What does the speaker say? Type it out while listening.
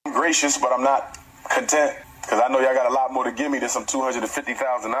gracious, but I'm not content. Because I know y'all got a lot more to give me than some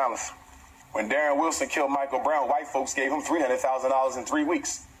 $250,000. When Darren Wilson killed Michael Brown, white folks gave him $300,000 in 3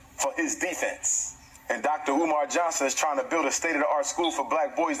 weeks for his defense. And Dr. Umar Johnson is trying to build a state-of-the-art school for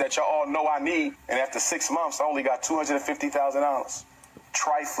black boys that y'all all know I need. And after 6 months, I only got $250,000.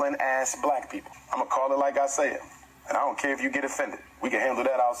 Trifling-ass black people. I'm going to call it like I say it. And I don't care if you get offended. We can handle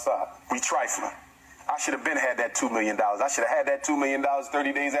that outside. We trifling. I should have had that $2 million. I should have had that $2 million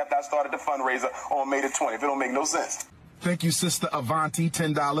 30 days after I started the fundraiser on May the 20th. It don't make no sense. Thank you, Sister Avanti,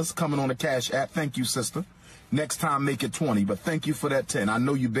 $10 coming on the Cash App. Thank you, sister. Next time, make it 20, but thank you for that 10. I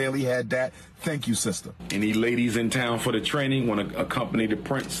know you barely had that. Thank you, sister. Any ladies in town for the training want to accompany the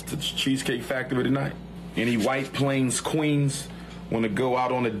Prince to the Cheesecake Factory tonight? Any White Plains queens want to go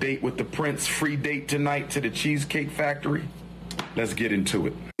out on a date with the Prince? Free date tonight to the Cheesecake Factory? Let's get into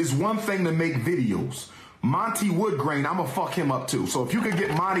it. It's one thing to make videos. Monty Woodgrain, I'm going to fuck him up too. So if you can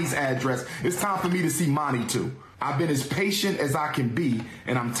get Monty's address, it's time for me to see Monty too. I've been as patient as I can be,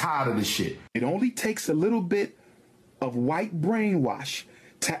 and I'm tired of this shit. It only takes a little bit of white brainwash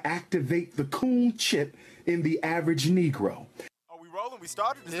to activate the coon chip in the average Negro. Are we rolling? We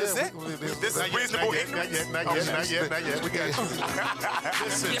started? Is this it? This is reasonable ignorance? Not yet. We got you.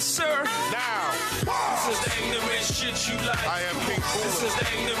 Listen. Yes, sir. Now. This is the ignorant shit you like. I am King Cooler. This is the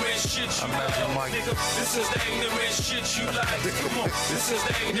ignorant shit you like. Nigga, this is the ignorant shit you like. Come on. This is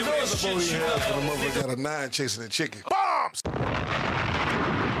the ignorant shit you like. The motherfucker got a 9 chasing a chicken. Bombs!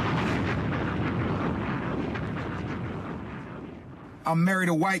 I married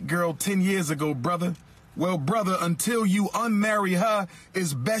a white girl 10 years ago, brother. Well, brother, until you unmarry her,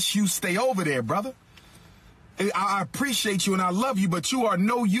 it's best you stay over there, brother. I appreciate you and I love you, but you are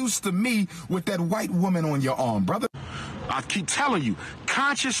no use to me with that white woman on your arm, brother. I keep telling you,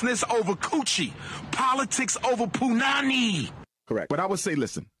 consciousness over coochie, politics over punani. Correct. But I would say,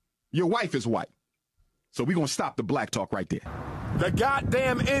 listen, your wife is white. So we're going to stop the black talk right there. The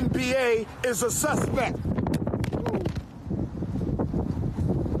goddamn NBA is a suspect.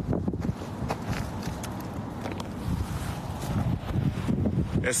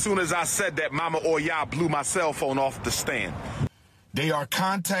 As soon as I said that, Mama Oya blew my cell phone off the stand. They are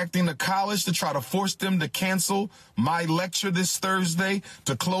contacting the college to try to force them to cancel my lecture this Thursday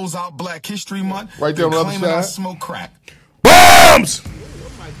to close out Black History Month. Right there on the other claiming I side. smoke crack. Bombs!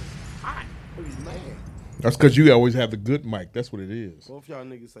 That's because you always have the good mic. That's what it is. Both y'all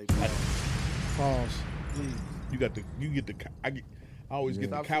niggas say pause. Pause, please. I always get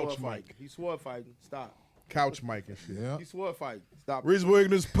the couch mic. He swore fighting. Stop. Couch mic and shit. He swore fighting. Stop. Reasonable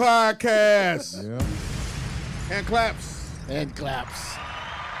Ignorance Podcast. Yeah. Hand claps. And claps.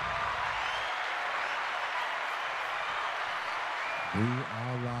 We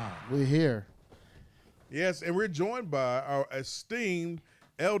are live. We're here. Yes, and we're joined by our esteemed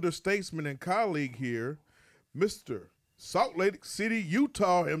elder statesman and colleague here, Mr. Salt Lake City,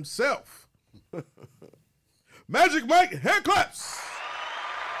 Utah himself. Magic Mike, hand claps.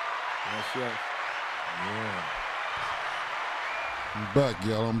 Yes. Yeah. I'm back,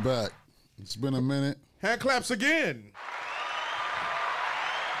 y'all. I'm back. It's been a minute. Hand claps again.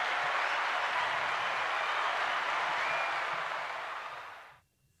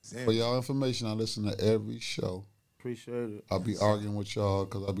 For y'all information, I listen to every show. Appreciate it. I'll be arguing with y'all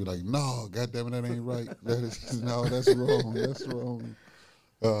because I'll be like, no, goddamn it, that ain't right. No, that's wrong. That's wrong.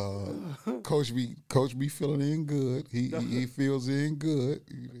 Coach be feeling in good. He feels in good.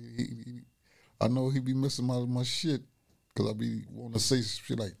 I know he be missing my shit because I be wanting to say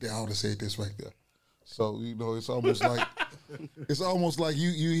shit like that. I ought to say this right there. So it's almost like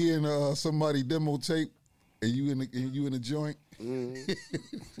you hearing somebody demo tape and you in the joint.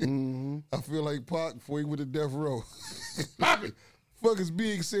 Mm-hmm. I feel like Pac before he went to death row. Fuck is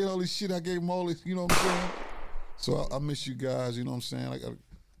big saying all this shit. I gave him all this, you know what I'm saying? So I miss you guys, you know what I'm saying? I got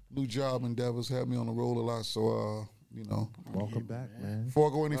new job endeavors, had me on the road a lot, so welcome back, man. Before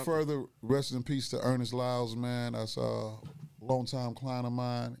I go any further, rest in peace to Ernest Lyles, man. That's a longtime client of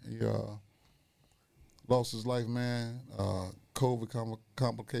mine. He lost his life, man. COVID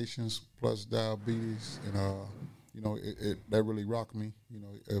complications plus diabetes, and that really rocked me.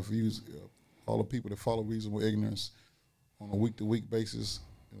 If you all the people that follow Reasonable Ignorance on a week-to-week basis,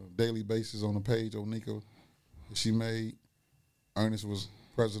 daily basis on the page Onika that she made, Ernest was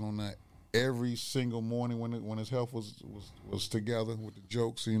present on that every single morning when his health was together with the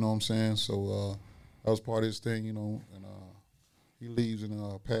jokes, you know what I'm saying? So that was part of his thing, and he leaves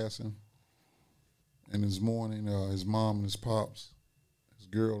in passing. And this morning, his mom and his pops, his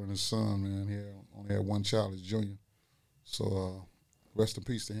girl and his son, man, he only had one child, his junior. So rest in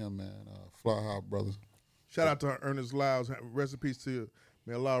peace to him, man. Fly high, brother. Shout out to Ernest Lyles. Rest in peace to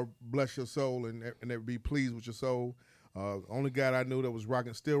May Allah bless your soul and ever be pleased with your soul. Only guy I knew that was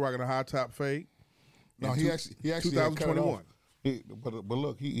still rocking a high top fade. No, he actually 2021. But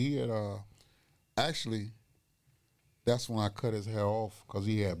look, he had actually. That's when I cut his hair off because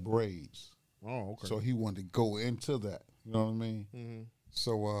he had braids. Oh, okay. So he wanted to go into that. You know what I mean? Mm-hmm.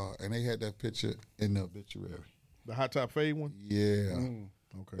 So and they had that picture in the obituary. The high top fade one. Yeah.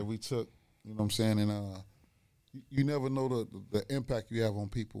 Okay. That we took. You know what I'm saying? And you never know the impact you have on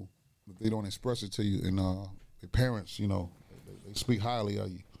people if they don't express it to you. And their parents, you know, they speak highly of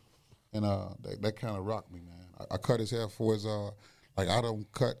you. And that kind of rocked me, man. I cut his hair for his like I don't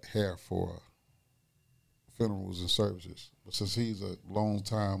cut hair for funerals and services, but since he's a long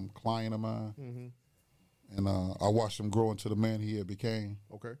time client of mine, and I watched him grow into the man he had became.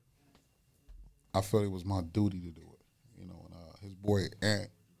 Okay. I felt it was my duty to do it. You know, and his boy Ant,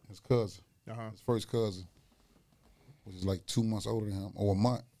 his cousin, his first cousin, which is like 2 months older than him, or a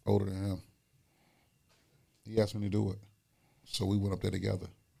month older than him. He asked me to do it, so we went up there together,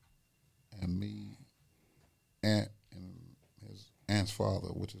 and me, Ant, and his Ant's father,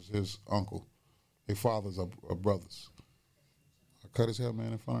 which is his uncle. Their fathers are brothers. I cut his hair,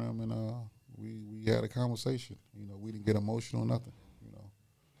 man, in front of him, and we had a conversation. You know, we didn't get emotional or nothing. You know,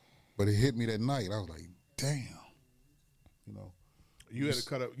 but it hit me that night. I was like, damn. You know, You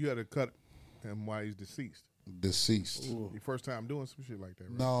had to cut him while he's deceased. Deceased. Your first time doing some shit like that,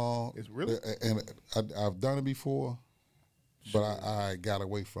 right? No, It's really? And I've done it before, but I got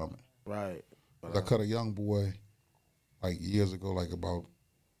away from it. Right. I cut a young boy like years ago, like about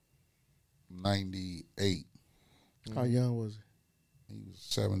 98. How young was he? He was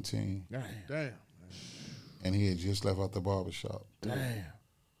 17. Damn. And he had just left out the barbershop.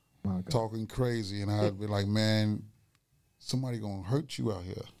 Damn. Talking crazy. And I'd be like, man, somebody going to hurt you out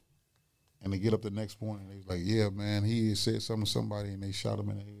here. And they get up the next morning, and they was like, yeah, man, he had said something to somebody, and they shot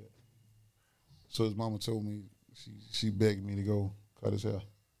him in the head. So his mama told me, she begged me to go cut his hair.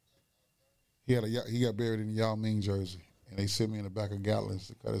 He got buried in the Yao Ming jersey, and they sent me in the back of Gatlin's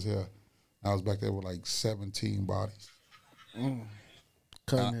to cut his hair. I was back there with like 17 bodies.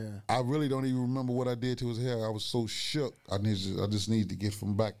 Cutting hair. I really don't even remember what I did to his hair. I was so shook. I just needed to get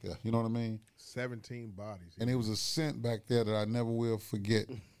from back there. You know what I mean? 17 bodies. And it was a scent back there that I never will forget.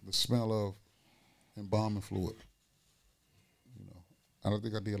 The smell of embalming fluid. You know, I don't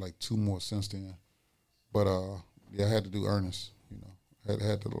think I did like 2 more since then. But yeah, I had to do Ernest. You know,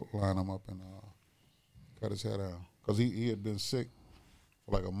 had to line him up and cut his hair down because he had been sick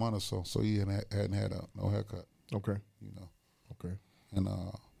for like a month or so he hadn't had no haircut. Okay. You know. Okay. And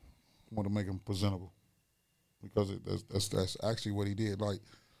want to make him presentable because that's actually what he did. Like,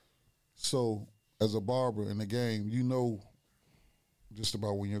 so as a barber in the game, you know just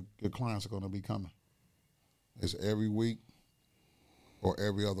about when your clients are going to be coming. It's every week or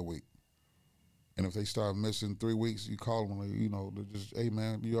every other week. And if they start missing 3 weeks, you call them, like, you know, they're just, hey,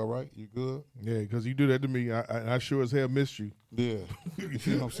 man, you all right? You good? Yeah, because you do that to me. I sure as hell missed you. Yeah. You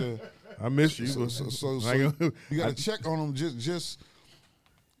know what I'm saying? I missed you. So you got to check on them just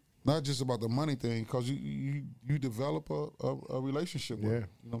not just about the money thing, because you develop a relationship with them. You know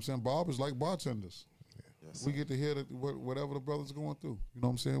what I'm saying? Barbers like bartenders. Yes, we get to hear whatever the brothers are going through. You know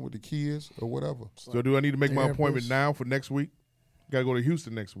what I'm saying? With the kids or whatever. So do I need to make my appointment now for next week? Got to go to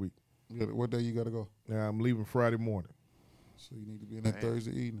Houston next week. Yeah, what day you got to go? Yeah, I'm leaving Friday morning. So you need to be in there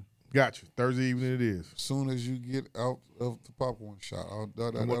Thursday evening. Gotcha. Thursday evening it is. As soon as you get out of the popcorn shop.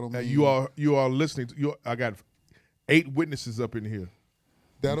 That'll mean you are listening to I got 8 witnesses up in here.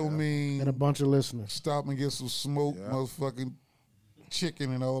 That'll mean And a bunch of listeners. Stop and get some smoke, motherfucking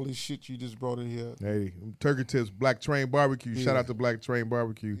chicken and all this shit you just brought in here. Hey, Turkey Tips, Black Train Barbecue. Yeah. Shout out to Black Train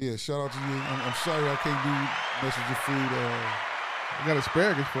Barbecue. Yeah, shout out to you. I'm sorry I can't do messenger food. I got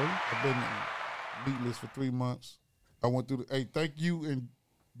asparagus for you. I've been meatless for 3 months. I went through hey, thank you and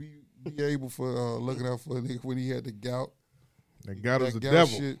be able for looking out for Nick when he had the gout. That gout is the devil.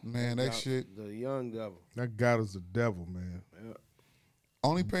 Shit, man, that shit. The young devil. That gout is the devil, man. Yeah.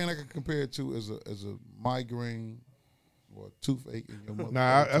 Only pain I can compare it to is a migraine or a toothache in your mother.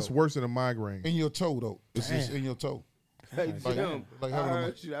 Nah, that's worse than a migraine. In your toe, though. It's just in your toe. Hey, Jim, like I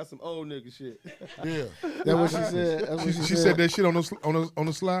heard you. That's some old nigga shit. Yeah. That's what she said. That's what she said that shit on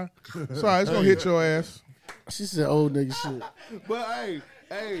the slide. Sorry, it's gonna hit your ass. She said old nigga shit. But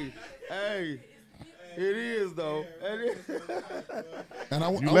hey, it is though.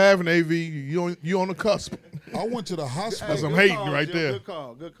 And you laughing, AV? You on the cusp. I went to the hospital. That's some hating right Jim, there. Good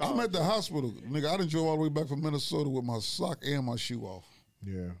call. I'm at the hospital, nigga. I done drove all the way back from Minnesota with my sock and my shoe off.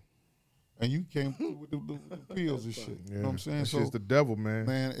 Yeah. And you came through with the pills and shit. Yeah. You know what I'm saying? That's just the devil, man.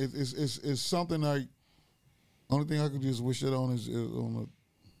 Man, it's something like Only thing I could just wish it on is on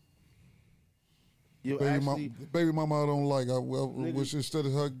You the actually, baby mama I don't like. I wish instead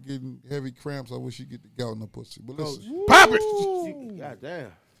of her getting heavy cramps, I wish she get the gout in the pussy. But Coach, listen, Pop it! God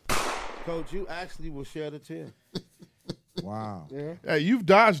damn. Coach, you actually will share the 10. Wow. Yeah. Hey, you've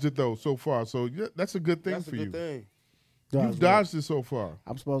dodged it though so far, so that's a good thing That's for a good you. thing. You've dodged it so far.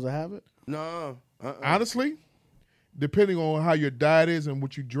 I'm supposed to have it? No. Honestly, depending on how your diet is and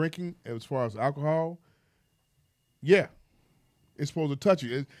what you're drinking as far as alcohol, yeah, it's supposed to touch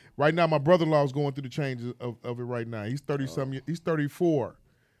you. Right now, my brother-in-law is going through the changes of it right now. He's 30-something. He's 34.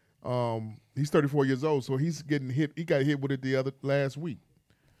 He's 34 years old, so he's getting hit. He got hit with it last week.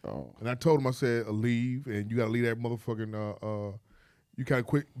 Oh. And I told him, I said, leave, and you got to leave that motherfucking, you kind of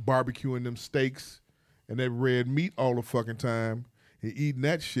quit barbecuing them steaks and that red meat all the fucking time and eating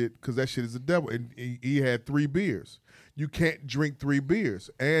that shit because that shit is the devil. And he had 3 beers. You can't drink 3 beers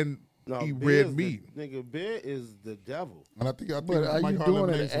and eat red meat. Nigga, beer is the devil. and I think But are Mike you Hard doing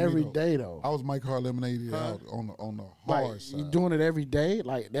Lemonade it for me, every though. day, though? I was Mike Hard Lemonade out on the Like, hard side. you doing it every day?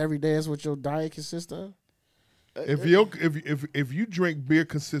 Like, every day is what your diet consists of? If you drink beer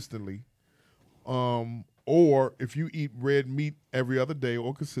consistently, or if you eat red meat every other day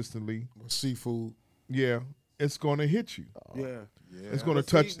or consistently, seafood, yeah, it's gonna hit you. Yeah. It's gonna But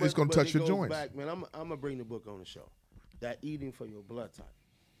touch. see, It's gonna but touch it your goes joints. Back, man, I'm gonna bring the book on the show. That eating for your blood type.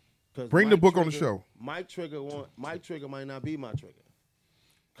 'Cause Bring the my book on the trigger- show. My trigger might not be my trigger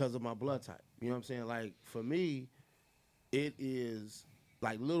because of my blood type. You know what I'm saying? Like for me, it is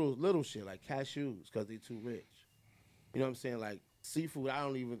like little shit like cashews because they're too rich. You know what I'm saying? Like seafood, I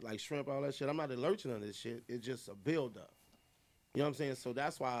don't even like shrimp, all that shit. I'm not allergic to this shit. It's just a buildup. You know what I'm saying? So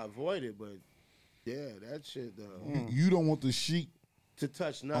that's why I avoid it. But yeah, that shit. You don't want the sheet to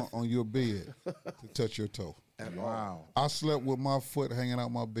touch nothing on your bed to touch your toe. Wow. I slept with my foot hanging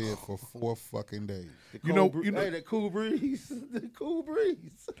out my bed for 4 fucking days. Hey, the cool breeze, the cool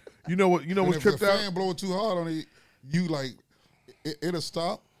breeze. You know what? You know And what's if tripped the out? fan blowing too hard on it, you like it'll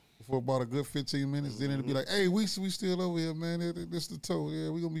stop for about a good 15 minutes. Then it'll be like, "Hey, we still over here, man. This the toe. Yeah,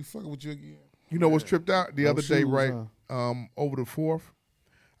 we gonna be fucking with you again." You know what's tripped out? The No other day, shoes, right? huh? Over the 4th,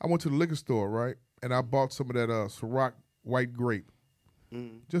 I went to the liquor store, right, and I bought some of that Ciroc white grape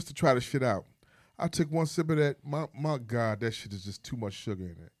just to try the shit out. I took one sip of that. My God, that shit is just too much sugar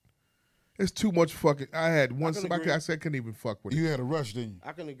in it. It's too much fucking. I had one sip. I said I couldn't even fuck with it. You had a rush, didn't you?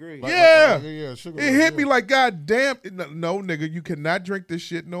 I can agree. Yeah, sugar it rush, hit yeah. me like, God damn. No, nigga, you cannot drink this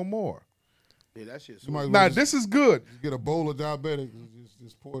shit no more. Yeah, that shit's You might as Nah, well just this is good. get a bowl of diabetic.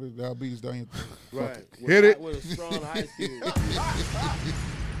 Just pour the diabetes down your throat. right. Hit it. With a strong ice cube.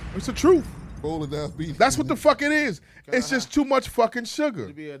 It's the truth. Bowl of diabetes. That's what the fuck it is. It's just too much fucking sugar.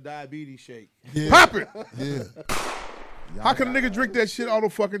 It'd be a diabetes shake. Yeah. Pop it. Yeah. How can a nigga drink that shit all the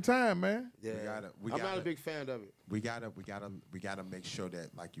fucking time, man? Yeah, we I'm not a gotta- big fan of it. We gotta make sure that,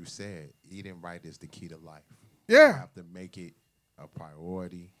 like you said, eating right is the key to life. Yeah. You have to make it a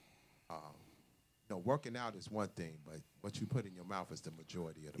priority. Working out is one thing, but what you put in your mouth is the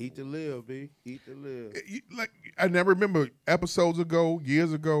majority of the. Eat to live, B. Eat to live. Like I never remember episodes ago,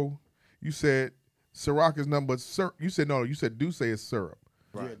 years ago, you said Ciroc is nothing but syrup. You said no. You said Douce is syrup.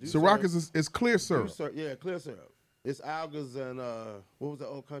 Right. Yeah, Ciroc is clear syrup. Yeah, clear syrup. It's algas and what was the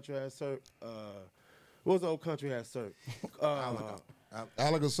old country had syrup? What was the old country had syrup?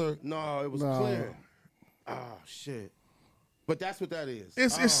 Alligator syrup? No, it was clear. Oh shit. But that's what that is.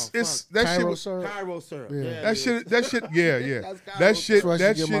 It's that Cairo shit. syrup. Cairo syrup. Yeah. Yeah, That shit. Yeah. That's Cairo That shit. That's what I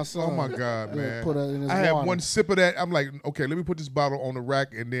That should give my shit. son. Oh my God, Yeah, man. put that in his I had water. one sip of that. I'm like, okay, let me put this bottle on the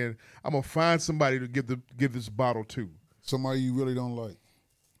rack, and then I'm gonna find somebody to give this bottle to. Somebody you really don't like.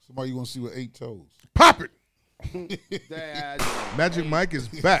 Somebody you want to see with 8 toes. Pop it. Dad, Magic Mike is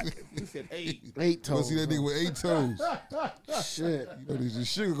back. he said 8. 8 You want toes. to see that nigga with 8 toes. Shit. You know, the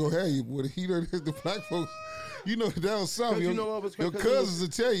sugar go have you, boy. You know, the black folks, you know, down south, you your, know what was your crazy? 'Cause cousins will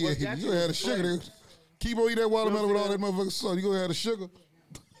tell you, well, that you shit had a was sugar. flavor. Keep on eating that watermelon You with know all what that motherfucking salt. You gonna have the sugar.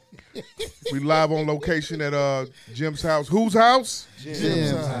 We live on location at Jim's house. Whose house?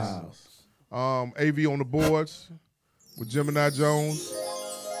 Jim's house. AV on the boards with Gemini Jones.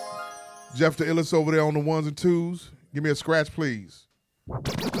 Jeff the Illis over there on the 1s and 2s. Give me a scratch, please.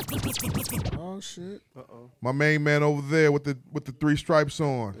 Oh shit. My main man over there with the 3 stripes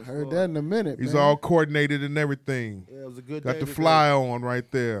on. Heard that in a minute. He's man. all coordinated and everything. Yeah, it was a good Got day the today. fly on right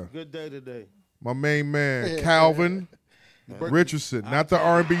there. Good day today. My main man, Calvin Richardson, not the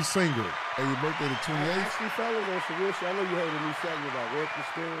R&B singer. Hey, your birthday the 28th? Actually, fellas, on some real shit. I know you heard a new segment about work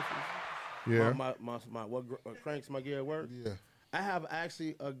experiences. Yeah. My what cranks my gear at work. Yeah. I have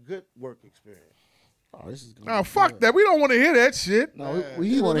actually a good work experience. Oh, this is Nah, fuck that. We don't want to hear that shit. No,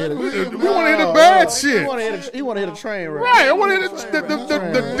 we want to hear We want to hear the bad shit. He want to hear the train wreck. Right. I want to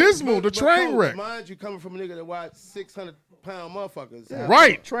hear the dismal, the train wreck. Mind you, coming from a nigga that watched 600-pound motherfuckers.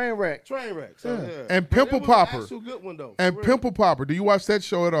 Right. Train wreck. Train wreck. So, yeah. And Pimple But it was an Popper. actual good one, though. And Pimple Popper. Do you watch that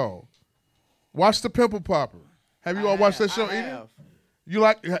show at all? Watch the Pimple Popper. Have you all watched that show either? You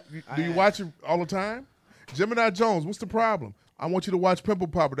like? Do you watch it all the time? Gemini Jones. What's the problem? I want you to watch Pimple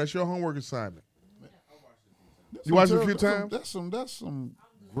Popper. That's your homework assignment. You watched it a few times? That's some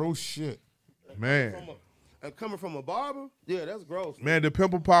gross shit. Man. Coming from a barber? Yeah, that's gross. Man, the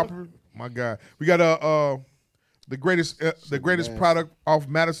Pimple Popper, my God. We got the greatest product off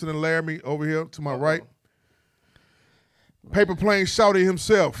Madison and Laramie over here to my right. Paper Plane Shouty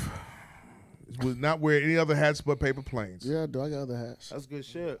himself would not wear any other hats but Paper Planes. Yeah, do I got other hats? That's good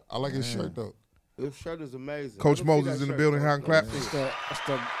shit. I like his shirt though. This shirt is amazing. Coach Moses in the building. Hand clap. It's the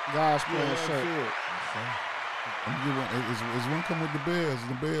God's playing shirt. Is one come with the Bears,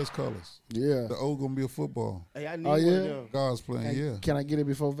 the Bears colors. Yeah. The O gonna be a football. Hey, I need Oh, one yeah? of them. God's playing, Hey, yeah. Can I get it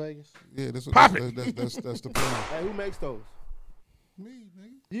before Vegas? Yeah, that's Pop that's the plan. Hey, who makes those? Me, nigga.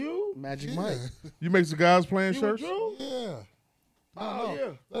 You? Magic Yeah. Mike. You make the guys playing You shirts? and Drew? Yeah. Oh,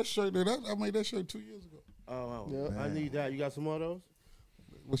 yeah. That shirt, I made that shirt 2 years ago. Oh, Yeah. I need that. You got some more of those?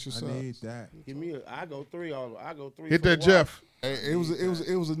 What's your size? I need that. Give me I go three. I go three. Hit for the that Jeff. Hey, it was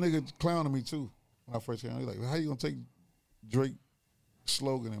a nigga clowning me too when I first came. He was like, how you gonna take Drake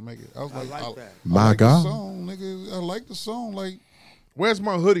slogan and make it? I was like, like that. My like God. the song, nigga. I like the song. Like, Where's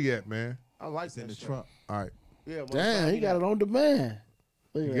my hoodie at, man? I like It's in that the shit. truck. All right. Yeah, Damn, he got it on demand.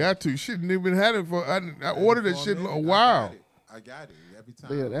 Look You at that. got to. You shouldn't even had it for. I ordered that shit a while. I got it every time.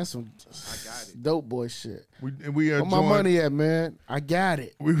 Look at that. That's some got it. dope boy shit. We Where my money at, man? I got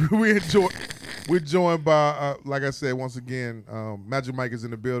it. we enjoy. We're joined by, like I said, once again, Magic Mike is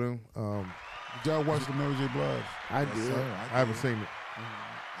in the building. did y'all watch the Mary J. Blige? I did. I haven't seen it.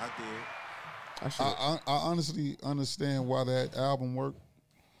 I did. I should. I honestly understand why that album worked.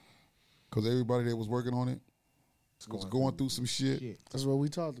 Because everybody that was working on it was going through some shit. That's what we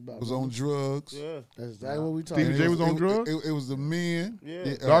talked about. Was on drugs. Yeah. That's exactly what we talked Stevie about. J was on drugs? It was the men.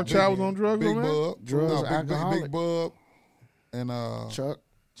 Yeah. Dark Child was on drugs Big on that? Bub. Drugs, no, alcoholic. Big Bub. And Chuck.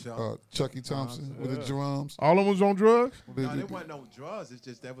 Chucky Thompson with the drums. All of them was on drugs? No, there wasn't no drugs. It's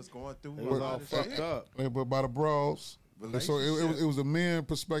just that was going through. It was all fucked up. But by the bros. And so it was a man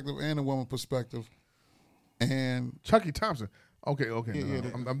perspective and a woman perspective. And Chucky Thompson. Okay. Yeah, no, yeah,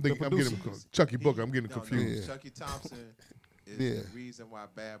 I'm the getting producers. Chucky Booker. I'm getting confused. Yeah. Chucky Thompson is Yeah. the reason why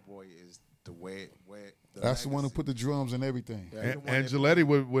Bad Boy is the way that's the one who put the drums and everything. And Giletti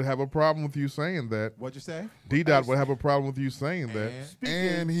would have a problem with you saying that. What'd you say? D Dot would have a problem with you saying that.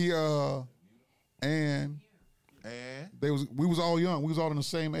 And he And we was all young. We was all in the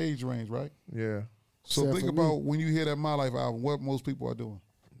same age range, right? Yeah. So Except think for me. about when you hear that My Life album, what most people are doing.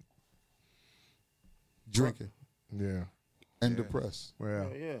 Drinking Yeah. and depressed.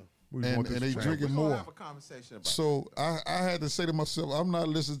 Well, Yeah. we And want this they to change. drinking we're gonna more. have a conversation about So I had to say to myself, I'm not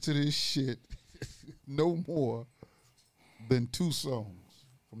listening to this shit no more than 2 songs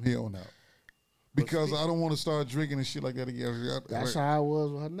from here on out. Because I don't want to start drinking and shit like that again. That's how I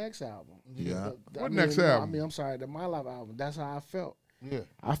was with her next album. Yeah. What next album? I mean, I'm sorry, the My Life album. That's how I felt. Yeah.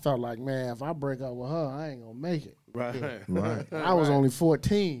 I felt like, man, if I break up with her, I ain't gonna make it. Right. Right. I was only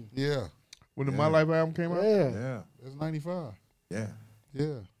 14. Yeah. When the My Life album came out? Yeah. Yeah. That's 95. Yeah.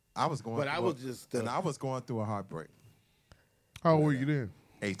 Yeah. I was going But through I was just, and I was going through a heartbreak. How old were you then?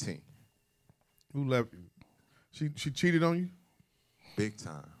 18. Who left you? She cheated on you? Big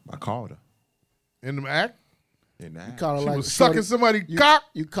time. I called her. In the act? In that. You caught her She like was sucking Shorty- somebody you, cock?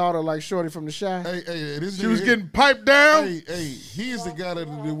 You caught her like Shorty from the Shy. Hey, this She nigga was here- getting piped down? Hey, he is the guy that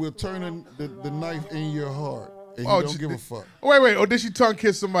will turn the knife in your heart. And Oh, you don't she- give a fuck. Wait. Or did she tongue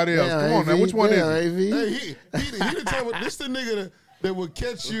kiss somebody else? Yeah, Come on now. AV, Which one yeah, is it? AV. Hey, he the type of, this the nigga that will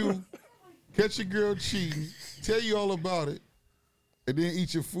catch your girl cheating, tell you all about it, and then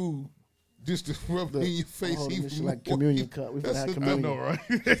eat your food just to rub it in your face Hold on, even this shit more. like communion cup. We That's finna have the- I communion. know,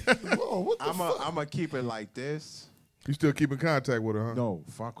 right? Bro, what the fuck? I'm going to keep it like this. You still keep in contact with her, huh? No,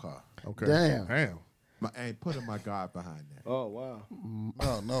 fuck her. Okay. Damn. And putting my God behind that. Oh,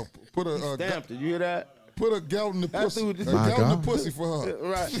 wow. No. Put a Stamped. Did you hear that? put a gout in the That's pussy. who A this- gout in the God. pussy for her.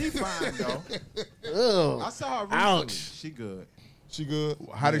 Right. She fine, though. Ugh. I saw her recently. Ouch. She good. She good.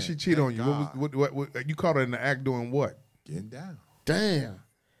 How did Yeah, she cheat on thank you? God. What you caught her in the act doing what? Getting down. Damn.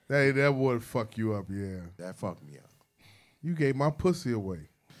 That would fuck you up, yeah. That fucked me up. You gave my pussy away.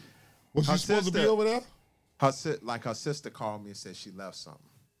 Was she Her supposed to be sister- over there? Her sister called me and said she left something.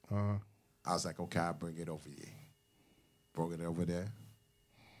 Uh-huh. I was like, okay, I'll bring it over here. Brought it over there.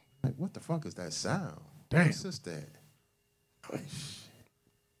 Like, what the fuck is that sound? Damn. What's this that?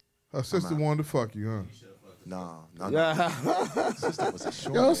 Her sister wanted to fuck you, huh? No. Sister was a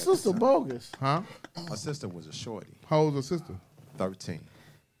shorty. Your sister bogus. Huh? My sister was a shorty. How old is her sister? 13.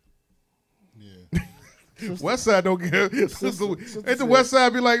 West Side don't care. Ain't the West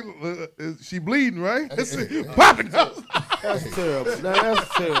Side be like, she bleeding, right? Popping up. That's terrible. That's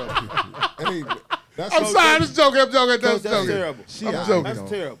terrible. Hey, I'm sorry, I'm joking. I'm joking. That's terrible. I'm joking. That's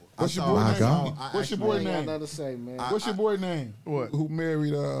terrible. What's your boy name? What's your boy I got name? nothing to say, man. What's your boy name? What? Who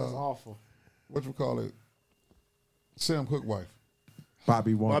married That's awful. what you call it? Sam Cooke wife.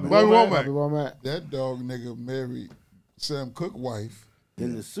 Bobby Womack. Bobby Womack. Bobby Womack. That dog nigga married Sam Cooke wife,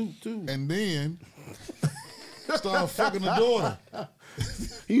 In the suit too. and then started fucking the daughter But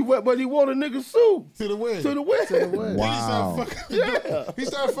he wore the nigga suit to the wedding. to the wedding. Wow. He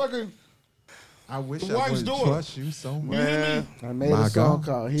started fucking. I wish The I wife's would daughter. trust you so much. Man, I made My a song God.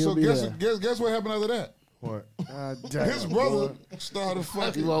 called He'll So Be guess, There. guess what happened after that? What? His brother started Bobby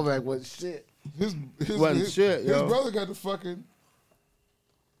fucking. Womack was shit. His Wasn't shit, yo. brother got to fucking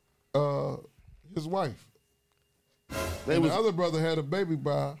his wife. They And was the other brother had a baby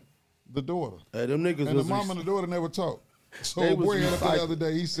by the daughter. them niggas And the was mom and the daughter never talked. So They was boy had up there the recycled. other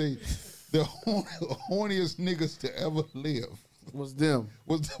day, he said the horniest niggas to ever live Was them.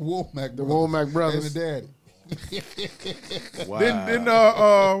 was the Womack The brothers Womack brothers. and the daddy.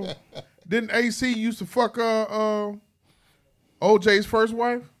 wow. Didn't AC used to fuck OJ's first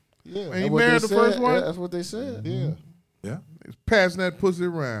wife? Yeah. And he That's what married they the first said. wife? Yeah, that's what they said. Yeah. Yeah. He's passing that pussy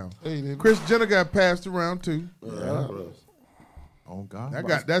around. Hey, they- Chris Jenner got passed around too. Oh God.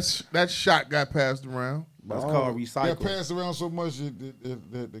 That shot got passed around. That's called They recycling. passed around so much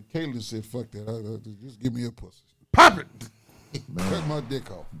that Caitlyn said, fuck that. Just give me a pussy. Pop it. Cut my dick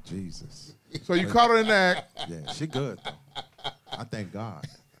off. Jesus. So you caught her in the act. Yeah, she good though. I thank God.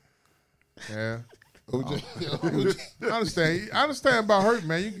 Yeah. OJ. I understand. I understand about her,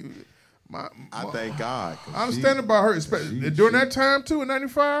 man. I thank God. I understand about her, especially during that time too in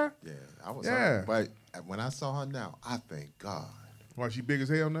 '95. Yeah, I was. Yeah. But when I saw her now, I thank God. Why she big as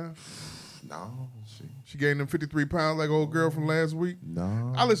hell now? No, She gained them 53 pounds like old girl from last week.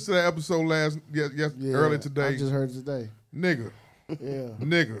 No. I listened to that episode earlier today. I just heard it today. Nigga. Yeah.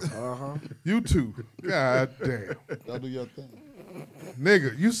 Nigga. You too. God damn. Y'all do your thing.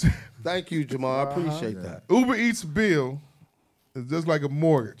 Nigga, you said Thank you, Jamal. I appreciate that. Uber Eats bill is just like a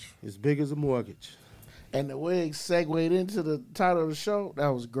mortgage. As big as a mortgage. And the way it segued into the title of the show, that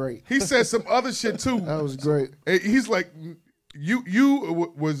was great. He said some other shit too. That was great. And he's like, you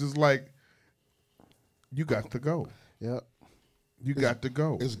was just like, you got to go. Yep. You got to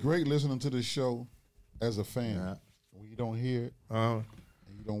go. It's great listening to this show as a fan. When you don't hear it, and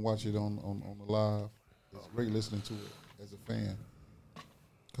you don't watch it on the live, it's great listening to it as a fan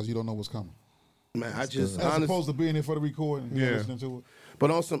because you don't know what's coming. Man, I just as opposed to being here for the recording and listening to it. But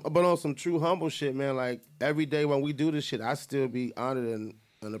on some true humble shit, man. Like every day when we do this shit, I still be honored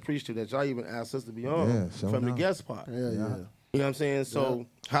and appreciative that y'all even asked us to be on Yeah, sure from the enough. guest part. Yeah, yeah. You know what I'm saying? So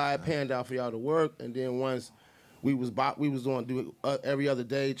how it panned out for y'all to work, and then once we was doing do it every other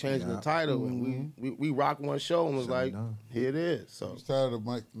day, changing the title, and we rocked one show and was like, here it is. So I'm tired of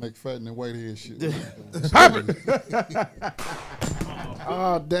Mike McFadden and Whitehead shit.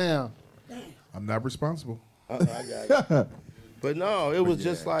 Oh, damn. I'm not responsible. I got it. But no, it was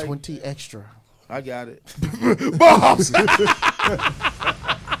just like 20 extra. I got it. Bombs.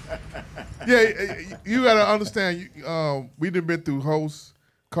 Yeah, you gotta understand. We done been through hosts,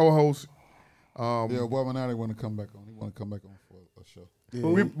 co-hosts. Wabanati want to come back on. He want to come back on for a show. Yeah.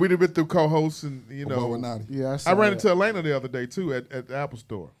 We done been through co-hosts, and you know. Wabanati. Yeah, I ran into Elena the other day too at the Apple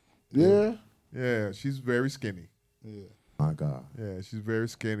Store. Yeah. Yeah, she's very skinny. Yeah. My God. Yeah, she's very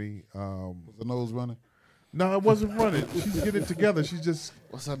skinny. Was the nose running? No, it wasn't running. She's getting it together. She's just.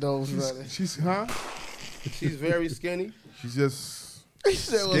 What's her nose running? She's She's very skinny. She's just. He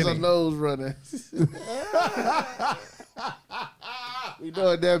said, "What's her skinny. nose running?" We know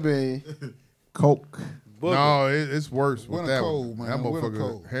what that mean. Coke. No, it's worse with Winter that cold, one. man. That Winter motherfucker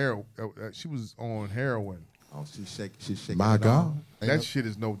cold. heroin. She was on heroin. Oh, she's shaking. My it God. off. That shit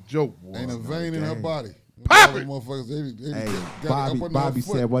is no joke, boy. Ain't a vein in her body. Pop Them it! motherfuckers, they Hey, got it up under her Bobby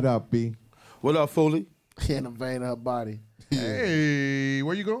foot. said, "What up, B?" What up, Foley? In a vein of her body. Hey,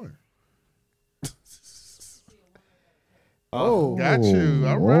 where you going? Oh. Got you.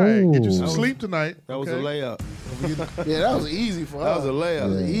 All right. Get you some sleep tonight. That was a okay? layup. Yeah, that was easy for her. That was a layup. That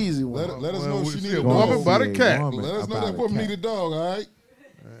was an easy one. Let us know Well, she we need see a a woman dog. by the cat. Let us know that woman need a dog, all right?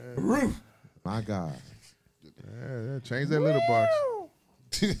 My God. Yeah, change that litter box.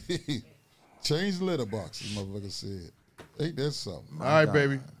 Change the litter box, this motherfucker said. Ain't that something? All right,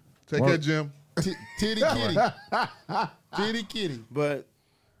 baby. Take care, Jim. Titty kitty. Titty kitty. But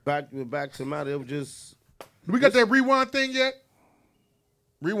back to the matter, it was just. We got that rewind thing yet?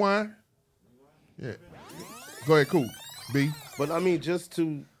 Rewind. Yeah. Go ahead, cool. B. But I mean, just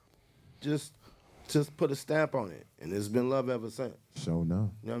put a stamp on it, and it's been love ever since. Sure enough.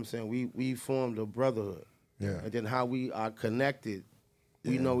 You know what I'm saying? We formed a brotherhood. Yeah. And then how we are connected,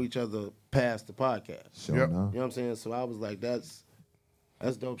 we know each other past the podcast. Sure Yep. enough. You know what I'm saying? So I was like, that's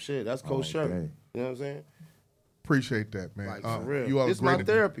dope shit. That's Coach Oh, Sherman. okay. You know what I'm saying? Appreciate that, man. Like, for real. You all This are great my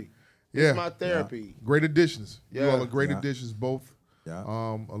therapy. Yeah. This my therapy. Great additions. You Yeah. all are great Yeah. additions, both. Yeah.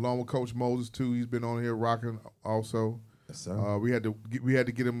 Along with Coach Moses too. He's been on here rocking also. Yes, sir. We had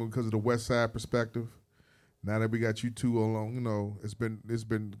to get him because of the West Side perspective. Now that we got you two along, you know, it's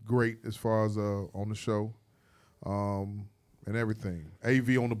been great as far as on the show, and everything.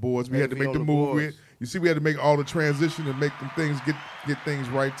 AV on the boards. We had to AV make on the the move. boards. You see, we had to make all the transition and make them things get things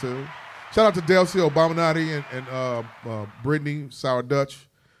right too. Shout out to Delcy Obaminati and Brittany Sour Dutch,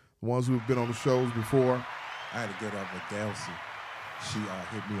 the ones who've been on the shows before. I had to get up with Delcy. She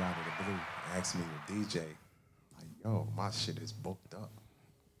hit me out of the blue, asked me to DJ. Like, yo, my shit is booked up.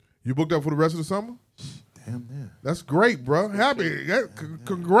 You booked up for the rest of the summer? Damn near. That's great, bro. Happy.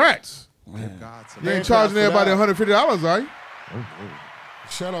 Congrats. Give God some. You ain't charging everybody $150, are you?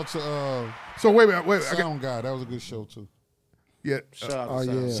 Shout out to So wait a minute. Sound Guy. That was a good show too. Yeah. Shout out to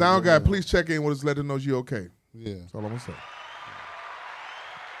Sound. Sound Guy, please check in with us. Let us know you're okay. Yeah. That's all I'm going to say.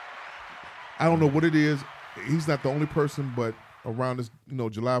 I don't know what it is. He's not the only person, but around this,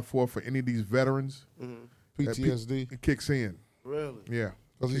 July 4th for any of these veterans, PTSD. it kicks in. Really? Yeah.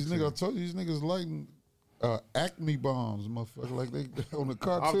 Because these niggas, I told you, these niggas lighting Acme bombs, motherfucker, like they on the Off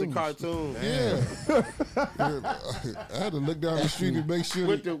cartoons. the cartoon. Yeah. I had to look down the street and make sure.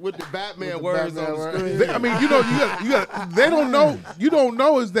 With the Batman words on the screen. You got. They don't know. You don't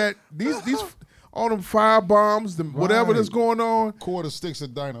know is that these all them fire bombs, whatever that's going on. Quarter sticks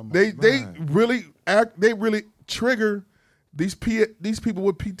of dynamite. They really act. They really trigger these people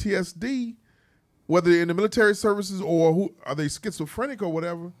with PTSD, whether they're in the military services or who are they schizophrenic or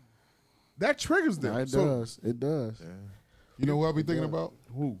whatever. That triggers them. No, it does. It does. Yeah. You know who I be thinking about?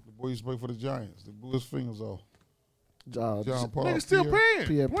 Who? The boy used to play for the Giants. They blew his fingers off. John Paul. Niggas still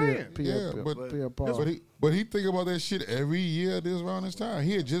playing. But he think about that shit every year this around this time.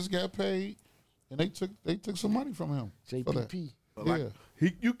 He had just got paid, and they took some money from him. JPP. Yeah.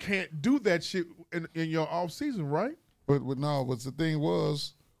 You can't do that shit in your off season, right? But the thing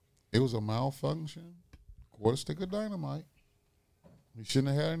was, it was a malfunction. Quarter stick of dynamite. He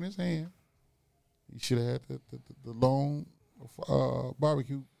shouldn't have had it in his hand. He should have had the long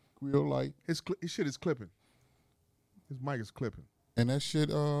barbecue grill light. His shit is clipping. His mic is clipping. And that shit,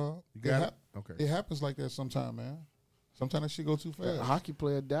 You got it? Okay. It happens like that sometime, man. Sometimes that shit go too fast. A hockey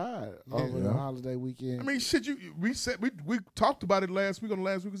player died over the holiday weekend. I mean, shit. We talked about it last week on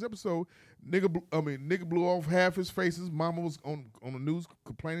last week's episode. Nigga blew off half his face. His mama was on the news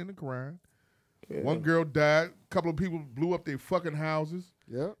complaining and crying. Yeah. One girl died. A couple of people blew up their fucking houses.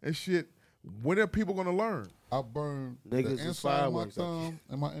 Yeah. And shit. When are people gonna learn? I burned Niggas the is inside of my fireworks. thumb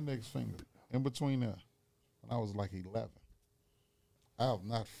and my index finger in between there when I was like 11. I have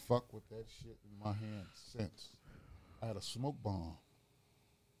not fucked with that shit in my hand since. I had a smoke bomb,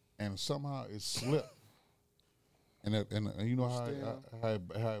 and somehow it slipped. And you know how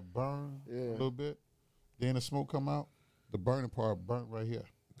it burned a little bit? Then the smoke come out, the burning part burnt right here.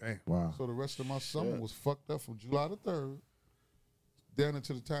 Damn. Wow. So the rest of my summer was fucked up from July the 3rd down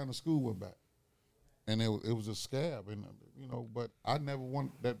until the time the school went back. And it was a scab, and but I never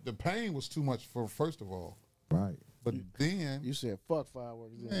wanted that. The pain was too much for first of all. Right. But then You said fuck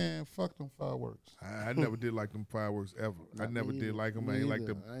fireworks. man, fuck them fireworks. I never did like them fireworks ever. I never did like them. I ain't like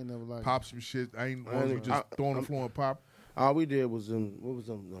I ain't never liked pop some shit. I ain't just throw on the floor and pop. All we did was the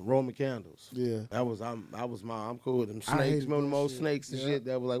Roman candles. Yeah. I'm cool with them I snakes. hated Remember them that old shit. snakes and Yeah. shit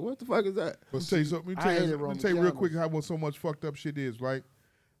that was like, what the fuck is that? Let me tell you something. I hated Let me Roman tell you real quick candles. how so much fucked up shit is, right?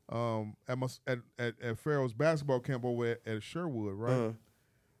 At Pharaoh's basketball camp over at Sherwood, right? Uh-huh.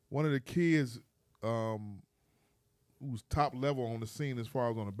 One of the kids who's top level on the scene as far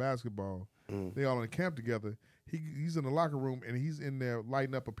as on the basketball, they all in the camp together. He's in the locker room and he's in there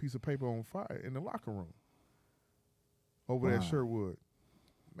lighting up a piece of paper on fire in the locker room over there at Sherwood.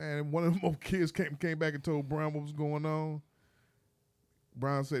 Man, one of them old kids came back and told Brown what was going on.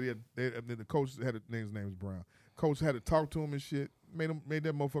 Brown said the coach had his name was Brown. Coach had to talk to him and shit. Made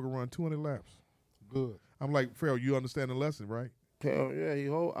that motherfucker run 200 laps. Good. I'm like, Farrell, you understand the lesson, right? Hell yeah,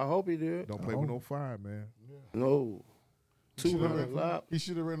 I hope he did. Don't play with no fire, man. No. 200 laps. He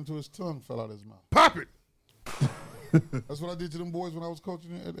should have ran into his tongue, fell out his mouth. Pop it. That's what I did to them boys when I was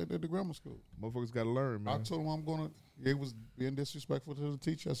coaching at the grammar school. Motherfuckers got to learn, man. I told them I'm going to, it was being disrespectful to the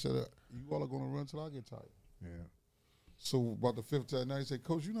teacher. I said, you all are going to run until I get tired. Yeah. So about the fifth time, now he said,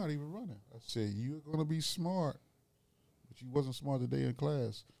 Coach, you're not even running. I said, you're going to be smart, but you wasn't smart today in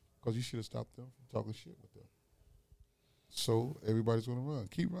class because you should have stopped them from talking shit with them. So everybody's going to run.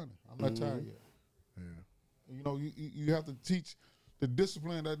 Keep running. I'm not tired yet. Yeah. You know, you have to teach the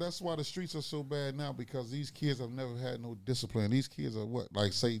discipline. That's why the streets are so bad now, because these kids have never had no discipline. These kids are what?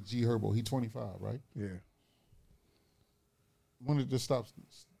 Like, say, G Herbo, he 25, right? Yeah. When did the stop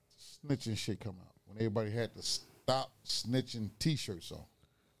snitching shit come out? When everybody had to stop snitching T-shirts on.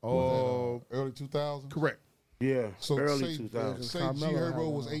 Oh, early 2000s? Correct. Yeah, So early say 2000s. G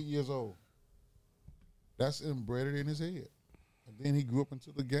Herbo was 8 years old. That's embedded in his head. And then he grew up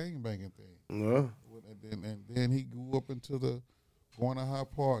into the gangbanging thing. Yeah. And then he grew up into the going to High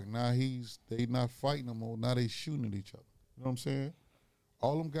Park. Now they not fighting no more. Now they shooting at each other. You know what I'm saying?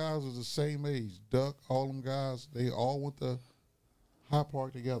 All them guys was the same age. Duck, all them guys, they all went to High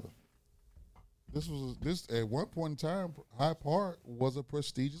Park together. This at one point in time, High Park was a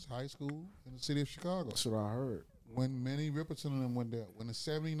prestigious high school in the city of Chicago. That's what I heard. When Manny Riperton and them went there. When in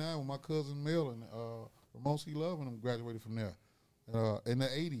 '79, when my cousin Mel and Ramonski Love and them graduated from there. In the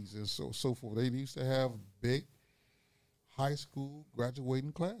 80s and so forth. They used to have big high school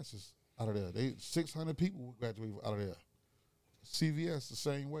graduating classes out of there. 600 people would graduate out of there. CVS the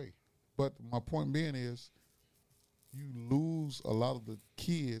same way. But my point being is, you lose a lot of the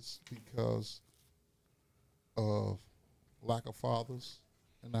kids because of lack of fathers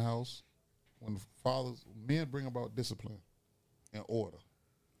in the house. When men bring about discipline and order.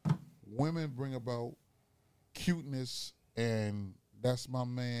 Women bring about cuteness and that's my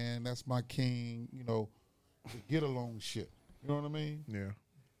man, that's my king, you know, get along shit. You know what I mean? Yeah.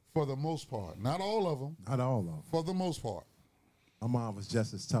 For the most part. Not all of them. Not all of them. For the most part. My mom was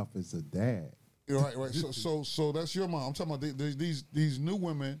just as tough as a dad. Right. So that's your mom. I'm talking about these new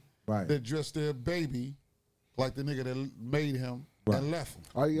women that dress their baby like the nigga that made him and left him.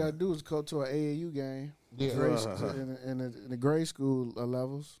 All you gotta do is go to an AAU game. Yeah. In the grade school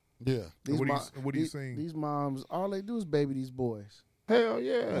levels. Yeah. What are you saying? These moms, all they do is baby these boys. Hell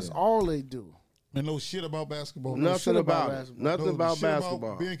yeah. That's all they do. And no shit about basketball. Nothing about basketball. Nothing about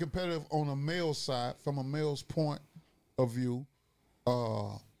basketball. About being competitive on a male side, from a male's point of view,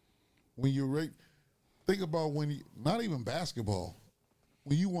 when you think about not even basketball,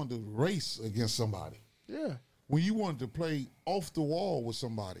 when you want to race against somebody. Yeah. When you wanted to play off the wall with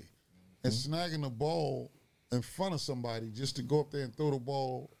somebody and snagging the ball in front of somebody just to go up there and throw the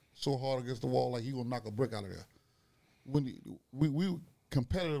ball so hard against the wall like you gonna knock a brick out of there. When we were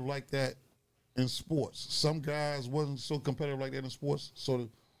competitive like that in sports. Some guys wasn't so competitive like that in sports, so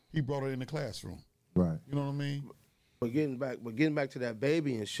he brought it in the classroom. Right. You know what I mean? But getting back to that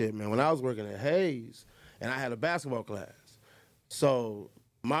baby and shit, man. When I was working at Hayes, and I had a basketball class, so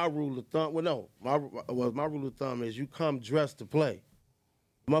my rule of thumb, my rule of thumb is you come dressed to play.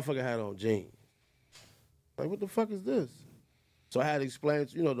 Motherfucker had on jeans. Like, what the fuck is this? So I had to explain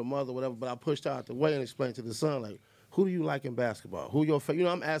to, the mother, whatever, but I pushed her out the way and explained to the son, like, who do you like in basketball? Who your favorite?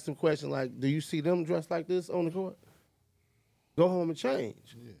 I'm asking questions like, do you see them dressed like this on the court? Go home and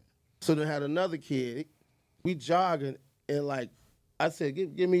change. Yeah. So then had another kid, we jogging, and like, I said,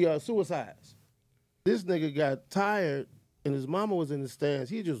 give me suicides. This nigga got tired, and his mama was in the stands.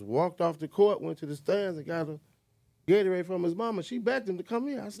 He just walked off the court, went to the stands, and got a Gatorade from his mama. She begged him to come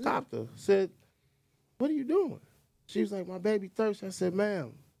here. I stopped her, said, what are you doing? She was like, my baby thirsty. I said,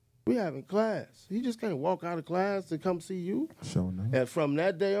 ma'am, we having class. He just can't walk out of class to come see you. Sure enough. And from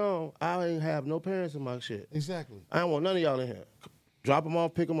that day on, I ain't have no parents in my shit. Exactly. I don't want none of y'all in here. Drop them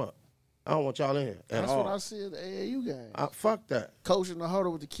off, pick them up. I don't want y'all in here at That's all. what I see at the AAU game. Fuck that. Coach in the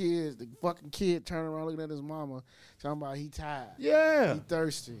huddle with the kids, the fucking kid turning around looking at his mama, talking about he tired. Yeah. He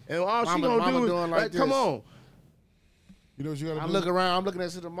thirsty. And all mama, she gonna do is, doing like come this. on. You know what you gotta do? I look around, I'm looking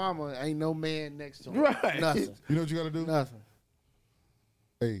at the mama, ain't no man next to him. Right. Nothing. You know what you gotta do? Nothing.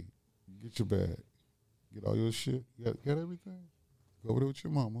 Hey, get your bag. Get all your shit. You got everything. Go over there with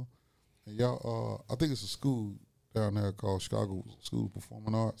your mama. And y'all, I think it's a school down there called Chicago School of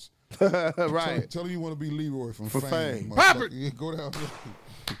Performing Arts. Right. Tell her you want to be Leroy from For Fame. Fame. Pop it. Yeah, go down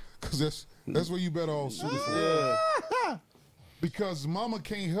there. Because that's where you better all suited for. Yeah. Because mama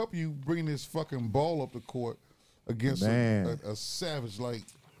can't help you bring this fucking ball up the court against a savage like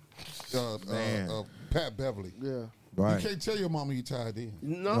Pat Beverly. Yeah. Right. You can't tell your mama you tied in.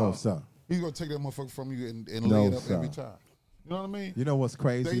 No. Sir. He's going to take that motherfucker from you and lay it up every time. You know what I mean? You know what's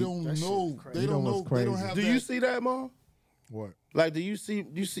crazy? They don't know. They don't know. They don't have Do you see that, Mom? What? Like, do you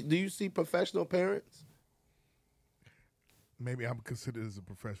see professional parents? Maybe I'm considered as a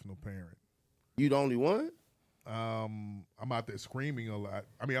professional parent. You the only one? I'm out there screaming a lot.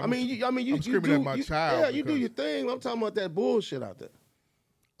 I'm I'm you screaming do, at my child. Yeah, you do your thing. I'm talking about that bullshit out there.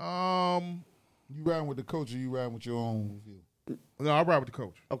 You riding with the coach or you riding with your own view? No, I ride with the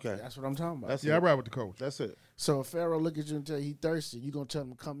coach. Okay. That's what I'm talking about. That's Yeah, I it. ride with the coach. That's it. So if Pharaoh look at you and tell you he thirsty, you gonna tell him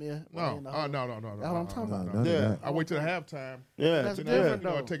to come here? No, You know? no. That's what I'm talking about. None of Yeah. that. I wait till the halftime. Yeah. That's Then different,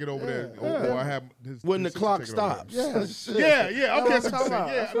 I though. take it over there, Yeah. or I have his, When the his sister clock take it over there. stops. Yeah. Yeah. Okay, That's so what I'm talking about.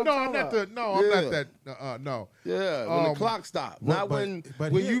 yeah. That's what No, I'm I'm talking not the. No, I'm Yeah. not that. No. Yeah, when the Um, clock stops. but- Not when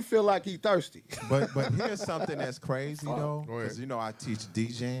but when here- you feel like he thirsty. But here's something that's crazy though, Go ahead. because I teach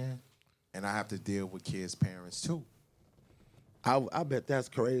DJing, and I have to deal with kids' parents too. I bet that's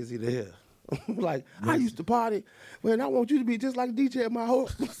crazy to hear. Like, I used to party. Man, I want you to be just like DJ at my whole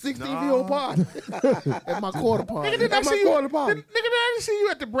 16-year-old party. At my quarter party. At my quarter party. Nigga, I didn't see you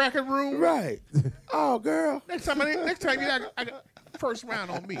at the bracket room. Right. Oh, girl. Next time you got first round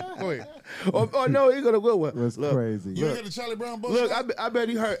on me. Go ahead. Oh, no, he got a good one. That's crazy. You ain't got the Charlie Brown bus? Look, I bet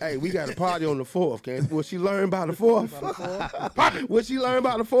he heard, hey, we got a party on the 4th, okay? Will she learn by the 4th? Will she learn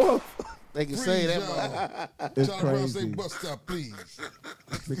by the 4th? They can say that. It's Charlie Brown say crazy bus stop, please.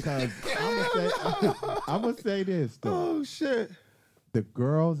 because I'm gonna say this though. Oh, shit. The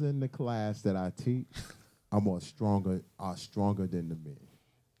girls in the class that I teach are stronger than the men.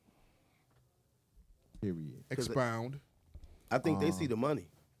 Period. Expound. I think they see the money.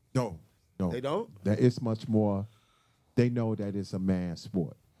 No. They don't? That it's much more. They know that it's a man's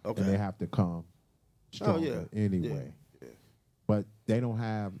sport. Okay. And they have to come stronger anyway. Yeah. But they don't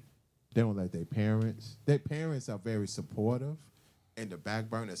let their parents. Their parents are very supportive and the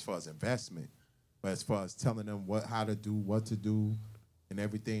backbone as far as investment. But as far as telling them how to do, what to do, and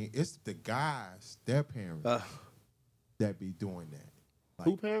everything, it's the guys, their parents, that be doing that.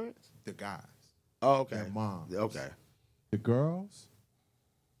 Who parents? The guys. Oh, okay. Their moms. Okay. The girls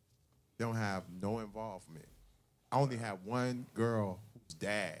don't have no involvement. I only have one girl whose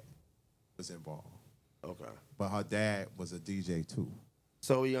dad was involved. Okay. But her dad was a DJ too.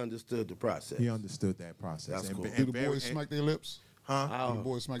 So he understood the process. He understood that process. That's cool. Do the boys smack their lips? Huh? Do the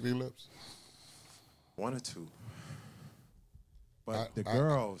boys smack their lips? One or two. But the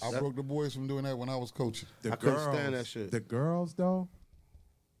girls. I broke the boys from doing that when I was coaching. The I couldn't stand that shit. The girls, though,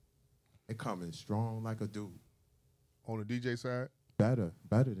 they come in strong like a dude. On the DJ side? Better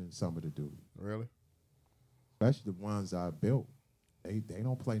than some of the dudes. Really? Especially the ones I built. They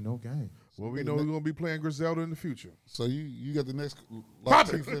don't play no games. Well, we know we're going to be playing Griselda in the future. So you got the next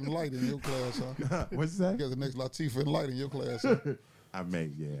Latifah and Light in your class, huh? What's that? You got the next Latifah and Light in your class, huh? I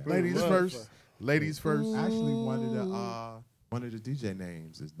may, yeah. Ladies first. Ladies first. Actually, one of the DJ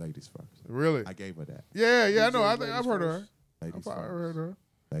names is Ladies First. Really? I gave her that. Yeah, I know. I've heard of her. Ladies I've First. heard of her.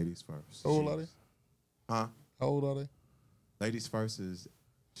 Ladies First. How old are they? Huh? How old are they? Ladies First is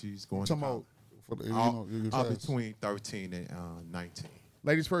she's going Talking to about for the, your all class. between 13 and 19.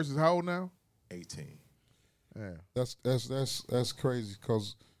 Ladies first is how old now? 18. Yeah. That's crazy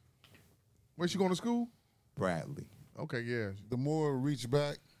because Where's she going to school? Bradley. Okay, yeah. the more we reach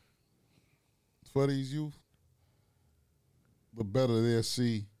back for these youth, the better they'll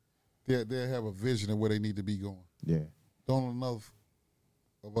see. They'll have a vision of where they need to be going. Yeah. Don't enough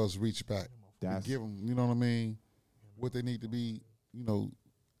of us reach back. That's- Give them, you know what I mean, what they need to be. You know,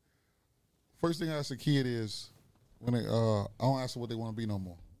 first thing I ask a kid is when they, I don't ask them what they want to be no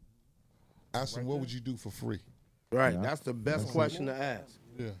more. Ask them what would you do for free. Right. That's the best question to ask.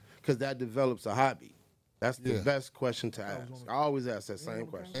 Yeah. Because that develops a hobby. That's the Yeah. best question to ask. I always ask that same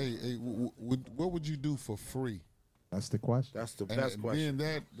question. Hey, what would you do for free? That's the question. That's the best question.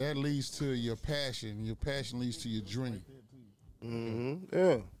 Then that leads to your passion. Your passion leads to your dream. Mm-hmm.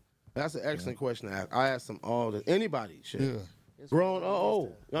 Yeah. That's an excellent question to ask. I ask them anybody, shit. Yeah. Grown or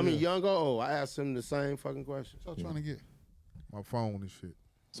old. I mean, young or old. I ask them the same fucking question. What y'all trying to get? My phone and shit.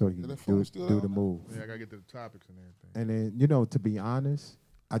 So you that phone do still the out? move. Yeah, I got to get to the topics and everything. And then, to be honest,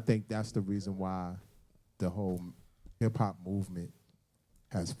 I think that's the reason why the whole hip-hop movement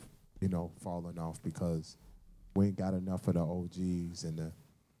has, fallen off, because we ain't got enough of the OGs and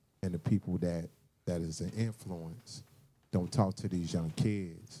the people that is an influence don't talk to these young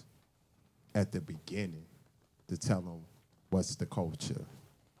kids at the beginning to tell them what's the culture,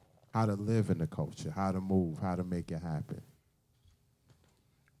 how to live in the culture, how to move, how to make it happen.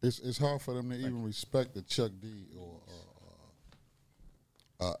 It's hard for them to even respect the Chuck D or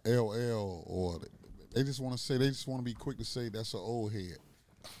LL, or they just want to be quick to say that's an old head.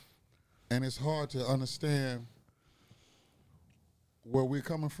 And it's hard to understand where we're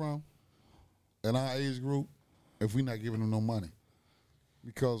coming from in our age group if we're not giving them no money.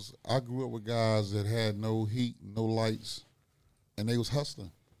 Because I grew up with guys that had no heat, no lights, and they was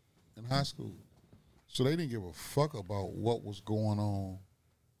hustling in high school. So they didn't give a fuck about what was going on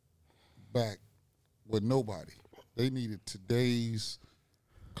back with nobody. They needed today's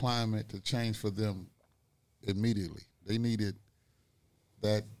climate to change for them immediately. They needed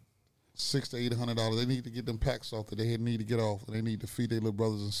that $600 to $800. They need to get them packs off that they need to get off, and they need to feed their little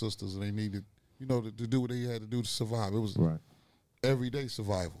brothers and sisters, and they needed, to do what they had to do to survive. It was everyday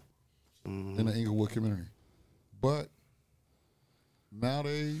survival in the Inglewood community. But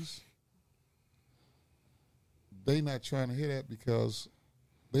nowadays, they not trying to hear that because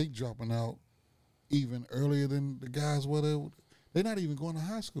they dropping out even earlier than the guys where they're not even going to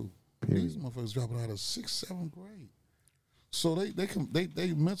high school. These motherfuckers dropping out of 6th, 7th grade. So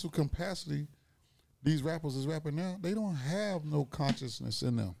they mental capacity, these rappers is rapping now, they don't have no consciousness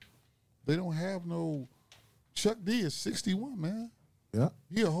in them. They don't have no. Chuck D is 61, man. Yeah.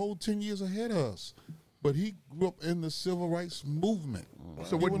 He a whole 10 years ahead of us. But he grew up in the civil rights movement.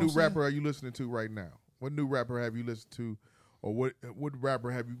 So what new rapper are you listening to right now? What new rapper have you listened to, or what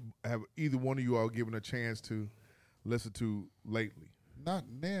rapper have either one of you all given a chance to listen to lately? Not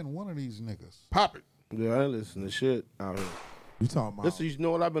nan one of these niggas. Pop it. Yeah, I ain't listen to shit out here. You talking about? Listen, you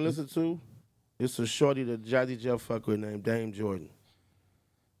know what I've been listening to? It's a shorty that Jazzy Jeff fuck with named Dame Jordan.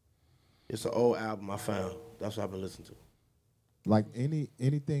 It's an old album I found. That's what I've been listening to. Like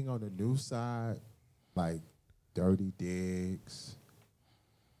anything on the new side, like Dirty Diggs,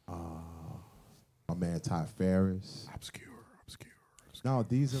 my man Todd Ferris. Obscure. No,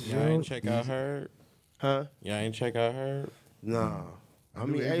 these are Y'all ain't check out Herb? Huh? Y'all ain't check out Herb? Nah. I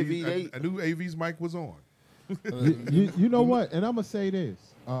knew AV's mic was on. you know what? And I'm gonna say this.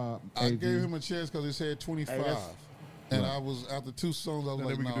 I gave him a chance because he said 25. Hey, and I was, after 2 songs, I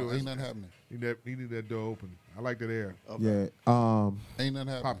was like, no, ain't nothing happening. He needed that door open. I like that air. Okay. Yeah. Ain't nothing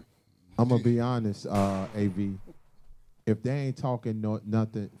happening. I'm gonna be honest, AV. If they ain't talking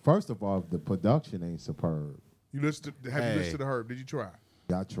nothing, first of all, the production ain't superb. You listened to the Herb? Did you try?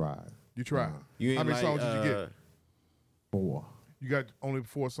 I tried. You tried. How many songs did you get? 4. You got only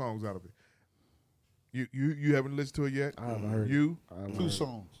 4 songs out of it. You haven't listened to it yet? I haven't heard it. 2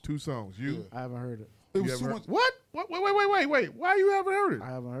 songs. 2 songs. You? I haven't heard it. It was too much. What? Wait. Why you haven't heard it? I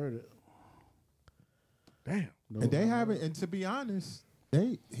haven't heard it. Damn. And they haven't. And to be honest,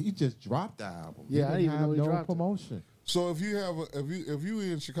 he just dropped the album. Yeah, I didn't even know he no dropped it. promotion. So if you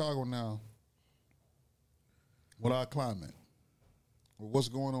in Chicago now, with our climate, with what's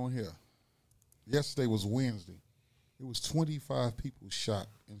going on here, yesterday was Wednesday. It was 25 people shot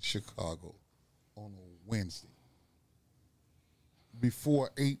in Chicago on a Wednesday. Before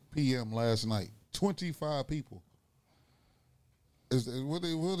 8 p.m. last night. 25 people. What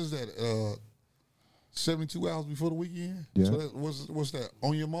is that? 72 hours before the weekend? Yeah. So what's that?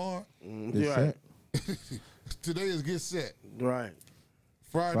 On your mark? Right. Today is get set. Right.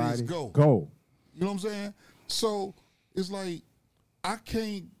 Friday is go. Go. You know what I'm saying? So it's like I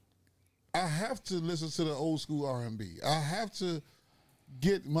have to listen to the old school R&B. I have to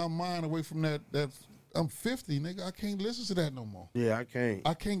get my mind away from that I'm 50, nigga. I can't listen to that no more. Yeah, I can't.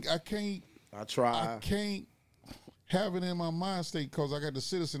 I can't. I try. I can't have it in my mind state because I got the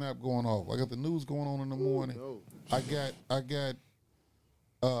Citizen app going off. I got the news going on in the morning. I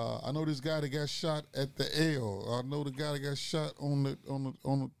know this guy that got shot at the L. I know the guy that got shot on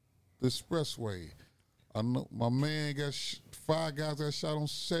the expressway. I know my man got 5 guys got shot on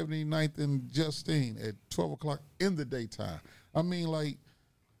 79th and Justine at 12 o'clock in the daytime. I mean, like,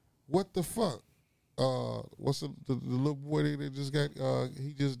 what the fuck? What's the little boy that just got?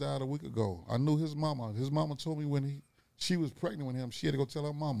 He just died a week ago. I knew his mama. His mama told me when she was pregnant with him, she had to go tell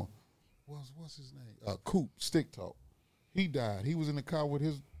her mama. What's his name? Coop Stick Talk. He died. He was in the car with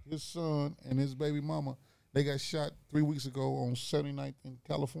his son and his baby mama. They got shot 3 weeks ago on 79th in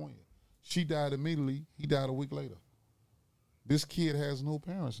California. She died immediately. He died a week later. This kid has no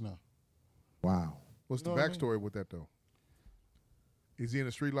parents now. Wow. What's the backstory with that though? Is he in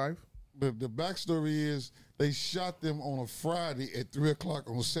the street life? The backstory is they shot them on a Friday at 3 o'clock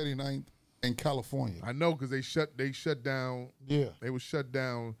on 79th in California. I know because they shut down. Yeah. They would shut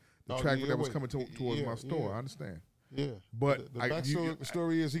down the traffic that was coming towards my store. Yeah. I understand. Yeah. But the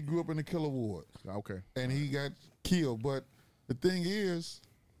backstory is he grew up in the Killer Ward. Okay. And he got killed. But the thing is,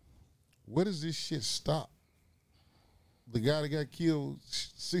 where does this shit stop? The guy that got killed,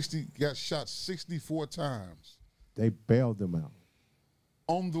 got shot 64 times. They bailed him out.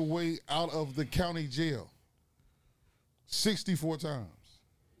 On the way out of the county jail. 64 times.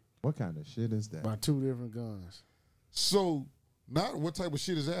 What kind of shit is that? By 2 different guns. So, not what type of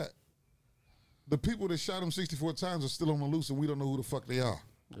shit is that? The people that shot him 64 times are still on the loose and we don't know who the fuck they are.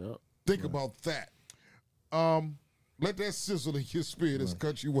 Yep. Think about that. Let that sizzle in your spirit, as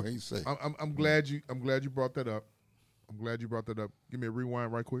Country Wayne say. I'm glad you brought that up. I'm glad you brought that up. Give me a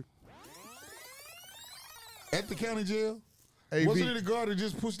rewind right quick. At the county jail? AV. Wasn't it a guard that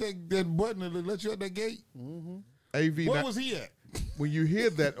just pushed that button and let you out that gate? Mm-hmm. AV. Where was he at? When you hear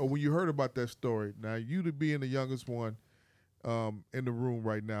that, or when you heard about that story, now you to being the youngest one in the room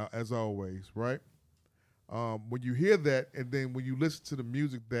right now, as always, right? When you hear that, and then when you listen to the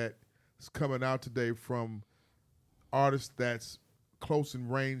music that's coming out today from artists that's close in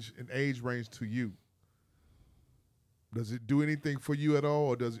range, in age range to you, does it do anything for you at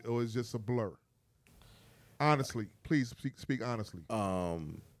all, or is it just a blur? Honestly, please speak honestly.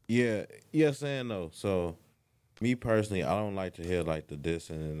 Yeah, yes and no. So, me personally, I don't like to hear like the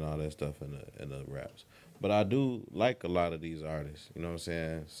dissing and all that stuff in the raps, but I do like a lot of these artists. You know what I'm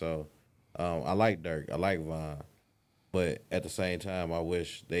saying? So, I like Dirk, I like Von, but at the same time, I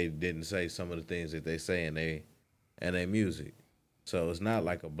wish they didn't say some of the things that they say in their music. So it's not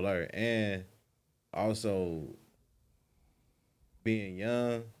like a blur, and also being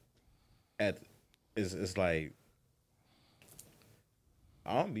young, it's like,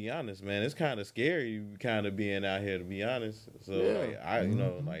 I'm gonna be honest, man. It's kind of scary, kind of being out here, to be honest. So like,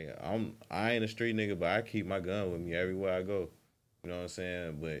 I ain't a street nigga, but I keep my gun with me everywhere I go. You know what I'm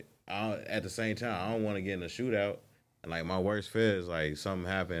saying? But at the same time, I don't want to get in a shootout. And like, my worst fear is like something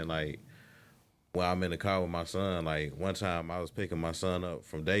happen, like when I'm in the car with my son. Like, one time I was picking my son up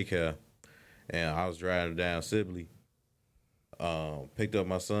from daycare, and I was driving down Sibley. Picked up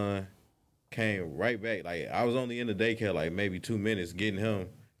my son, came right back. Like, I was only in the daycare like maybe 2 minutes getting him.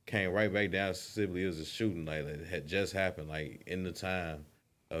 Came right back down to Sibley. It was a shooting like that had just happened. Like, in the time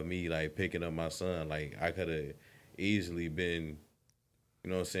of me like picking up my son, like I could have easily been, you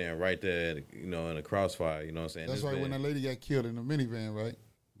know what I'm saying, right there, you know, in a crossfire. You know what I'm saying. That's right. When that lady got killed in the minivan, right?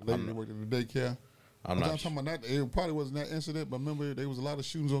 The lady that worked at the daycare. I'm talking about that. It probably wasn't that incident, but remember there was a lot of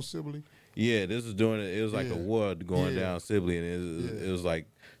shootings on Sibley. Yeah, this was during it was like a war going down Sibley, and it was like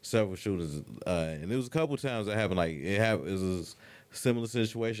several shootings, and there was a couple times that happened. Like it was a similar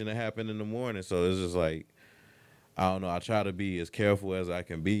situation that happened in the morning. So it's just like, I don't know. I try to be as careful as I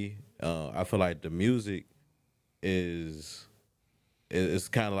can be. I feel like the music it's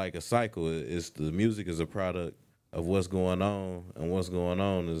kind of like a cycle. The music is a product of what's going on, and what's going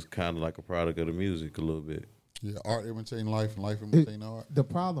on is kind of like a product of the music a little bit. Yeah, art imitating life, and life imitating art. The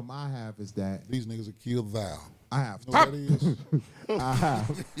problem I have is that these niggas will kill thou. I have you know what that is?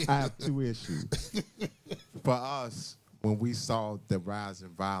 I have two issues. For us, when we saw the rise in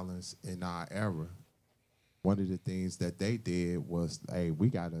violence in our era, one of the things that they did was, hey, we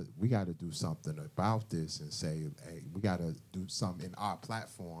gotta do something about this, and say, hey, we gotta do something in our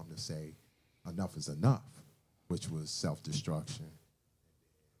platform to say enough is enough, which was self-destruction.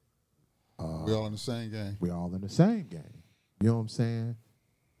 We all in the same game. We all in the same game. You know what I'm saying?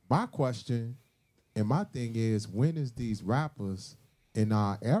 My question and my thing is, when is these rappers in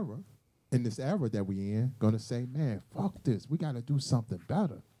our era, in this era that we in, gonna say, man, fuck this, we gotta do something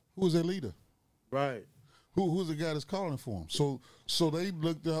better? Who's their leader? Right. Who's the guy that's calling for them? So they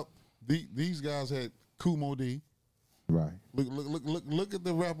looked up. These guys had Kumo D. Right. Look at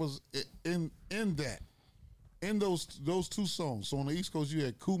the rappers in that. In those two songs. So on the East Coast, you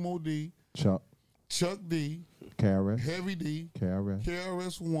had Kumo D, Chuck D, KRS, Heavy D,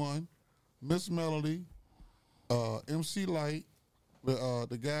 KRS-One, Miss Melody, MC Light,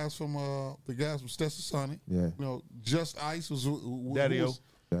 the guys from Stetsasonic. Sonic. Yeah. You know, Just Ice was Daddy-O.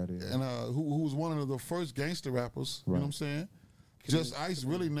 And who was one of the first gangster rappers. Right. You know what I'm saying? Just Ice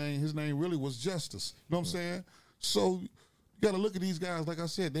his name really was Justice. You know what I'm saying? So you got to look at these guys. Like I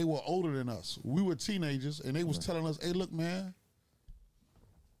said, they were older than us. We were teenagers, and they was telling us, "Hey, look, man,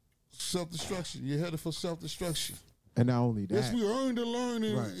 self-destruction. You're headed for self-destruction." And not only that, yes, we earned to learn.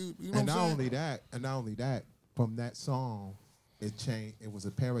 And, right. You know and what I'm saying? not only that, from that song, it changed. It was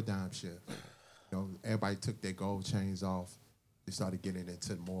a paradigm shift. You know, everybody took their gold chains off. They started getting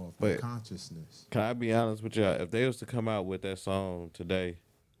into more of the consciousness. Can I be honest with y'all? If they was to come out with that song today,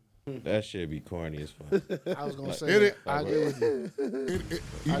 that shit be corny as fuck. I was gonna say, I agree with you.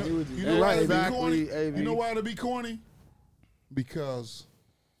 I agree with you. You know why it'd be corny? You know why it'd be corny? Because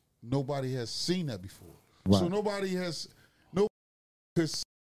nobody has seen that before. Right. So nobody has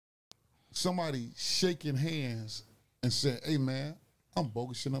somebody shaking hands and saying, "Hey man, I'm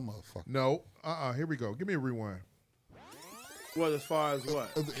bogus in that motherfucker." No, here we go. Give me a rewind. Well, as far as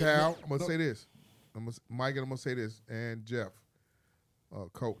what? Cal, I'm gonna say this. Mike, and I'm gonna say this, and Jeff,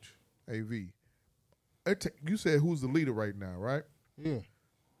 Coach, AV. You said who's the leader right now, right? Yeah.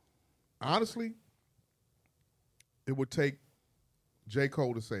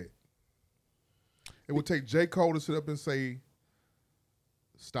 It would take J. Cole to sit up and say,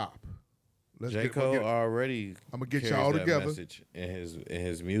 "Stop." J. Cole already. I'm gonna get carries y'all that together message in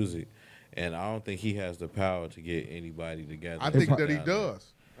his music, and I don't think he has the power to get anybody together. I think that he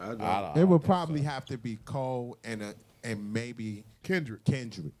does. It would probably have to be Cole and maybe Kendrick.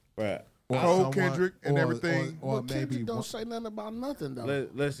 Right. Or Cole, Kendrick, and everything. Or maybe Kendrick don't say nothing about nothing though.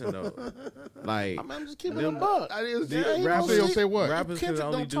 Listen though, like I'm just keeping a buck. I didn't say rappers don't say what. Rappers can Kendrick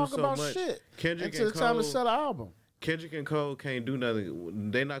only don't do talk so about much. shit Kendrick until and it's time to Cole- sell an album. Kendrick and Cole can't do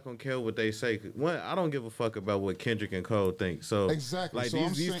nothing. They're not gonna care what they say. One, I don't give a fuck about what Kendrick and Cole think. So Exactly. like So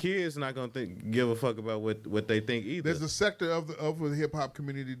I'm these saying- kids not gonna give a fuck about what they think either. There's a sector of the hip hop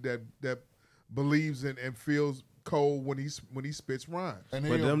community that believes in and feels Cole when he spits rhymes. And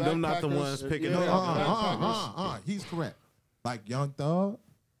But them not the ones picking it up. He's correct. Like Young Thug.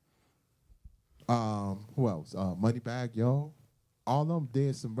 Who else? Moneybagg Yo. All of them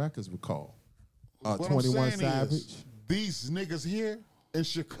did some records with Cole. What 21 I'm saying Savage. is, these niggas here in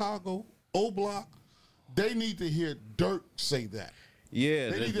Chicago, O-Block, they need to hear Dirk say that.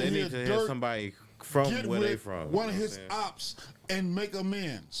 Yeah, they need to hear Dirk somebody from get where they with from. one you of know his what I'm saying? ops and make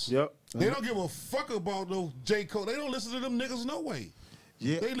amends. Yep. They don't give a fuck about those J. Cole. They don't listen to them niggas no way.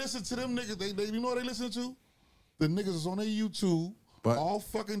 Yeah. They listen to them niggas. They you know what they listen to? The niggas is on their YouTube all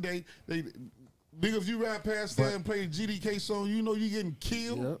fucking day. They nigga, if you ride past there and play a GDK song, you know you getting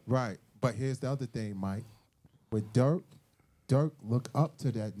killed. Right. But here's the other thing, Mike. With Dirk look up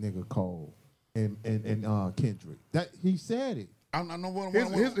to that nigga Cole and Kendrick. That he said it. I know what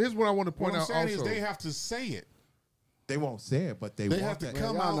Here's what I want to point what I'm out saying also. is they have to say it. They won't say it, but they They want have to that.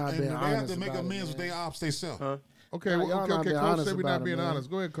 come y'all out not and being they have honest to make about it, amends with man. their ops themselves. Okay, Y'all well, not okay. being Coach honest said we're about not it, being man. honest.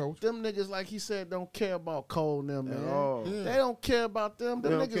 Go ahead, Coach. Them niggas, like he said, don't care about Cole and them, man. all. They don't care about them. They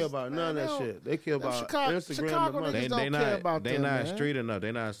Them don't niggas, care about none of man, that they shit. They care them about Chicago, Instagram Chicago and money. niggas don't care about they them, not man. street enough.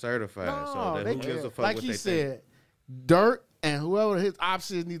 They not certified. No, so they who gives a fuck like what he they said, think? Dirk and whoever his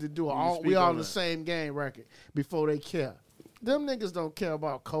options need to do all. We speak all on in the that. same game record before they care. Them niggas don't care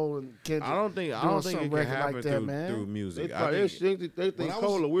about Cole and Kendrick. I don't think doing it some can record happen like that, through, man. through music. They, I probably, think they think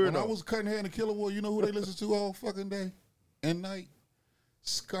Cole a When I weirdo. was cutting hair in the Killer War, you know who they listen to all fucking day and night?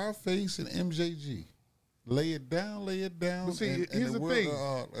 Scarface and MJG. Lay it down, lay it down. But see, and here's the thing.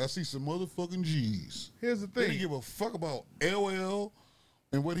 I see some motherfucking G's. Here's the They didn't thing. give a fuck about LL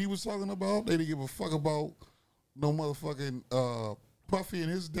and what he was talking about. They didn't give a fuck about no motherfucking Puffy and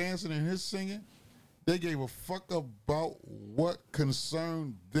his dancing and his singing. They gave a fuck about what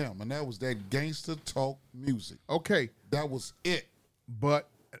concerned them, and that was that gangster talk music. Okay, That was it. but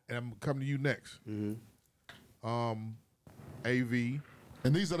and I'm coming to you next. AV,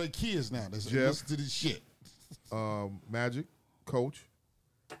 And these are their kids now. That's Jeff. listen to this shit. Magic, Coach.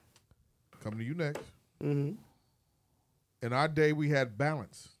 Coming to you next. In our day, we had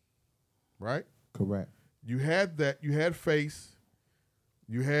balance, right? Correct. You had that. You had Face.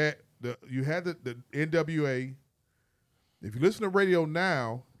 You had the NWA. If you listen to radio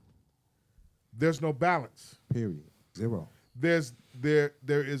now, there's no balance. Period. Zero. There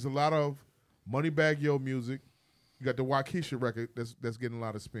is a lot of Moneybagg Yo music. You got the Waukesha record that's getting a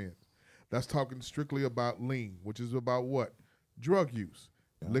lot of spin. That's talking strictly about lean, which is about what? Drug use,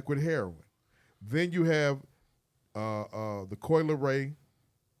 liquid heroin. Then you have the Coi Leray,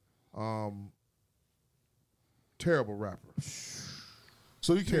 terrible rapper.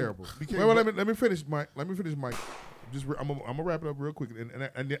 So you Terrible. can't. Well, let me finish, Mike. I'm gonna wrap it up real quick, and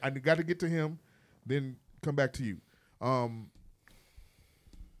I got to get to him, then come back to you.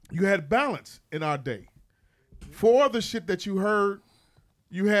 You had balance in our day. For the shit that you heard,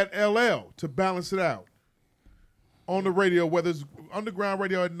 you had LL to balance it out on the radio, whether it's underground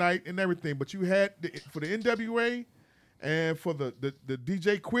radio at night and everything. But you had for the NWA and for the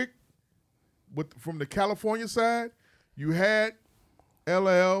DJ Quick from the California side, you had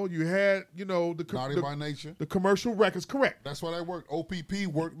LL, you had Naughty by Nature. the commercial records. Correct. That's why that worked. OPP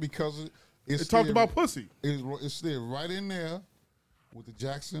worked because It talked about pussy. It's still right in there with the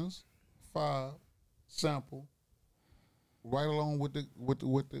Jacksons, 5 sample, right along with the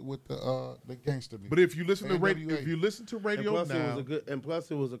gangster music. But if you listen to radio, NWA. if you listen to radio and plus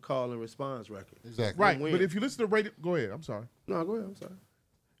now, it was a call and response record. Exactly. right? Win. But if you listen to radio, go ahead. I'm sorry. No, go ahead. I'm sorry.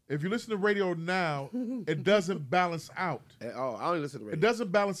 If you listen to radio now, it doesn't balance out. Oh, I only listen to radio. It doesn't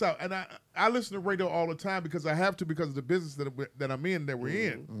balance out, and I listen to radio all the time because I have to because of the business that I'm in that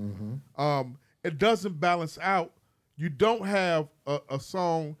we're in. It doesn't balance out. You don't have a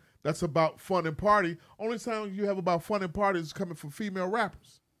song that's about fun and party. Only time you have about fun and party is coming from female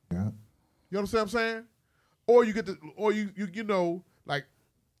rappers. Yeah. You understand what I'm saying? Or you get you know, like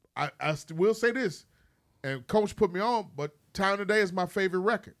I will say this, and Coach put me on, but Town Today is my favorite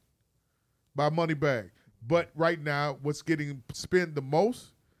record. by Moneybagg. But right now, what's getting spent the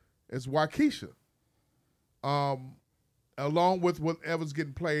most is Waukesha. Along with whatever's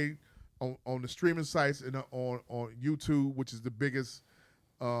getting played on the streaming sites and on YouTube, which is the biggest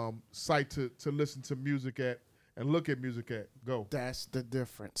site to listen to music at and look at music at. Go. That's the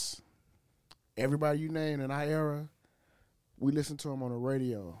difference. Everybody you named in our era, we listen to them on the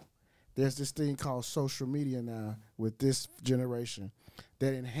radio. There's this thing called social media now with this generation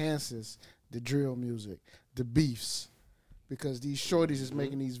that enhances the drill music, the beefs, because these shorties is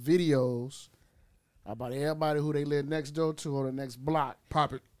making these videos about everybody who they live next door to or the next block.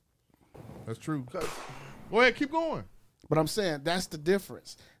 Pop it. That's true. Go ahead, keep going. But I'm saying that's the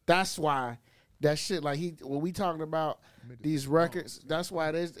difference. That's why that shit, like when we talking about these records, that's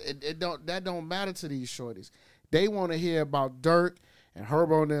why that don't matter to these shorties. They want to hear about Dirk and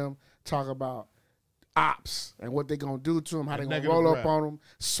Herbo and them talk about ops and what they gonna do to them, how they gonna roll up on them,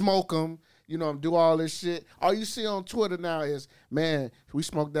 smoke them, do all this shit. All you see on Twitter now is, man, we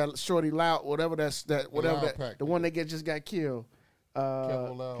smoked that Shorty Loud, the one that just got killed.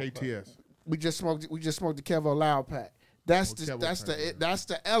 KTS. We just smoked the Kevo Loud pack. That's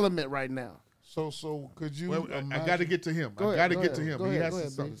the element right now. So could you? Well, I got to get to him. He has to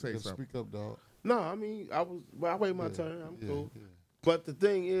say something. Speak up, dog. No, I mean I wait my turn. I'm cool. Yeah. But the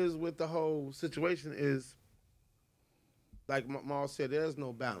thing is with the whole situation is, like Maul said, there's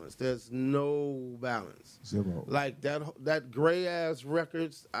no balance. There's no balance. Zero. Like that gray ass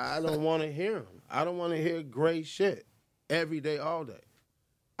records, I don't want to hear them. I don't want to hear gray shit every day, all day.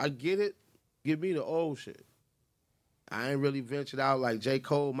 I get it. Give me the old shit. I ain't really ventured out. Like J.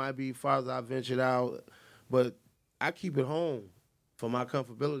 Cole might be far as I ventured out, but I keep it home for my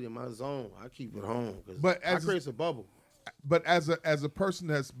comfortability in my zone. I keep it home because I create a bubble. But as a person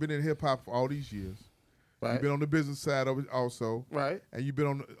that's been in hip hop for all these years, right. You've been on the business side of it also, right? And you've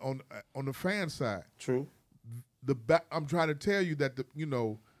been on the fan side. True. I'm trying to tell you that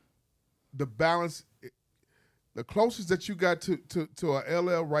the balance, the closest that you got to a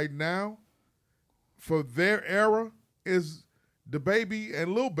LL right now, for their era, is the Baby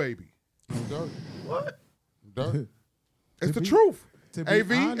and Lil Baby. Dirk. What? Dirk. It's the truth.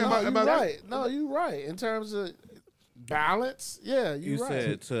 AV, am I right? No, you're right. In terms of balance, yeah, you right.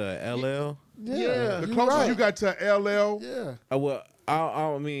 said to LL. Yeah, the closest you got to LL. Yeah. Well,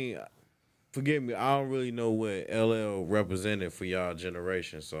 I mean, forgive me. I don't really know what LL represented for y'all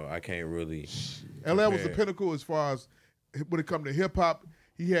generation, so I can't really. LL was the pinnacle as far as when it comes to hip hop.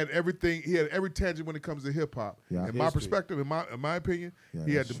 He had everything. He had every tangent when it comes to hip hop. Yeah. In my perspective, in my opinion,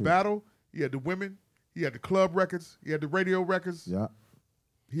 he had the true. battle. He had the women. He had the club records. He had the radio records. Yeah.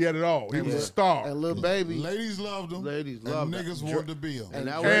 He had it all. He was a star. And Lil Baby. Ladies loved him. Ladies loved him. Niggas wanted to be him. And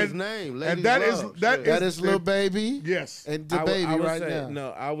that was his name. Ladies and that loved. that is Lil Baby. Yes. And the Baby I would right say, now.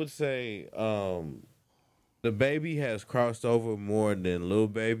 No, I would say the Baby has crossed over more than Lil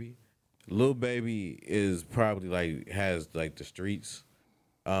Baby. Lil Baby is probably has the streets.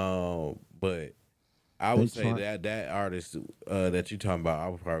 But I would say that artist that you're talking about, I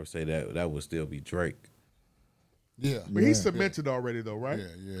would probably say that would still be Drake. Yeah, but he's cemented already, though, right?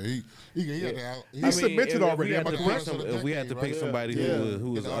 Yeah. He's cemented already. If we had to pick somebody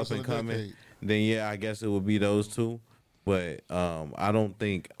who was up and coming, then yeah, I guess it would be those two. But I don't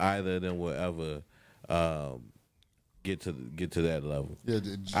think either of them will ever get to that level. Yeah,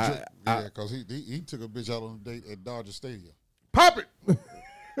 because he took a bitch out on a date at Dodger Stadium. Pop it.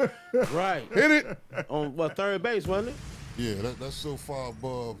 Right. Hit it. On third base, wasn't it? Yeah, that's so far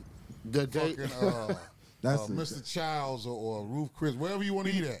above the date. That's Mr. Childs or Ruth Chris, wherever you want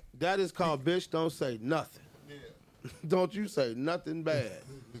to eat at. That is called bitch don't say nothing. Yeah. Don't you say nothing bad.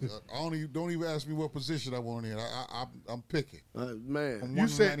 Don't even ask me what position I want in. I'm picking. Man.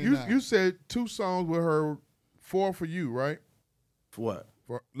 You said 2 songs with her, 4 for you, right? For what?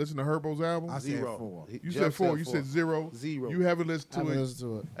 For listen to Herbo's album? I said 4. You said 4. You said 0. You haven't listened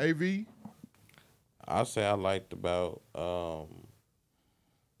to it. AV? I'll say I liked about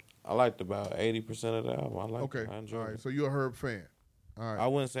 80% of the album. I enjoyed all right. it. So you're a Herb fan. All right. I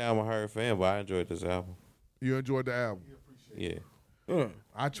wouldn't say I'm a Herb fan, but I enjoyed this album. You enjoyed the album? Yeah.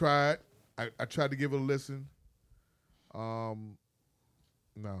 I tried. I tried to give it a listen. No.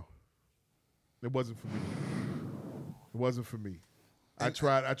 It wasn't for me. It wasn't for me. I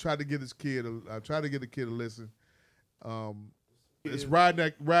tried to get this kid. I tried to get the kid to listen. It's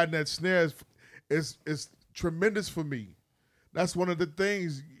riding that snare is tremendous for me. That's one of the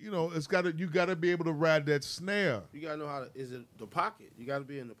things, you gotta be able to ride that snare. You gotta know how to. Is it the pocket? You gotta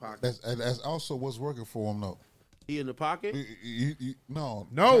be in the pocket. That's also what's working for him though. He in the pocket? No.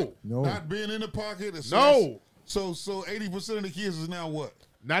 No. Not being in the pocket. No. So 80% of the kids is now what?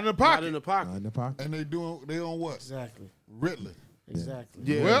 Not in the pocket. Not in the pocket. Not in the pocket. And they on what? Exactly. Ritalin. Exactly.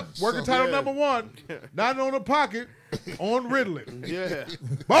 Yeah. Well, working So- title Yeah. number 1, not on the pocket, on Ritalin. Yeah.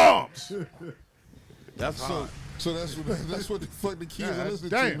 Bombs. That's hard. So that's what the fuck the kids Yeah, are listening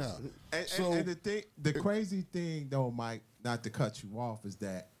damn. to now. And the crazy thing though, Mike, not to cut you off, is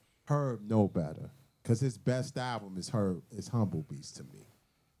that Herb know better. Because his best album is Humble Beast to me.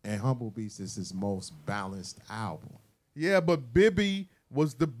 And Humble Beast is his most balanced album. Yeah, but Bibby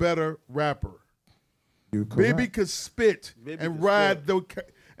was the better rapper. You're correct. Bibby could spit Bibby and could ride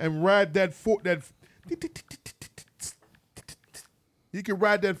spit. that he could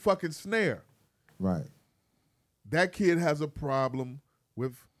ride that fucking snare. Right. That kid has a problem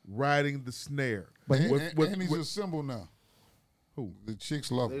with riding the snare. But And he's a symbol now. Who? The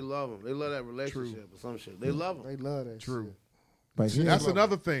chicks love They him. love him. They love that relationship or some shit. They love him. They love that True. shit. But That's here's-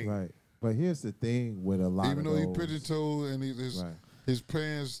 another thing. Right. But here's the thing with a lot Even of though he those. pigeon-toed and his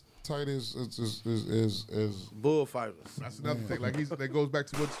pants tight as Bullfighters. That's another thing. Like that goes back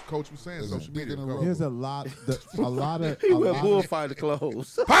to what Coach was saying. There's Social a dick media. in the Go. rubber. Here's a lot of He wear bullfighter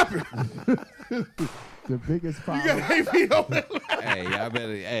clothes. Pop it. the biggest You problem. got AP on that. Hey, y'all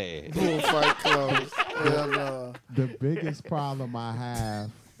better. Hey, Bullfight clothes. Hell no. The biggest problem I have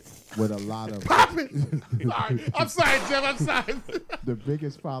with a lot of Pop it. Sorry. I'm sorry, Jeff. I'm sorry. the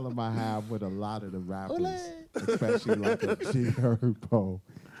biggest problem I have with a lot of the rappers, especially like a G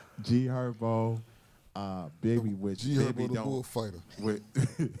Herbo, Bibby, which G Bibby Herbo the don't, bullfighter. with,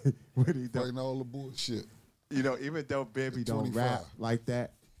 when he don't, Fighting all the bullshit. you know, even though Bibby don't 25. rap like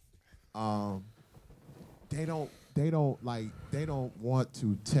that, they don't want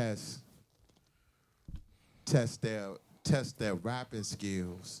to test their rapping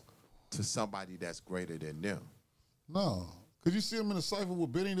skills to somebody that's greater than them. No. Could you see him in a cipher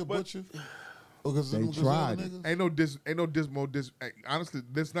with Benny the Butcher? Because They tried it. Ain't no more diss. Honestly,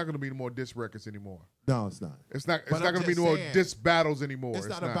 there's not gonna be more diss records anymore. No, it's not. It's not. It's But not I'm gonna be just more saying, diss battles anymore. It's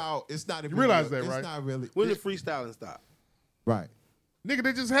not about. It's not. You realize that, right? It's not really. When did freestyling stop? Right. Nigga,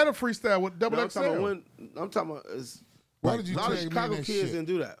 they just had a freestyle with Double No, I'm talking about XL. when. I'm talking about. Why did you A lot of tag me in Chicago that kids shit? didn't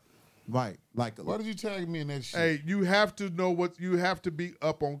do that. Right. Like. Why did you tag me in that shit? Hey, you have to know what you have to be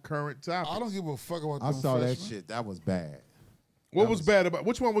up on current topics. I don't give a fuck about I them saw that freshmen. shit. That was bad. What was bad about?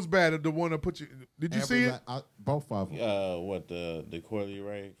 Which one was bad? The one that put you? Did you see it? Both of them. what the Coily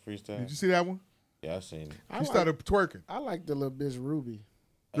Ray freestyle? Did you see that one? Yeah, I seen it. He started twerking. I like the little bitch Ruby.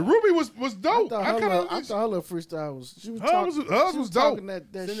 The Ruby was dope. I thought her little freestyle was. She was talking. Hers she was talking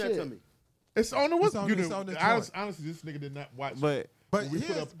dope. that Send shit. that to me. It's on the It's on- you it's know, on the honestly, this nigga did not watch. But But we put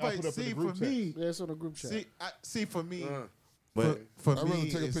here's, up- I but put up in see the for group chat. me, Yeah, it's on the group chat. see for me, but for I'd me, rather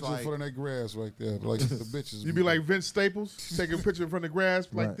take a it's picture in like, front of that grass right there, like the bitches. You be like Vince Staples, taking a picture in front of the grass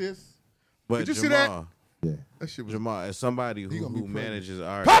like Right. this. but Did you see Jamal, that? yeah. That shit was. Jamal, as somebody He who gonna be manages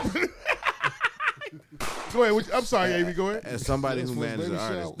art, Go ahead. I'm sorry, Amy. Go ahead. as somebody That's who for his manages baby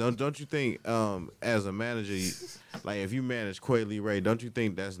artists, shower. don't you think as a manager, like if you manage Coily Ray, don't you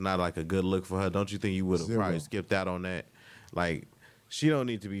think that's not like a good look for her? Don't you think you would have Zero. probably skipped out on that? Like she don't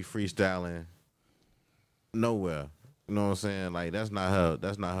need to be freestyling nowhere. You know what I'm saying? Like that's not her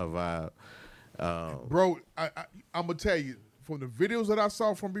vibe. Bro, I'm gonna tell you from the videos that I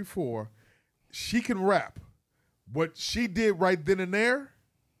saw from before, she can rap. What she did right then and there,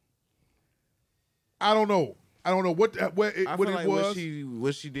 I don't know. I don't know what I what feel it like was.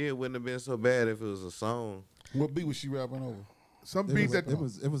 what she did wouldn't have been so bad if it was a song. What beat was she rapping over? Some It beat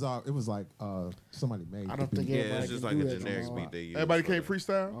was, that it was like somebody made. I the don't think beat. Yeah, everybody it's just can like a do that, generic Jamal. beat they use. everybody for can't the- I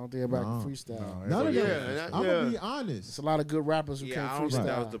freestyle. don't think everybody No. can freestyle. None of Yeah, them. and I'm yeah. gonna be honest. It's a lot of good rappers who Yeah, can't I don't think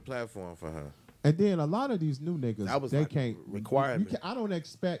that was freestyle. the platform for her. And then a lot of these new niggas, That was they like can't requirement. you I don't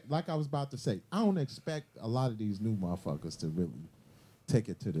expect, like I was about to say, I don't expect a lot of these new motherfuckers to really take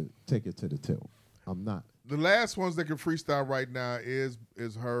it to the tilt. I'm not. The last ones that can freestyle right now is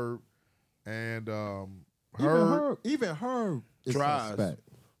her and Even her is Tries. suspect.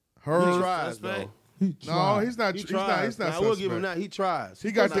 He her. tries, Suspect? though. He No, tried. he's not. He He's tries. not. He's not. Now, I will give him suspect. that. He tries.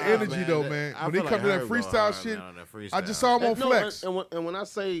 He got the Nah, energy man, though, that- man. I When he feel come like to that Herb go freestyle hard, shit, man, on that freestyle. I just saw him on No, Flex. and when I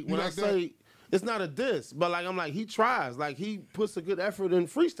say like that? say it's not a diss, but like I'm like he tries, like he puts a good effort in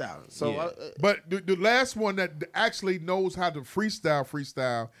freestyling. So Yeah. But the last one that actually knows how to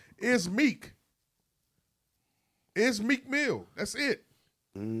freestyle is Meek. Is Meek Mill. That's it.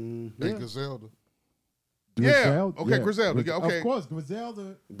 Hey, Griselda. Yeah. Griselda? Okay, Griselda. Gris- Okay. Of course,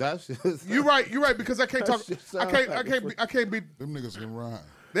 Griselda. that's You're right. You're right because I can't talk. That shit I sound can't. like I can't be. Them niggas can rhyme.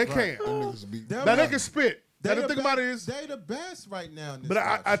 They can't. Them niggas be. Them Now they niggas- can spit. Now the thing about it is, they the best right now. In this but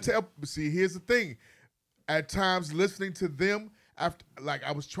rap I shit. tell. See, here's the thing. At times, listening to them after, like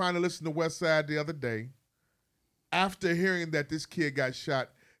I was trying to listen to West Side the other day, after hearing that this kid got shot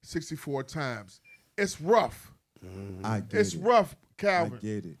 64 times, it's rough. I get It's it. rough, Calvin. I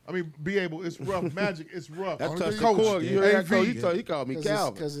get it. I mean, be able. It's rough. Magic. It's rough. That touched the Coach, chord. You heard that, Coach? AV. He called me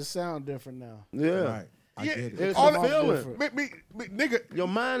Calvin. Because it sounds different now. Yeah. Right. I Yeah, get it. It's all a feeling. Nigga, Your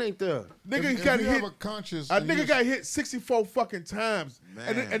mind ain't there. nigga If got you hit. have a conscious, A and nigga you- got hit 64 fucking times,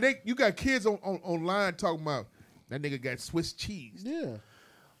 Man. and you got kids online talking about that nigga got Swiss cheese. Yeah.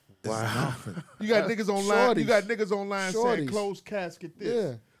 It's nothing. You got niggas online. You Shorties. got niggas online saying Shorties. closed casket. This.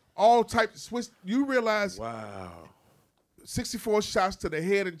 Yeah. All types of Swiss. You realize Wow. 64 shots to the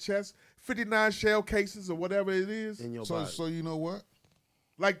head and chest, 59 shell cases or whatever it is. In your So, body. so you know what?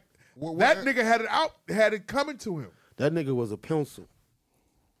 Like What- that what- nigga had it coming to him. That nigga was a pencil.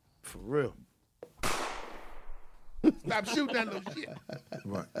 For real. Stop shooting that little shit.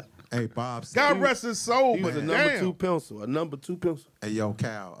 Right. Hey, Bob said. God rest his soul, He but was a number damn. 2 pencil. A number 2 pencil. Hey, yo,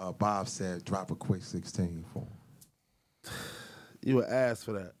 Cal. Bob said, drop a quick 16 for him. You would ask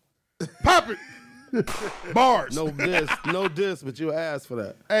for that. Pop it. Bars. No diss, but you would ask for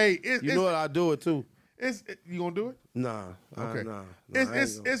that. Hey, You know what? I do it too. you gonna do it? Nah. Okay. Nah.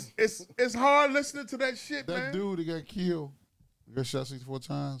 It's hard listening to that shit, That man. dude that got killed, got shot 64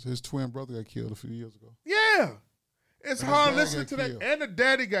 times. His twin brother got killed a few years ago. Yeah. It's And hard his dad listening got to that. killed. And the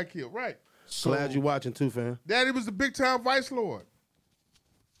daddy got killed, right? Glad you watching too, fam. Daddy was the big time vice lord.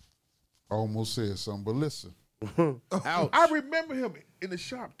 I almost said something, but listen. Ouch. I remember him in the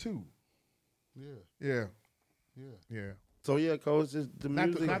shop too. Yeah. Yeah. Yeah. Yeah. So yeah, coach, just the Not,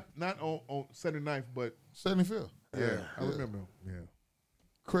 music. not on 79th, but 75th. yeah, I remember him. Yeah.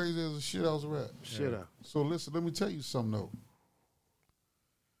 Crazy as a shit house rat. Shit out. So listen, let me tell you something though.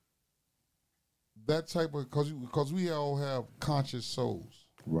 That type of because we all have conscious souls.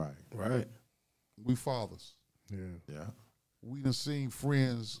 Right. Right. We fathers. Yeah. Yeah. We done seen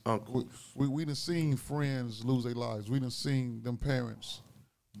friends. Uncles. We done seen friends lose their lives. We done seen them parents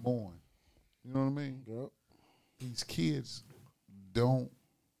mourn. You know what I mean? Yep. These kids don't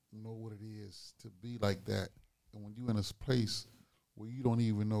know what it is to be like that. And when you're in a place where you don't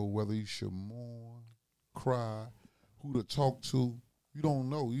even know whether you should mourn, cry, who to talk to, you don't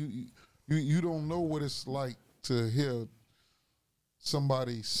know. You don't know what it's like to hear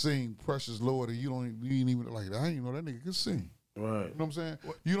somebody sing "Precious Lord" and you ain't even like, I didn't know that nigga could sing. Right. You know what I'm saying?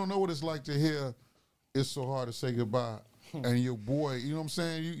 You don't know what it's like to hear "It's So Hard to Say Goodbye" and your boy. You know what I'm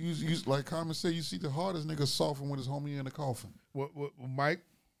saying? You like Common said, you see the hardest nigga soften with his homie in the coffin. Well, Mike,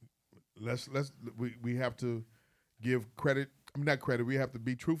 we have to give credit. I mean, not credit. We have to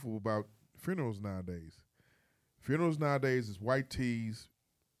be truthful about funerals nowadays. Funerals nowadays is white tees,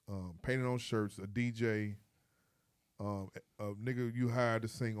 painted on shirts, a DJ, a nigga you hired to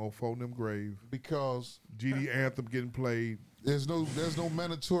sing "On Phone Them Grave" because GD anthem getting played. There's no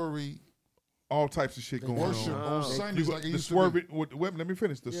mandatory. All types of shit going worship on. on Sundays like it the used to swerving. Let me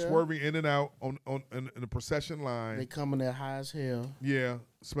finish. The Yeah. swerving in and out in the procession line. They coming there high as hell. Yeah,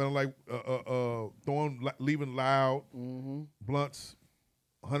 smelling like leaving loud blunts,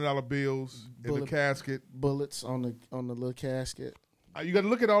 $100 bills in the casket. Bullets on the little casket. You got to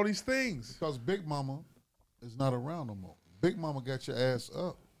look at all these things. Because Big Mama is not around no more. Big Mama got your ass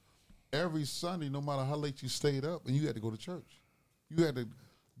up every Sunday, no matter how late you stayed up, and you had to go to church. You had to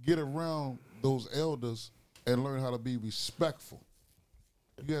get around those elders and learn how to be respectful.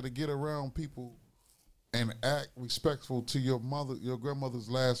 You had to get around people and act respectful to your mother, your grandmother's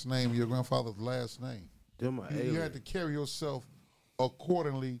last name, your grandfather's last name. You had to carry yourself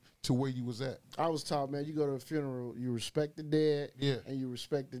accordingly to where you was at. I was taught, man, you go to a funeral, you respect the dead, Yeah, and you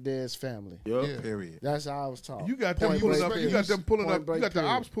respect the dead's family. Yep. Yeah. Period. That's how I was taught. You got them Point pulling blank up. You period. got them pulling Point up. You blank got the period.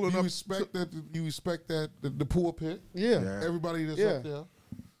 ops pulling you up. respect that. You respect that the pulpit. Yeah. Yeah. Everybody that's Yeah. up there.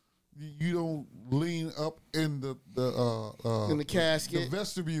 You don't lean up in the In the casket. the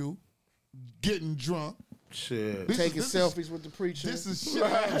vestibule, getting drunk. Shit. Taking selfies with the preacher. This is shit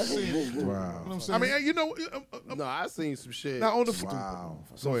I've seen. Wow. You know what I'm saying? I mean, you know, No, I seen some shit. now on the Wow.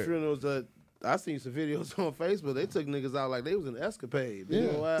 Some Go ahead. funerals that I seen some videos on Facebook. They took niggas out like they was an escapade. They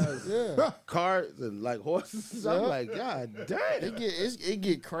Yeah. know ass Yeah. carts and like horses. I'm Yeah. like, God damn. It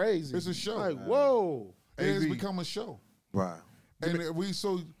get crazy. it's a show. Like, whoa. It has AV. become a show, Wow. and we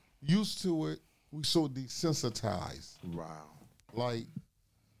so used to it. We so desensitized. Wow. Like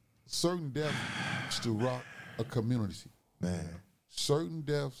certain deaths used to rock a community. Man. Certain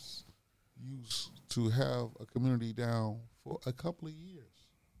deaths used to have a community down for a couple of years.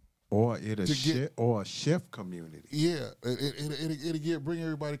 Or it'll To get- shift or a shift community. Yeah, it'll bring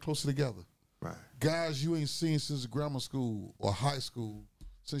everybody closer together. Right. Guys you ain't seen since grammar school or high school,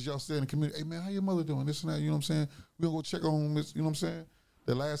 since y'all stay in the community. Hey man, how your mother doing? This and that, you know what I'm saying? We gonna go check on this, you know what I'm saying?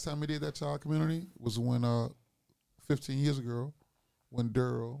 The last time we did that to our community was when 15 years ago when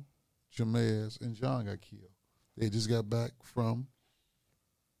Daryl, Jamez, and John got killed. They just got back from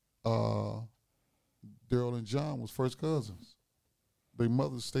Daryl and John was first cousins. Their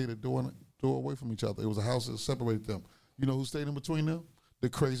mothers stayed a door away from each other. It was a house that separated them. You know who stayed in between them? The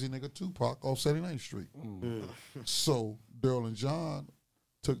crazy nigga Tupac off 79th Street. So Daryl and John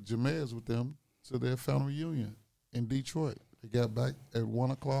took Jamez with them to their family reunion in Detroit. They got back at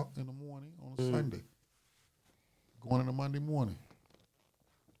 1 o'clock in the morning on a Sunday. Going into Monday morning.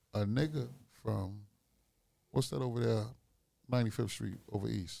 A nigga from, what's that over there, 95th Street over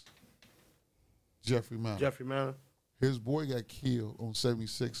east? Jeffrey Manor. Jeffrey Manor. His boy got killed on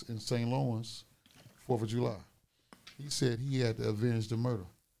 76 in St. Lawrence, 4th of July. He said he had to avenge the murder.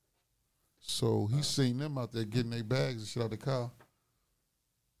 So he seen them out there getting their bags and shit out the car.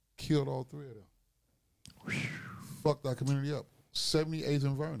 Killed all three of them. Fucked our community up. 78th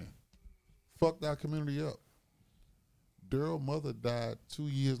and Vernon. Fucked our community up. Daryl's mother died 2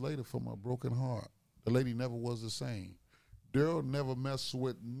 years later from a broken heart. The lady never was the same. Daryl never messed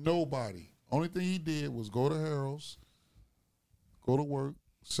with nobody. Only thing he did was go to Harold's, go to work,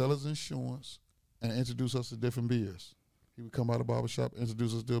 sell his insurance, and introduce us to different beers. He would come out of the barbershop,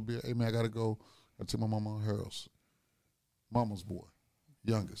 introduce us to a beer. Hey, man, I got to go. I took my mama on Harold's. Mama's boy,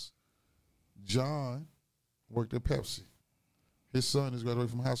 youngest. John worked at Pepsi. His son is graduating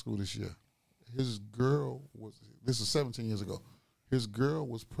from high school this year. His girl was, this is 17 years ago, his girl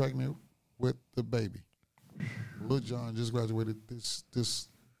was pregnant with the baby. Lil John just graduated this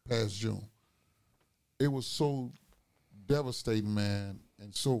past June. It was so devastating, man,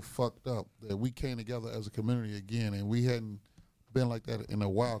 and so fucked up that we came together as a community again, and we hadn't been like that in a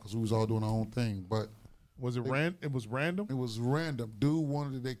while because we was all doing our own thing. But was it random? It was random. It was random. Dude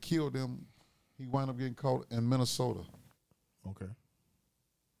wanted they killed him. He wound up getting caught in Minnesota. Okay.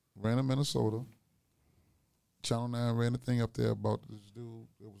 Ran in Minnesota. Channel 9 ran the thing up there about this dude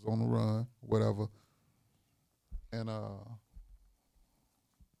that was on the run, whatever. And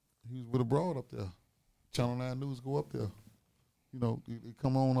he was with a broad up there. Channel 9 News go up there. You know, they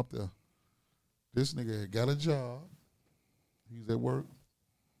come on up there. This nigga had got a job. He was at work.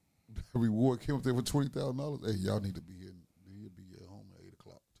 The reward came up there for $20,000. Hey, y'all need to be here. He'll be at home at 8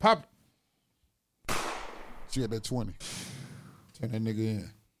 o'clock. Pop. She had that 20. Turn that nigga in.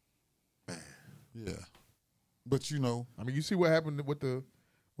 Man. Yeah. But you know. I mean, you see what happened with that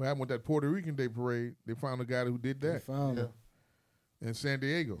Puerto Rican Day parade. They found a guy who did that. They found him. In San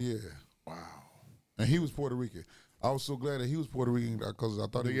Diego. Yeah. Wow. And he was Puerto Rican. I was so glad that he was Puerto Rican because I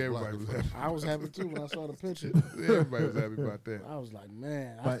thought he was black. I was happy too when I saw the picture. Everybody was happy about that. I was like,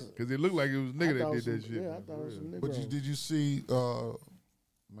 man. Because it looked like it was a nigga that did that shit. Yeah, I thought it was some nigga. But did you see,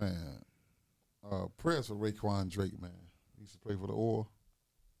 prayers for Raekwon Drake, man. He used to play for the Oil.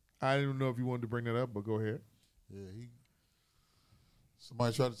 I didn't know if you wanted to bring that up, but go ahead. Yeah, some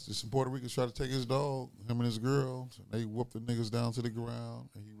Puerto Ricans tried to take his dog, him and his girl. So they whooped the niggas down to the ground,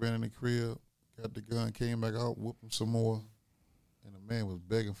 and he ran in the crib, got the gun, came back out, whooped him some more, and the man was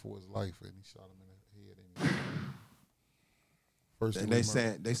begging for his life, and he shot him in the head. And they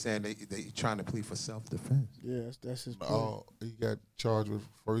saying they trying to plead for self-defense. Yeah, that's his point. Oh, he got charged with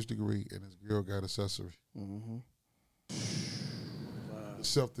first degree, and his girl got accessory. Mm-hmm.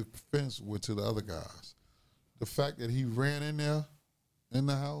 Self-defense went to the other guys. The fact that he ran in there, in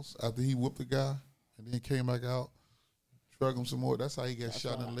the house, after he whooped the guy, and then came back out, drug him some more, that's how he got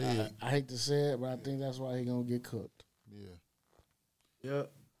shot in the leg. I hate to say it, but I think that's why he going to get cooked. Yeah. Yeah.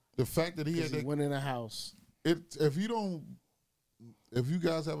 The fact that he went in the house. If you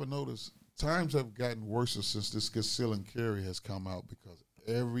guys haven't noticed, times have gotten worse since this conceal and carry has come out because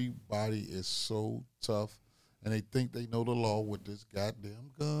everybody is so tough and they think they know the law with this goddamn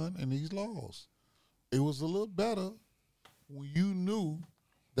gun and these laws. It was a little better when you knew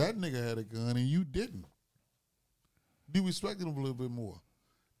that nigga had a gun and you didn't. You respected him a little bit more.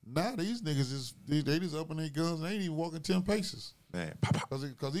 Now these niggas they just up in their guns and they ain't even walking 10 paces. Man,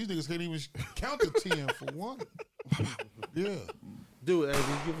 because these niggas can't even count to 10 for one. Yeah. Do it,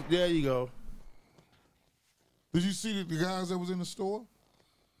 Eddie. There you go. Did you see the guys that was in the store?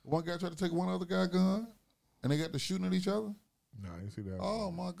 One guy tried to take one other guy's gun, and they got to shooting at each other? No, I didn't see that.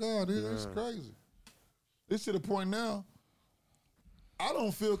 Oh, my God. It's crazy. It's to the point now, I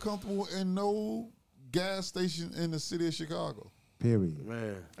don't feel comfortable in no gas station in the city of Chicago. Period.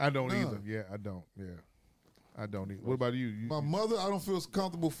 Man. I don't either. Yeah, I don't. Yeah. I don't either. What about you? My mother, I don't feel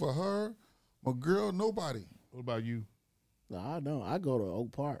comfortable for her. My girl, nobody. What about you? No, I don't. I go to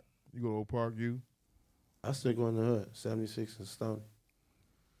Oak Park. You go to Oak Park, you? I still go in the hood, 76 and Stone.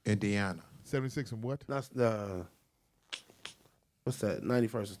 Indiana. 76 and what? That's the, what's that,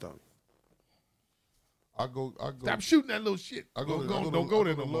 91st and Stone. I go. Stop shooting that little shit. Don't go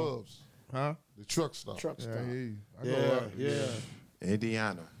there no more. Loves. Huh? The truck stop. Yeah, I hear you.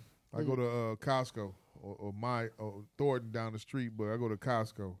 Indiana. I go to Costco or Thornton down the street, but I go to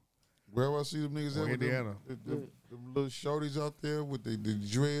Costco. Wherever I see them niggas Or at, with Indiana. them little shorties out there with the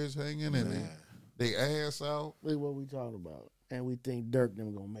dreads hanging and they ass out. Look what we talking about. And we think Dirk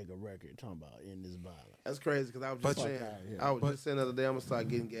them gonna make a record talking about in this violence. That's crazy because I was just saying. Just saying the other day I'm gonna start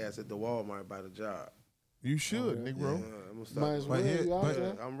getting gas at the Walmart by the job. You should, Negro. Yeah, I'm gonna start. Might as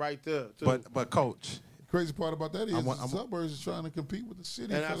well. I'm right there too. But coach, Crazy part about that is the suburbs is trying to compete with the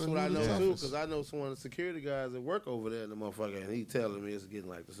city. And that's what I know too, because I know some of the security guys that work over there in the motherfucker, and he telling me it's getting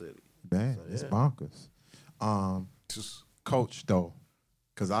like the city. Man, it's bonkers. Just coach though,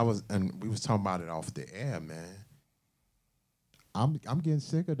 because we was talking about it off the air, man. I'm getting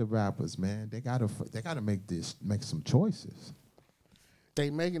sick of the rappers, man. They gotta make some choices. They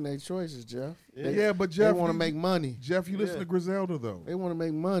making their choices, Jeff. Yeah, but Jeff, they want to make money. Jeff, you listen to Griselda though. They want to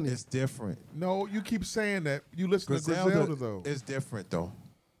make money. It's different. No, you keep saying that. You listen to Griselda though. It's different though.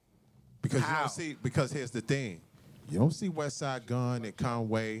 Because you don't see. Because here's the thing, you don't see Westside Gun and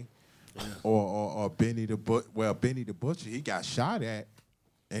Conway, or Benny the Butcher. Well, Benny the Butcher, he got shot at,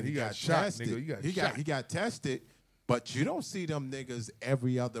 and he got shot, tested. nigga. He got tested, but you don't see them niggas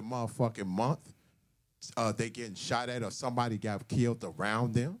every other motherfucking month. They getting shot at or somebody got killed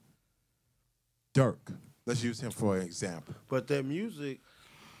around them. Dirk, let's use him for an example. But their music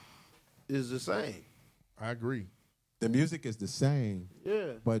is the same. I agree. The music is the same.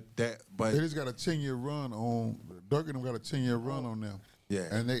 Yeah. But they just got a 10-year run on Dirk and them got a 10-year run on them. Yeah.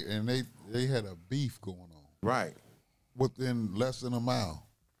 And they had a beef going on. Right. Within less than a mile.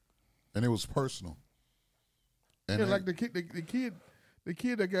 And it was personal. And yeah, like the kid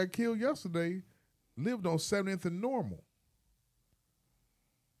that got killed yesterday lived on 70th and Normal.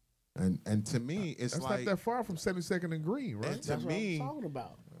 And to me, it's that's like not that far from 72nd and Green, right? And to me, what I'm talking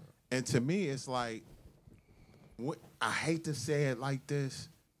about. And to me, it's like I hate to say it like this,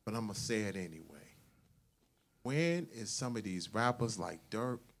 but I'm gonna say it anyway. When is some of these rappers like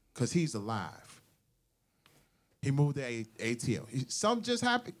Dirk, because he's alive? He moved to ATL. Something just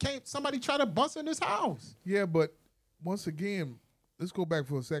happened. Somebody try to bust in his house. Yeah, but once again, let's go back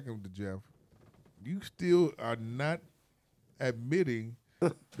for a second to Jeff. You still are not admitting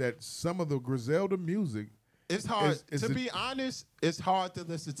that some of the Griselda music. It's hard. To be honest, it's hard to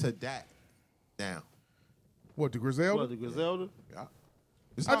listen to that now. What, the Griselda? What, the Griselda? Yeah.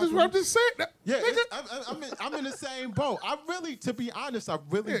 I'm just saying that. Yeah, I'm in the same boat. To be honest, I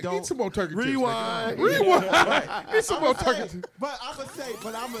really don't. Eat some more turkey chips. Rewind. Eat some more turkey chips. But I'm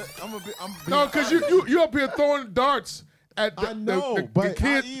gonna be. No, because you up here throwing darts at the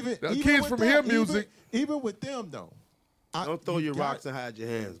kids from here music. Even with them though. Don't throw your rocks and hide your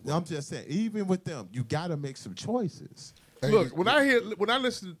hands. Bro. I'm just saying, even with them, you gotta make some choices. Look, when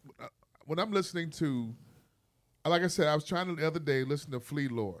I'm listening to, like I said, I was trying to the other day listen to Flea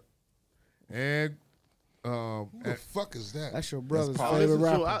Lord, and who the fuck is that? That's your brother's favorite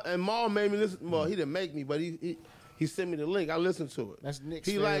rapper. And Maul made me listen. Well, he didn't make me, but he sent me the link. I listened to it. That's Nick's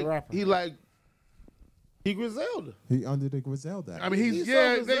favorite rapper. He Griselda. He under the Griselda. I mean,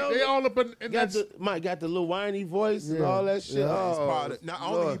 they all up in got the little whiny voice and all that shit. Yeah.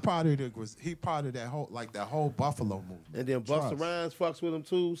 He part of that whole Buffalo movement. And then Busta Rhymes fucks with him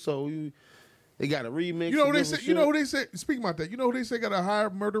too. So they got a remix. You know who they say? You know who they say? Speaking about that, you know who they say got a higher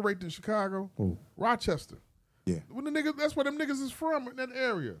murder rate than Chicago? Who? Rochester. Yeah. That's where them niggas is from in that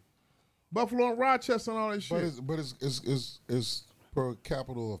area. Buffalo and Rochester and all that shit. But it's per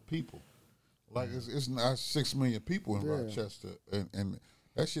capita of people. Like it's not 6 million people in Rochester, and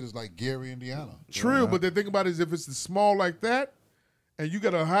that shit is like Gary, Indiana. True, but the thing about it is if it's small like that, and you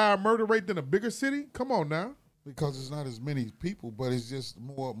got a higher murder rate than a bigger city, come on now. Because it's not as many people, but it's just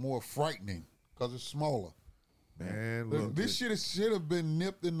more frightening because it's smaller. Man, look, this shit should have been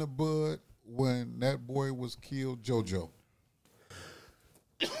nipped in the bud when that boy was killed, JoJo.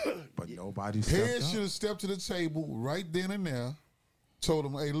 But nobody Head should have stepped to the table right then and there, told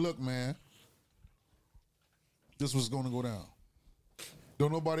him, "Hey, look, man. This was going to go down.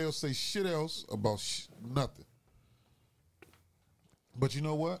 Don't nobody else say shit else about nothing." But you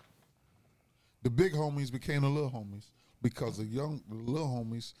know what? The big homies became the little homies because the little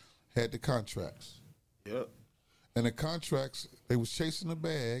homies had the contracts. Yep. And the contracts, they was chasing the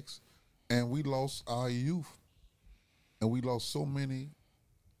bags, and we lost our youth. And we lost so many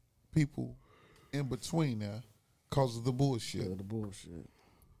people in between there because of the bullshit. Yeah, the bullshit.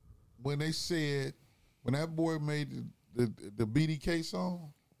 When they said, when that boy made the BDK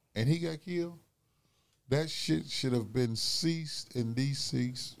song and he got killed, That shit should have been ceased and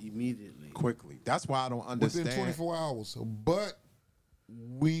deceased immediately, quickly. That's why I don't understand. Within 24 hours. But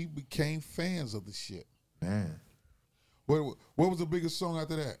we became fans of the shit. Man. What was the biggest song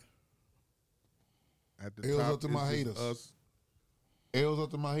after that? At the L's top Up to is My just Haters. us. L's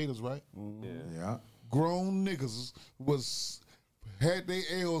Up to My Haters, right? Yeah. Grown niggas had their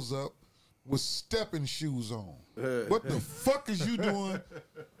L's up with stepping shoes on. What the fuck is you doing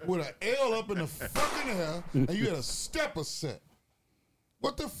with an L up in the fucking air and you had a stepper set?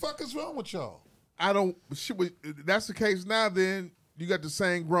 What the fuck is wrong with y'all? I don't. Shit, that's the case now. Then you got the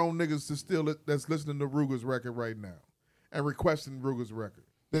same grown niggas that's listening to Ruger's record right now and requesting Ruger's record.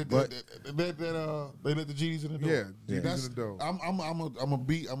 They let the GDs in the door. Yeah, GDs in the door. I'm gonna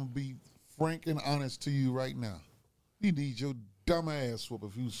be frank and honest to you right now. You need your dumb ass whoop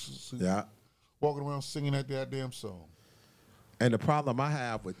if you walking around singing that goddamn song. And the problem I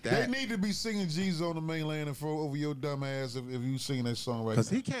have with that, they need to be singing Jesus on the mainland and over your dumb ass if you singing that song right now. because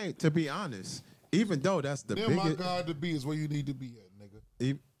he can't. To be honest, even though that's the Then my biggest, God to be is where you need to be at,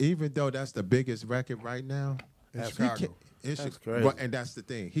 nigga. even though that's the biggest record right now, In he Chicago. can't- That's crazy. But, and that's the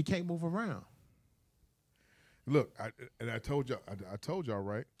thing, he can't move around. Look, I told y'all, I told y'all,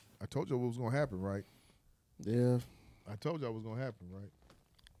 right? I told y'all what was gonna happen, right? Yeah. I told y'all what was gonna happen, right?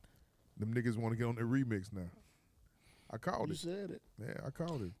 Them niggas want to get on the remix now. I called You it. said it. Yeah, I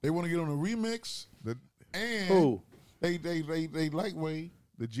called it. They want to get on a remix and Who? they lightweight.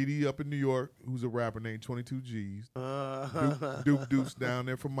 The GD up in New York, who's a rapper named 22 G's. Duke Deuce down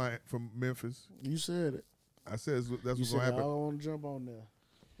there from Memphis. You said it. I said that's You what's said gonna I happen. don't want to jump on there.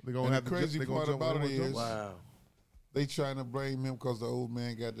 They're gonna And have the to crazy they gonna part jump, about they it gonna is, jump. Wow. they trying to blame him because the old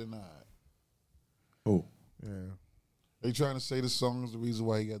man got denied. Oh, Yeah. They trying to say the song is the reason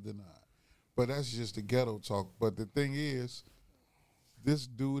why he got denied. But that's just the ghetto talk. But the thing is, this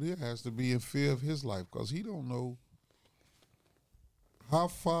dude here has to be in fear of his life because he don't know how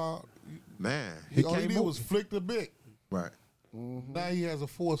far. man, All he can't did move. was flick the bit. Right, Now he has a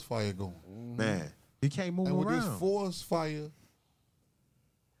force fire going. man, he can't move And with around. this force fire,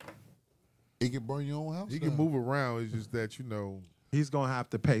 it can burn your own house He down. can move around. It's just that He's gonna have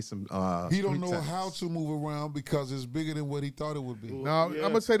to pay some. He don't know pretense. how to move around because it's bigger than what he thought it would be. No, I'm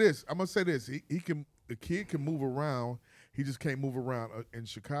gonna say this. He can. The kid can move around. He just can't move around in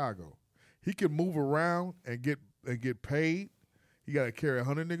Chicago. He can move around and get paid. He got to carry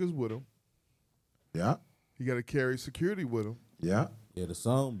 100 niggas with him. Yeah, He got to carry security with him. yeah. Yeah, the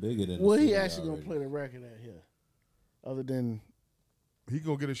song bigger than. Where the he city actually already. gonna play the record at here? Other than He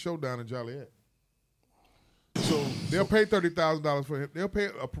gonna get a show down in Joliet. So they'll pay $30,000 for him. They'll pay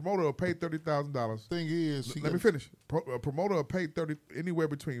a promoter will pay $30,000. Thing is, Let me finish. A promoter will pay anywhere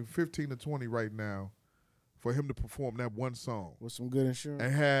between 15 to 20 right now for him to perform that one song with some good insurance.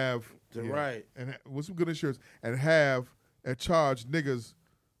 and have Right. and with some good insurance and charge niggas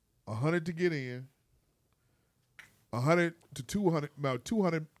 100 to get in, 100 to 200, about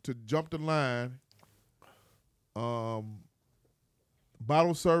 200 to jump the line,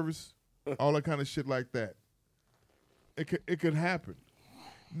 bottle service, all that kind of shit like that. It could happen.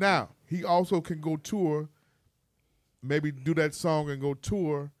 Now he also can go tour, maybe do that song and go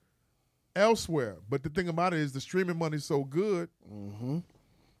tour elsewhere. But the thing about it is the streaming money's so good. Mm-hmm.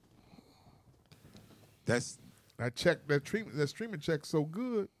 That's that streaming check so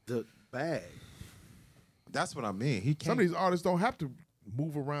good. The bag. That's what I mean. He can't. Some of these artists don't have to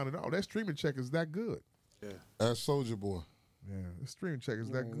move around at all. That streaming check is that good. Yeah. That's Soldier Boy. Yeah, the streaming check is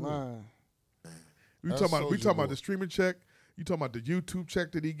that good. Lying. We That's talking Soulja about Boy. the streaming check. You talking about the YouTube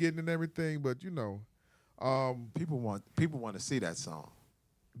check that he getting and everything, but people want to see that song.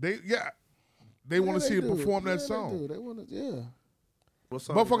 They want to see him perform that They song. do. They want to. Yeah. What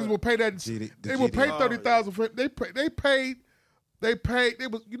song Motherfuckers is will pay that. GD They will pay Oh, $30,000 for it. They paid. They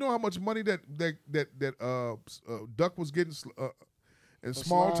was. You know how much money that Duck was getting in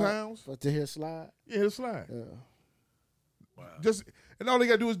small Slide, towns. But to hear slide. Yeah, his slide. Yeah. Wow. Just and all he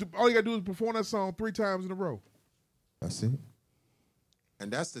got to do is perform that song 3 times in a row. That's it.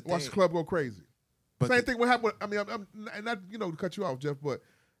 And that's the thing. Watch the club go crazy. But same thing what happened. I'm and not to cut you off, Jeff, but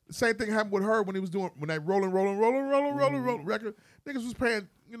the same thing happened with her when that rolling record. Niggas was paying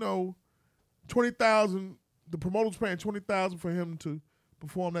 $20,000. The promoter was paying $20,000 for him to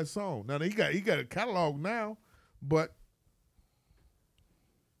perform that song. Now he got a catalog now, but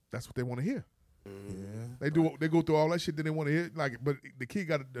that's what they want to hear. Yeah. They go through all that shit that they want to hear. But the kid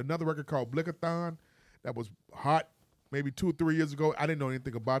got another record called Blickathon that was hot maybe 2 or 3 years ago. I didn't know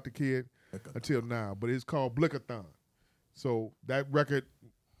anything about the kid until now, but it's called Blickathon. So that record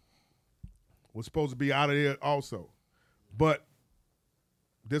was supposed to be out of there also, but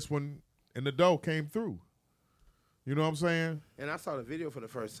this one and the dough came through. You know what I'm saying? And I saw the video for the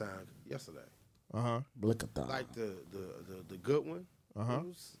first time yesterday. Blickathon. Like the good one.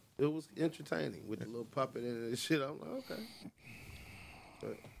 It was entertaining with the little puppet and shit. I'm like, okay.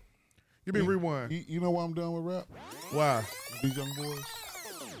 But, Give me rewind. You know why I'm done with rap? Why? These young boys.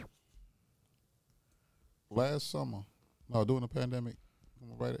 Last summer, no, during the pandemic.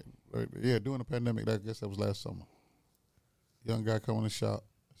 Right, yeah, during the pandemic. I guess that was last summer. Young guy come in the shop.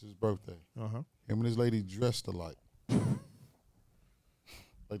 It's his birthday. Him and his lady dressed alike.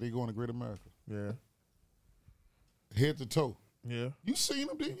 Like they going to Great America. Yeah. Head to toe. Yeah. You seen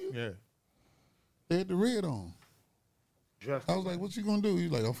them, didn't you? Yeah. They had the red on. Dressed I was like, what you gonna do? He's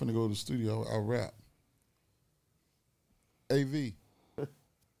like, I'm finna go to the studio. I'll rap. AV.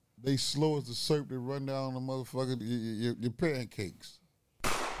 They slow as the serp that run down the motherfucker, your pancakes.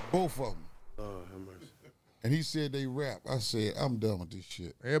 Both of them. Oh, have mercy. And he said they rap. I said, I'm done with this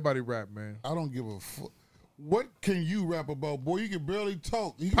shit. Everybody rap, man. I don't give a fuck. What can you rap about, boy? You can barely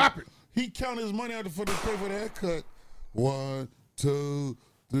talk. Pop it. He counted his money out for the pay for the haircut. 1, 2,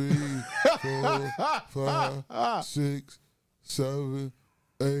 3, 4, 5, 6, 7,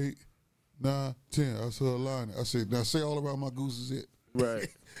 8, 9, 10. I saw a line. I said, now say all around my goose is it. Right.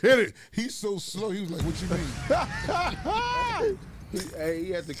 Hit it. He's so slow. He was like, what you mean?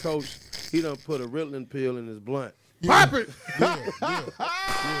 He had the coach. He done put a Ritalin pill in his blunt. Pop it. Yeah.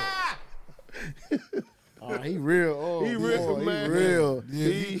 Oh, he real. Oh, He real, boy, man. He real. Yeah,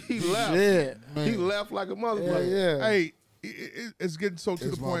 He left. Shit. He left like a motherfucker. Yeah. Hey, it's getting so to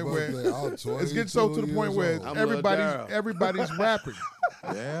It's the my point where birthday. I'm it's getting so to the 22 point where years old. I'm Lil Daryl. everybody's rapping.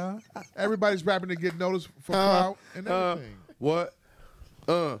 Yeah. Everybody's rapping to get noticed for clout and everything. What?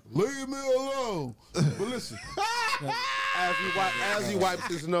 Leave me alone. But listen, As he wipes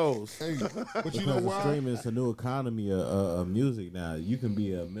his nose. hey, but you Because know the why? streaming is a new economy of music now. You can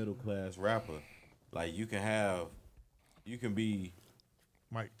be a middle class rapper. Like you can be.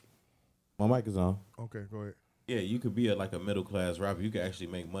 Mike. My mic is on. Okay, go ahead. Yeah, you could be like a middle class rapper. You could actually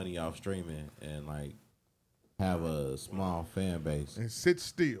make money off streaming and like have a small fan base And sit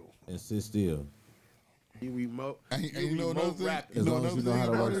still. and sit still. You remote. And you know another thing? rapping. As long as you know how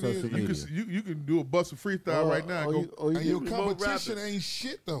to work about it is? social You media. can you can do a bust of freestyle right now. And go, And your remote competition rapping. ain't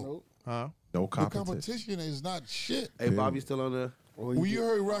shit though. huh? No Your competition. competition is not shit. Hey, Bobby still on there? When you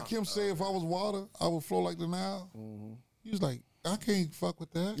heard Rakim say, "If I was water, I would flow like the Nile," he was like, "I can't fuck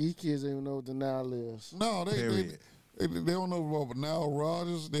with that." These kids don't even know what the Nile is. No, they Period. don't know about Nile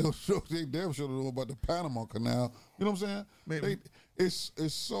Rodgers. They damn sure don't know about the Panama Canal. You know what I'm saying? Maybe. It's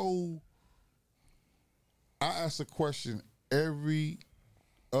so. I ask a question every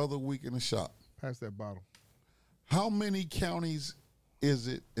other week in the shop. Pass that bottle. How many counties is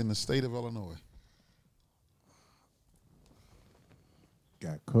it in the state of Illinois?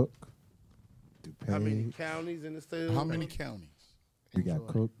 Got Cook, DuPage. How many counties in the state of How many Illinois? counties? We got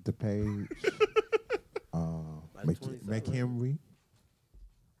Cook, DuPage, Like 27. McHenry.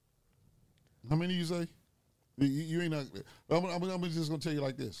 How many you say? You ain't not. I'm just gonna tell you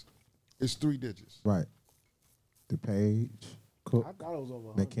like this. It's 3 digits. Right. DuPage, Cook, I thought it was over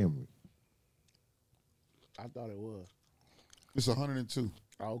 100. McHenry. I thought it was. It's 102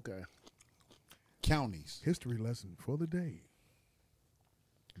 Oh, okay. counties. History lesson for the day.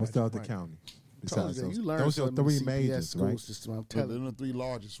 What's the Magic other Mike. county? Told Besides you, those, you learned those are something in 3 the CPS majors, school right? system. I'm But telling they're you. the 3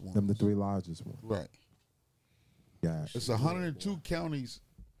 largest ones. Them the 3 largest ones. Right. Yeah. It's 102 counties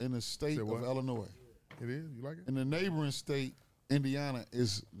in the state Say of what? Illinois. It is? You like it? In the neighboring state, Indiana,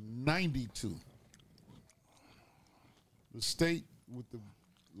 is 92. The state with the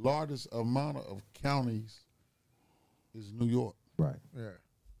largest amount of counties is New York. Right. Yeah.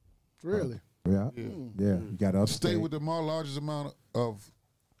 Really? Yeah. Yeah. Yeah. You got The upstate. state with the largest amount of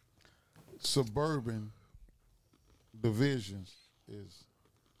suburban divisions is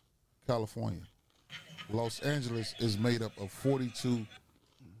California. Los Angeles is made up of 42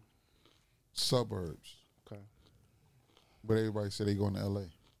 suburbs. Okay. But everybody say they going to LA.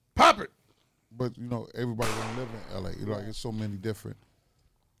 Pop it. But you know, everybody don't live in LA. Like it's so many different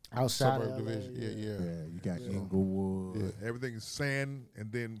Outside suburb of LA, divisions. Yeah. Yeah. You got Inglewood. Yeah. Everything is sand and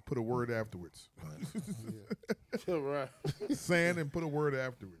then put a word afterwards. Right. Sand and put a word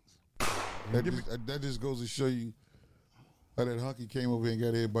afterwards. That just goes to show you how that hunky came over here and got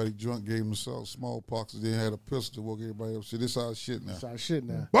everybody drunk, gave them smallpox, and then had a pistol, woke everybody up. Shit, this our shit now. That's our shit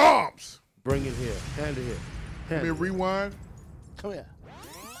now. Bombs. Bring it here. Hand it here. Give me a rewind. Come here.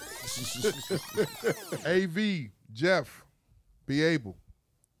 AV, Jeff, be able,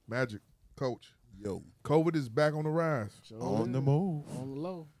 Magic, Coach. Yo. COVID is back on the rise. On the move. On the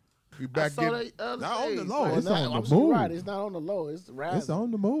low. We back saw getting that other Not on the day. low. It's on the I'm saying, move. right, it's not on the low. It's rising. It's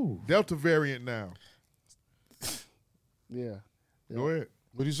on the move. Delta variant now. Yeah. Go ahead.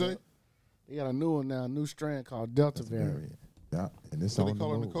 What do you say? They got a new one now, a new strand called Delta variant. Yeah, and it's So on they the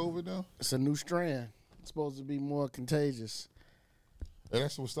calling move. the COVID now? It's a new strand. It's supposed to be more contagious. And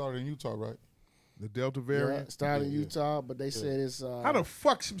that's what started in Utah, right? The Delta Yeah, variant. it started in Utah, but they said it's How the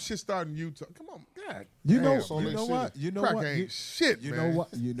fuck some shit started in Utah? Come on, God. You know, damn, you man. know what? You know Crack what? ain't shit, You man. know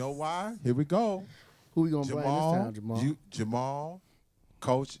what? You know why? Here we go. Who we gonna blame this Jamal, time, Jamal? Jamal,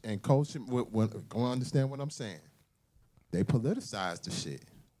 Coach, and Coach gonna understand what I'm saying. They politicize the shit,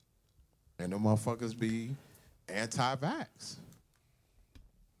 and the motherfuckers be anti-vax.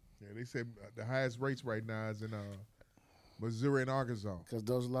 Yeah, they said the highest rates right now is in Missouri and Arkansas.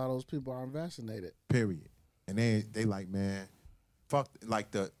 Because a lot of those people aren't vaccinated. Period. And they like, man, fuck,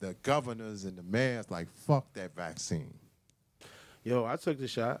 like the governors and the mayors, like, fuck that vaccine. Yo, I took the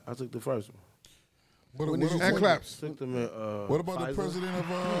shot. I took the first one. And claps. Took them What about Pfizer. the president of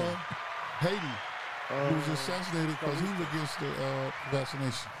Haiti? He was assassinated because he was against the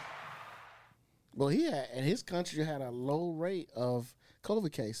vaccination. Well, and his country had a low rate of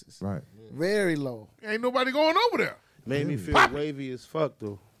COVID cases. Right. Very low. Ain't nobody going over there. Made me feel wavy as fuck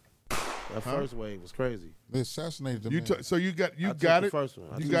though. That first wave was crazy. They assassinated the You man. so you got I took got the it. first one.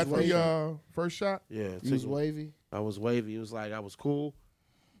 I You took got the first the first shot. Yeah, You was wavy. I was wavy. It was like I was cool.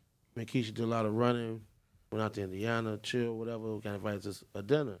 Me and Keisha did a lot of running. Went out to Indiana, chill, whatever. Got invited to a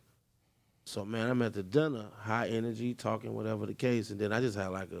dinner. So man, I'm at the dinner, high energy, talking, whatever the case, and then I just had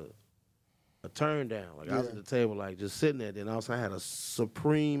like a turn down. Like I was at the table, like just sitting there. Then also I had a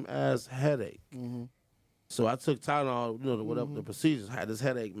supreme ass headache. Mm-hmm. So I took Tylenol, whatever the procedures. I had this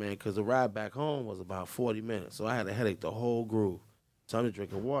headache, man, because the ride back home was about 40 minutes. So I had a headache the whole groove. So I'm just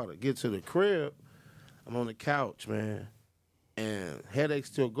drinking water. Get to the crib, I'm on the couch, man, and headache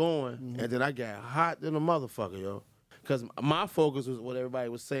still going. And then I got hot than a motherfucker, yo. Because my focus was what everybody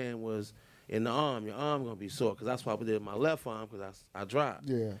was saying was in the arm. Your arm going to be sore, because that's why I did it in my left arm, because I drive.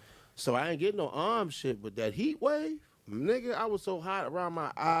 Yeah. So I ain't getting no arm shit, but that heat wave, nigga, I was so hot around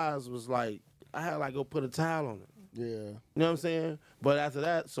my eyes was like, I had like go put a towel on it. Yeah. You know what I'm saying? But after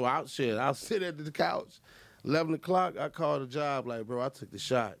that, so I'll sit at the couch. 11 o'clock, I called the job like, bro, I took the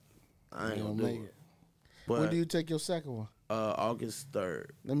shot. I ain't gonna do it. But When do you take your second one? August 3rd.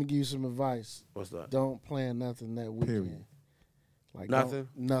 Let me give you some advice. What's that? Don't plan nothing that weekend. Period. Like Nothing?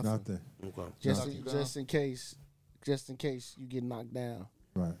 Nothing. Okay. Just in case you get knocked down.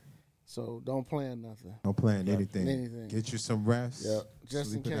 Right. So don't plan nothing. Don't plan anything. Anything. Get you some rest. Yep.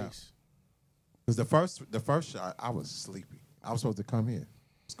 Just in sleep it out. case. Because the first shot, I was sleepy. I was supposed to come here.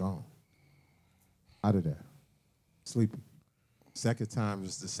 It's gone. Out of there. Sleepy. Second time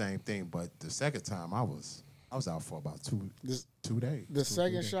was the same thing, but the second time I was out for about 2 days. The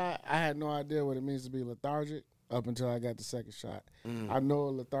second shot, I had no idea what it means to be lethargic up until I got the second shot. I know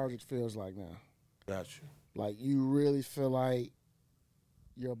what lethargic feels like now. Got you. Like you really feel like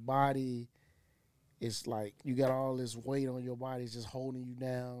your body is like you got all this weight on your body, it's just holding you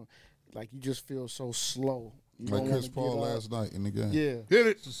down. Like you just feel so slow. You Like don't Chris wanna Paul get up. last night in the game. Yeah. Hit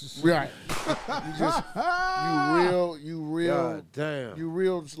it. Right. you real God damn. you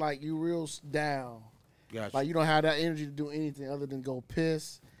real down. Got Like you. you don't have that energy to do anything other than go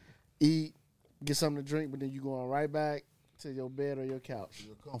piss, eat, get something to drink, but then you going right back to your bed or your couch.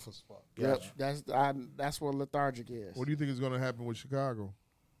 Your comfort spot. Yep. That's what lethargic is. What do you think is going to happen with Chicago?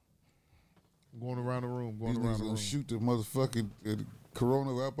 Going around the room. These Going around niggas the gonna room. shoot the motherfucking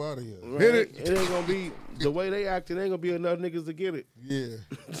Corona up out of here. Right? Hit it. It ain't gonna be the way they acting. Ain't gonna be enough niggas to get it. Yeah.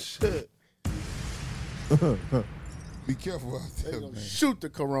 Shit. Be careful out They there, gonna man. shoot the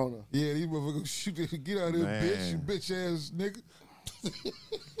corona. Yeah, these motherfuckers gonna shoot the get out of here, Man. bitch, you bitch ass nigga.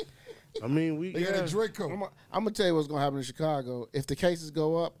 I mean, we They got a Draco. I'm gonna tell you what's gonna happen in Chicago. If the cases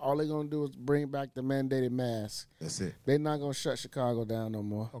go up, all they're gonna do is bring back the mandated mask. That's it. They're not gonna shut Chicago down no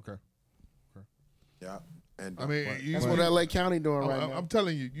more. Okay. Yeah. And I mean, That's what LA County doing right now. I'm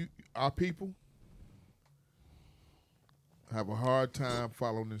telling you, our people have a hard time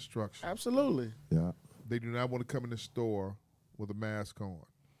following instructions. Absolutely. Yeah. They do not want to come in the store with a mask on.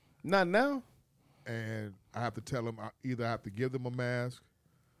 Not now. And I have to tell them, either I have to give them a mask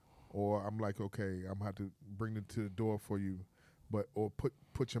or I'm like, okay, I'm going to have to bring them to the door for you, or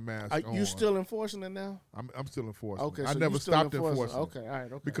put your mask Are on. you still enforcing it now? I'm still enforcing Okay, it. so I never you still stopped enforcing it. enforcing it. Okay, all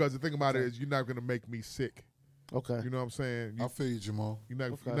right, okay. Because the thing about it is you're not going to make me sick. Okay. You know what I'm saying? I feel you, Jamal. You're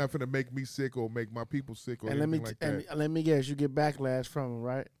not Okay. you're not finna make me sick or make my people sick or And let me anything like that. let me guess, you get backlash from them,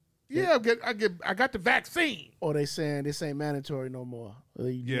 right? Yeah, I got the vaccine. Or they saying this ain't mandatory no more. You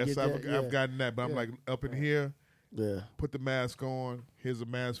Yes, get I've that? Yeah. gotten that, but I'm Yeah. like up in here, Yeah. Put the mask on. Here's a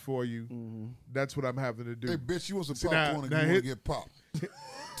mask for you. That's what I'm having to do. Hey, bitch, you want some See, popcorn now and you want to get popped.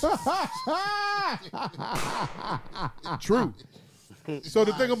 True. So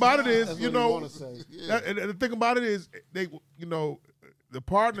the thing about it is, That's you what he know, wanna say. and the thing about it is, they, you know, the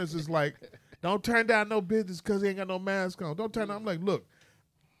partners is like, don't turn down no business because he ain't got no mask on. Don't turn down. I'm like, look,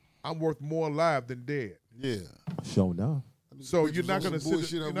 I'm worth more alive than dead. Yeah. Show enough. So Bitch you're was not on gonna some sit.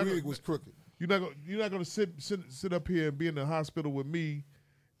 bullshit. You're Her not wig gonna, was crooked. you're not gonna sit up here and be in the hospital with me,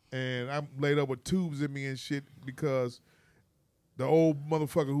 and I'm laid up with tubes in me and shit because the old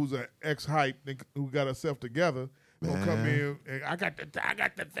motherfucker who's an ex-hype who got herself together gonna come in and I got that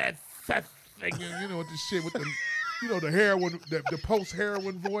thing, you know, with the shit with the, you know, the heroin, the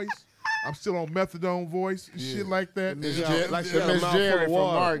post-heroin voice. I'm still on methadone voice and shit like that. Miss Jerry from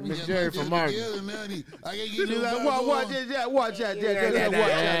Mark. Miss Jerry from Mark.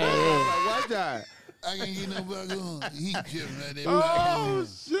 Watch that. I can't get no back on. He chilling right there. Oh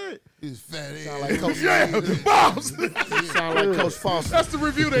shit! His fat ass. Sound like Coach Bombs. Sound like Coach Foster. That's the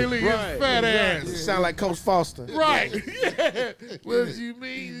review they leave. Right. Fat ass. Sound like Coach Foster. Right. Yeah. What you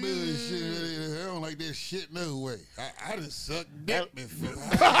mean? Bullshit. I don't like that shit no way. I done sucked dick before.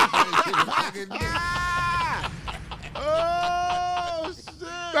 Oh shit!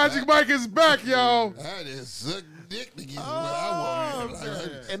 Magic Mike is back, y'all. I just sucked dick to get what I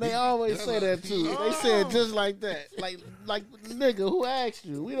wanted. And they always say that too. They say it just like that. Like nigga, who asked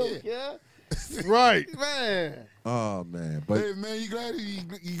you? We don't care. Right. Man. Oh man, but Hey man, you glad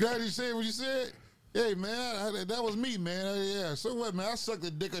you said what you said? Hey man, that was me, man. Yeah. So what, man? I sucked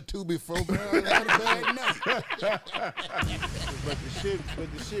a dick or two before, man. I had a bad night. But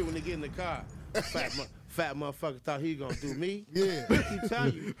the shit when they get in the car, fat motherfucker thought he gonna do me. Yeah. I keep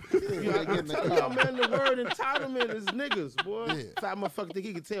telling you. I keep telling y'all, man, the word entitlement is niggas, boy. Yeah. Fat motherfucker think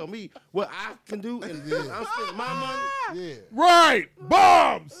he can tell me what I can do and I'm spending my money. Yeah. Right.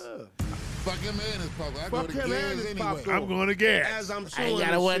 Bombs. Fuck him and his papa. I Fuck go to him and gas his anyway. popcorn. I'm going to gas. As I'm I chewing ain't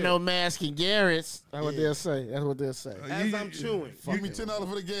gotta this wear shit. no mask in Garrett's. That's what they'll say. That's what they'll say. As I'm chewing. Give me $10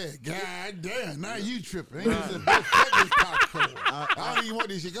 for the gas. God damn, now you tripping. Ain't this a big fucking popcorn? I don't even want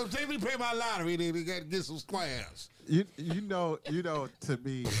this shit. Go take me to pay my lottery. They got to get some squares. you know to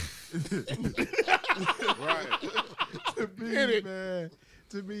me,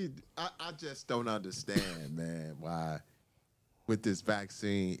 to me, I just don't understand, man, why with this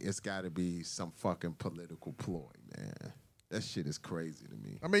vaccine it's got to be some fucking political ploy, man. That shit is crazy to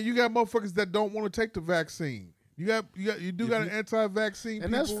me. I mean, you got motherfuckers that don't want to take the vaccine. You got an anti-vaccine,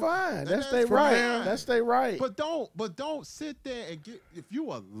 And people. that's fine. That's that's their right. fine. That's their right. But don't sit there and get. If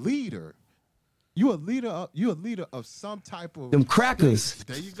you a leader, you a leader of some type of Them crackers.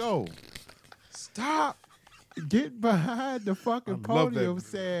 There you go. Stop. Get behind the fucking I love that. podium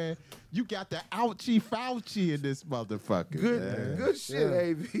saying you got the ouchie Fauci in this motherfucker. man. Good shit,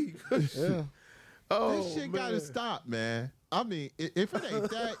 AV. Good shit. Oh, This shit gotta stop, man. I mean, if it ain't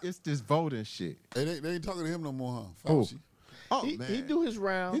that, it's this voting shit. Hey, they ain't talking to him no more, huh? Fauci. Oh he, man, he do his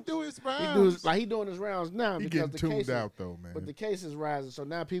rounds. He do his He rounds. he doing his rounds now He because getting the tuned cases, out though, man. but the case is rising. So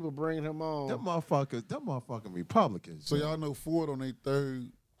now people bringing him on. Them motherfucking Republicans. So man. y'all know Ford on their third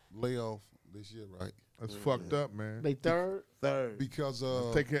layoff this year, right? That's fucked up, man. They third. Because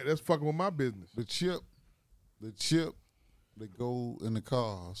That's fucking with my business. the chip that go in the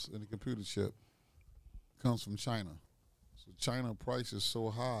cars, in the computer chip, comes from China. So China price is so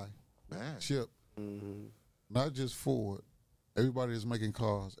high, Man. chip, not just Ford, everybody is making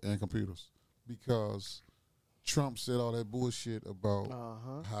cars and computers because Trump said all that bullshit about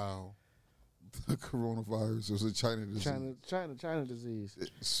how the coronavirus was a China disease. China disease.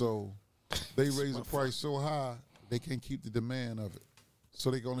 So they raise the price so high they can't keep the demand of it.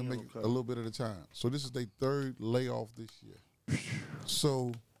 So they can only make a little bit at a time. So this is their third layoff this year.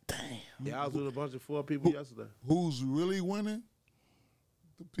 So Yeah, I was with a bunch of 4 people yesterday. who's really winning?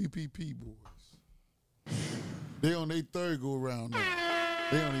 The PPP boys. They on their third go around now.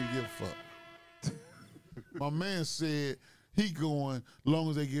 They don't even give a fuck. My man said he going long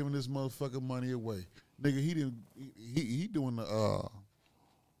as they giving this motherfucker money away. Nigga, he doing the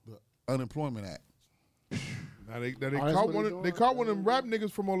Unemployment Act. Now they caught one of them rap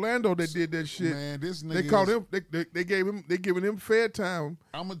niggas from Orlando that did that shit. Man, this nigga they caught him. They giving him fair time.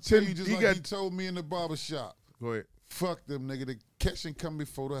 I'm gonna tell you just He like got- he told me in the barber shop. Go ahead. Fuck them, nigga. The catching come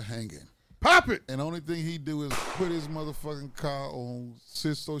before the hanging. Pop it. And the only thing he do is put his motherfucking car on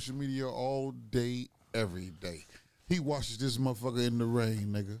his social media all day, every day. He watches this motherfucker in the rain,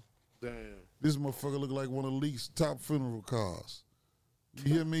 nigga. Damn. This motherfucker look like one of Lee's top funeral cars.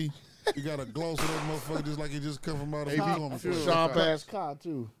 You hear me? You got a gloss of that motherfucker just like it just come from out of a Sean Pass car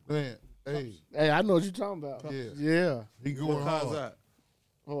too. Man, Hey, I know what you're talking about. Yeah. He going hard. that?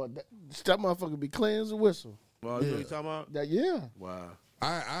 Oh, that motherfucker be clean as a whistle. Well, you know what you talking about? That, yeah. Wow.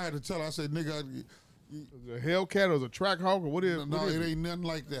 I had to tell her, I said, nigga, Is it a Hellcat or is it a track hawk or what is? no, what is it ain't nothing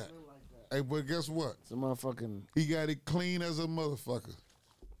like that. Hey, but guess what? It's a motherfucking. He got it clean as a motherfucker.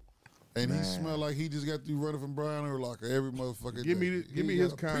 And he smell like he just got through running from Brian Urlacher every motherfucker. Give me day.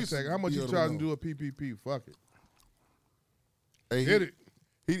 his got a piece contact. of How much you deodorant charging on. to do a PPP? Fuck it. Hey, Hit it.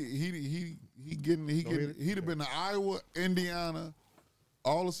 He hit it? he'd have been to Iowa, Indiana,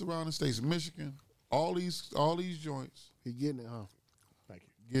 all the surrounding states, Michigan, all these joints. He getting it, huh? Thank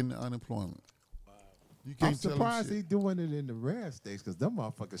you. Getting the unemployment. You I'm can't tell him surprised shit. he doing it in the red states because them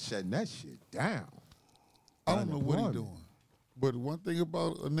motherfuckers shutting that shit down. I don't know what he Unemployment. doing. But one thing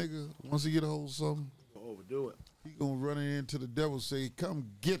about a nigga, once he get a hold of something, Overdo it. he gonna run into the devil and say, come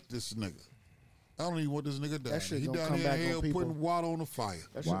get this nigga. I don't even want this nigga down. shit He gonna down come here back in on hell people. putting water on the fire.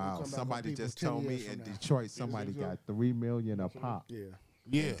 That shit gonna Wow, come back on somebody people just 10 told me years in from now. Detroit somebody got $3 million a pop Yeah.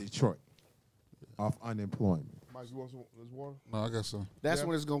 Yeah. in Detroit off unemployment. Mike, you want some this water? No, I got some. That's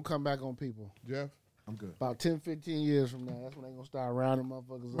when it's gonna come back on people. Jeff? I'm good. About 10, 15 years from now, that's when they gonna start rounding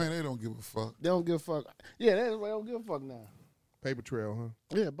motherfuckers Man, up. they don't give a fuck. They don't give a fuck. Yeah, they don't give a fuck now. Paper trail,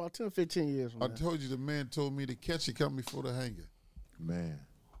 huh? Yeah, about 10, 15 years from I now. told you the man told me to catch it come before the hanger. Man.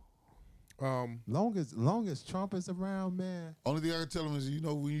 Long as Trump is around, man. Only thing I can tell him is, you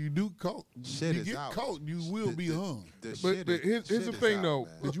know, when you do caught, Shit you is get out. caught, you will be hung. The But shit here's shit the is thing, out, though.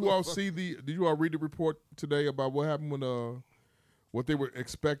 man. Did you all did you all read the report today about what happened when what they were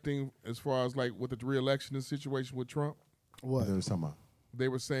expecting as far as like with the re-election situation with Trump? What? They were talking about. They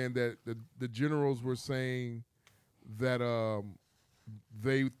were saying that the generals were saying that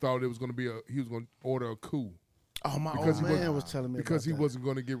they thought it was going to be he was going to order a coup. Oh, my Because old he man was telling me because about he that. wasn't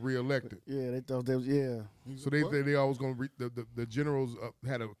going to get reelected. Yeah, they thought they was, yeah. So they always going to the generals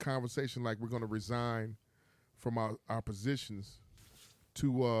had a conversation like we're going to resign from our positions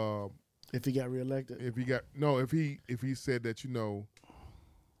to if he got reelected. if he said that, you know,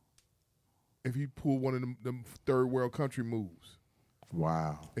 if he pulled one of them third world country moves.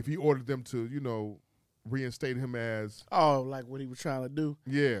 Wow. If he ordered them to, you know, reinstate him as Oh, like what he was trying to do.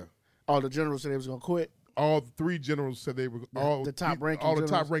 yeah. All the generals said they was gonna quit. All three generals said they were the top-ranking all the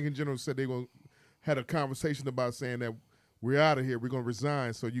generals. top ranking generals said they had a conversation about saying that we're out of here, we're gonna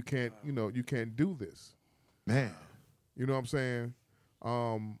resign, so you can't do this. Man. You know what I'm saying?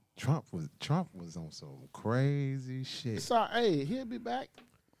 Trump was on some crazy shit. So hey, he'll be back.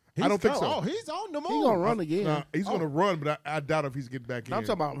 I don't think so. Oh, he's on the move. He gonna run again. Nah, he's gonna run, but I doubt if he's getting back in. I'm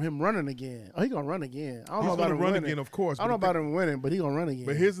talking about him running again. Oh, he gonna run again. I don't know He's about gonna him run winning. again, of course. I don't know but about him winning, but he gonna run again.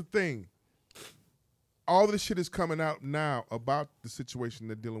 But here's the thing. All this shit is coming out now about the situation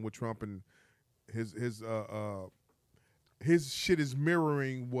they're dealing with Trump, and his shit is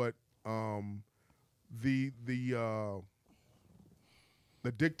mirroring what the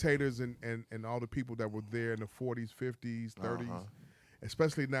dictators and all the people that were there in the 40s, 50s, 30s,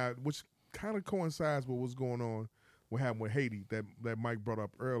 especially now, which kind of coincides with what's going on, what happened with Haiti that Mike brought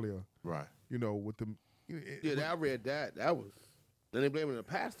up earlier. Right. You know, with the I read that. That was. Then they blaming the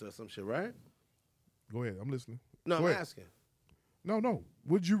pastor or some shit, right? Go ahead, I'm listening. No, Go I'm ahead. asking. No.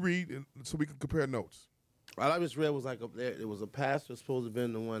 What'd you read so we can compare notes? All I just read was like it was a pastor supposed to have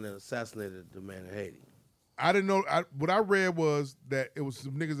been the one that assassinated the man in Haiti. I didn't know. What I read was that it was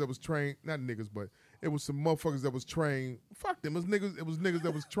some niggas that was trained, not niggas, but it was some motherfuckers that was trained. Fuck them. It was niggas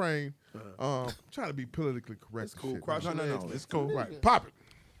that was trained. Trying to be politically correct. It's cool. Shit. Cross your legs, man. It's cool. Right. Pop it.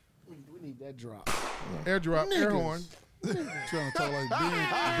 we need that drop. Air drop. Air horn. Trying to talk like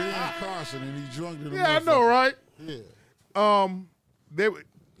Ben Carson and he drunk than a Yeah, I know, right? Yeah. They were.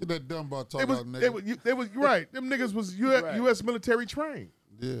 Get that dumb about talking It was. about nigga. They was right. Them niggas was U.S. military trained.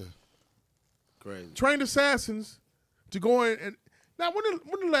 Yeah. Crazy. Trained assassins to go in and. Now, when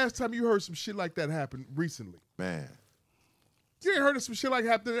the last time you heard some shit like that happen recently? Man. You ain't heard of some shit like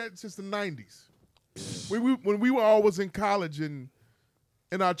that since the 90s. When we were always in college and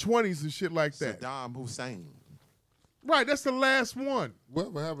in our 20s and shit like that. Saddam Hussein. Right, that's the last one.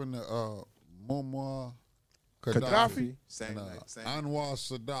 Whatever happened to Muammar Gaddafi? Same and thing, same. Anwar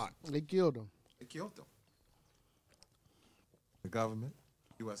Sadat? They killed him. They killed them. The government,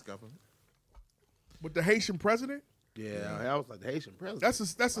 U.S. government. With the Haitian president? Yeah, that was like the Haitian president.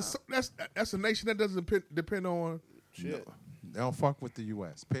 That's a nation that doesn't depend on shit. No, they don't fuck with the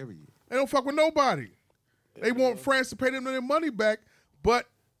U.S., period. They don't fuck with nobody. They want France to pay them their money back, but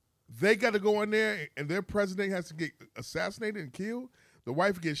they got to go in there and their president has to get assassinated and killed. The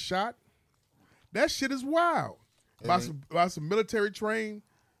wife gets shot. That shit is wild. By some military trained,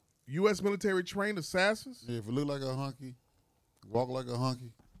 U.S. military trained assassins. Yeah, if it look like a hunky, walk like a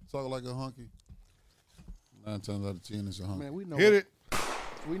hunky, talk like a hunky. 9 times out of 10, it's a hunky. Man, we know Hit it.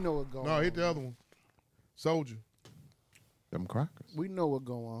 We know what going on. No, hit the other one. Soldier. Them crackers. We know what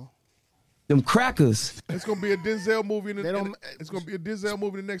going on. Them crackers. It's gonna be a Denzel movie. It's gonna be a Denzel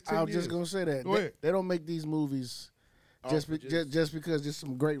movie in the next 10 years. I was just gonna say that. Go ahead. They don't make these movies just because there's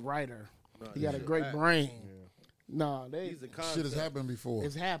some great writer. He got a great brain. Nah, These are concepts. Shit has happened before.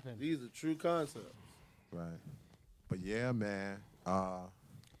 It's happened. These are true concepts. Right. But yeah, man.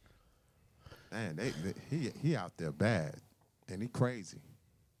 Man, he out there bad, and he crazy.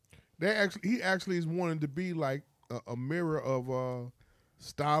 He actually is wanting to be like a mirror of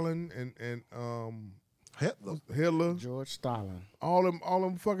Stalin and Hitler, George Stalin, all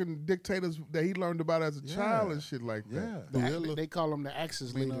them fucking dictators that he learned about as a child and shit like that. They call them the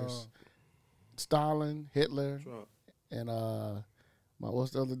Axis leaders. Stalin, Hitler, Trump. And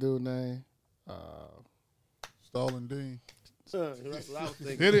what's the other dude's name? Stalin Dean. That's what I was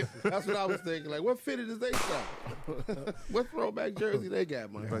thinking. Hit it. That's what I was thinking. Like, what fitted does they got? What throwback jersey they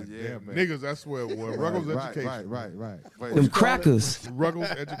got, man? But yeah, man. Niggas, I swear, boy. Ruggles education. Right. But Them crackers. Ruggles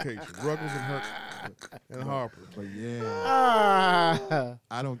education. Ruggles and Harper. But yeah,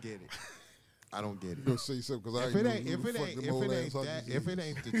 I don't get it. I don't get it. You'll say something because If it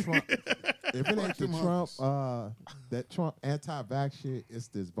ain't the Trump, that Trump anti-vax shit, it's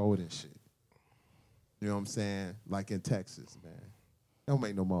this voting shit. You know what I'm saying? Like in Texas, man. Don't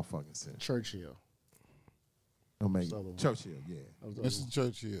make no motherfucking sense. Churchill. Don't make Churchill, yeah. Mr.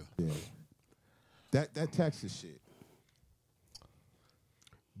 Churchill. Yeah. That Texas shit.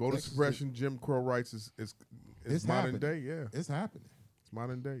 Voter suppression, Jim Crow rights is modern day, yeah. It's happening. It's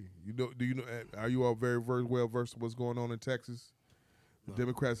modern day. Do you know? Are you all very well versed in what's going on in Texas? The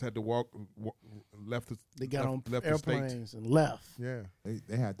Democrats had to left. They got on left airplanes and left. Yeah,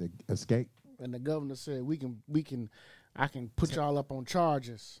 they had to escape. And the governor said, I can put y'all up on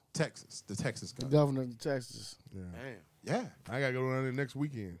charges. Texas, the Texas governor. The governor of Texas. Yeah. Damn. Yeah. I gotta go down there next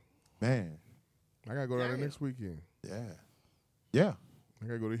weekend. Man. I gotta go down there next weekend. Yeah. Yeah. I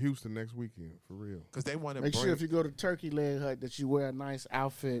gotta go to Houston next weekend for real. Because they want to make sure if you go to Turkey Leg Hut that you wear a nice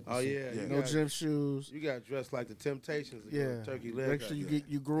outfit. Oh yeah. No gym shoes. You got dressed like the Temptations. Turkey Leg Hut. Make sure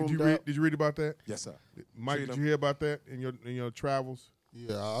you groomed Did you read about that? Yes, sir. Mike, did you hear about that in your travels?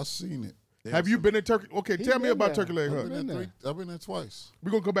 Yeah, I seen it. Have you been in Turkey? Okay, tell me about Turkey Leg Hut. I've been there twice.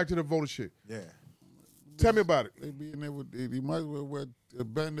 We're gonna come back to the voter shit. Yeah. Tell me about it. They be in there with they might as well wear a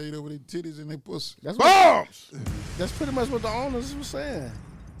band-aid over their titties and their pussy. That's pretty much what the owners were saying.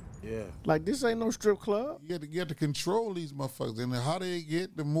 Yeah. Like, this ain't no strip club. You have to control these motherfuckers. And the hotter they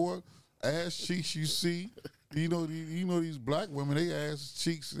get, the more ass cheeks you see. You know these black women, they ass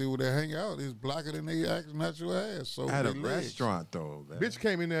cheeks, when they hang out, is blacker than they actual natural ass. So at a restaurant, though, man. Bitch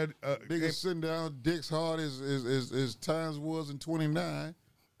came in there. Niggas sitting down, dicks hard as times was in 29.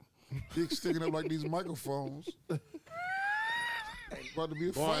 Dicks sticking up like these microphones. About to be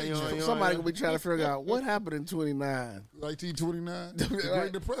a fight. Somebody gonna be trying to figure out what happened in 29. 1929? The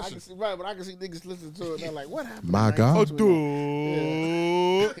Great Depression. But I can see niggas listening to it and they're like, what happened? My God.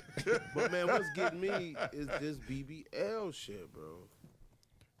 But man, what's getting me is this BBL shit, bro.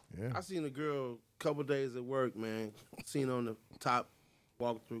 Yeah. I seen a girl a couple days at work, man. Seen on the top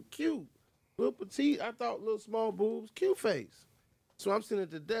walk through, cute, little petite. I thought little small boobs, cute face. So I'm sitting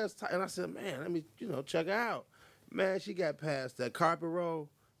at the desk and I said, man, let me check her out. Man, she got past that carpet roll,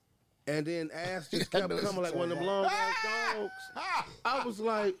 and then ass just kept coming like one of them long ass dogs. I was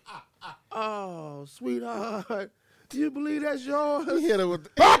like, oh, sweetheart, do you believe that's yours? He hit her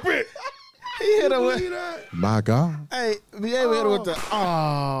with Pop it! He hit her with that? My God. Hey, we hit her with the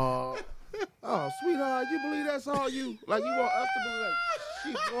oh, sweetheart, you believe that's all you? Like, you want us to believe like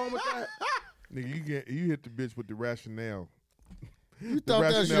she's going with that? Nigga, you hit the bitch with the rationale. You thought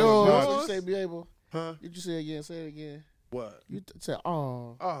that's yours? What you say, be able? Huh? Did you say it again? Say it again. What? You said,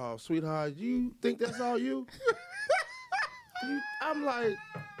 oh. Oh, sweetheart, you think that's all you? I'm like,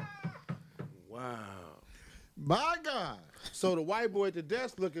 wow. My God. So the white boy at the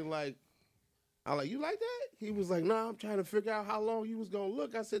desk looking like, I like, you like that? He was like, nah, I'm trying to figure out how long you was going to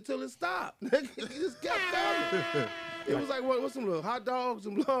look. I said, till it stopped. He just kept coming. It was like, what's some little hot dogs,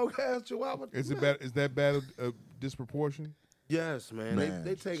 some long-ass chihuahua? Is that bad a disproportion? Yes, man.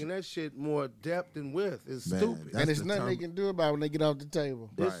 They taking that shit more depth than width. It's stupid. And there's nothing they can do about it when they get off the table.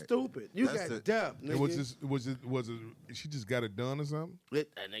 It's stupid. You got depth, nigga. Was it? She just got it done or something?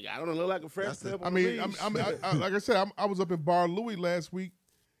 Nigga, I don't look like a fresh pepper. I mean, like I said, I was up in Bar Louie last week,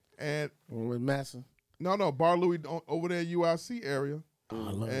 and with Massa. No, Bar Louie over there, UIC area. Oh,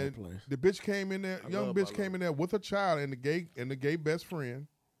 I love that place. The bitch came in there, young bitch came in there with a child and the gay best friend,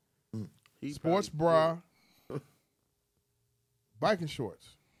 sports bra. Biking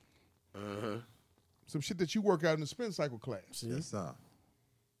shorts. Some shit that you work out in the spin cycle class. Yes, sir.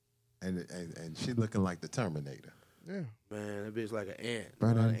 And she looking like the Terminator. Yeah. Man, that bitch like an ant.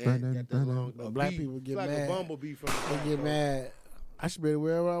 Brandon. Black people get like mad. a bumblebee from They get mad. I should be able to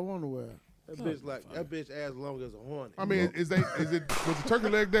wear what I want to wear. That bitch that bitch as long as a hornet. I mean, was the turkey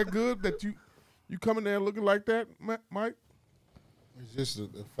leg that good that you coming there looking like that, Mike? It's just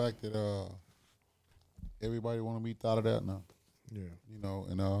the fact that everybody want to be thought of that now. Yeah. You know,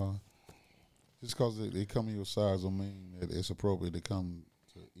 and just because they come in your size don't mean that it's appropriate to come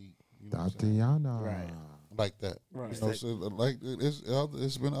to eat. You know Tatiana. Right. like that. Right. You know, so like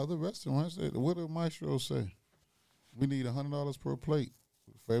it's been other restaurants that what did Maestro say? We need $100 per plate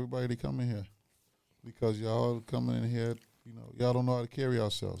for everybody to come in here because y'all coming in here. You know, y'all don't know how to carry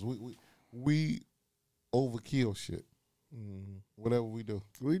ourselves. We overkill shit. Mm-hmm. Whatever we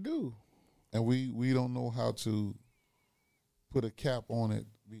do, and we don't know how to put a cap on it.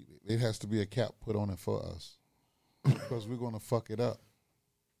 It has to be a cap put on it for us because we're gonna fuck it up,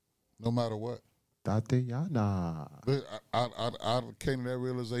 no matter what. Tatiana. I came to that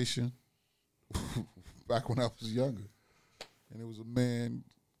realization back when I was younger, and there was a man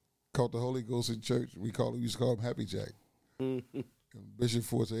called the Holy Ghost in church. We used to call him Happy Jack. And Bishop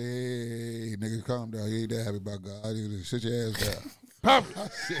Ford said, "Hey, nigga, calm down. You ain't that happy about God. You sit your ass down." Pop. I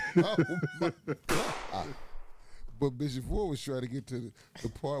said, "Oh my God." But Bishop Ford was trying to get to the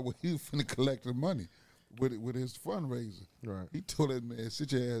part where he was finna collect the money with his fundraiser. Right. He told that man,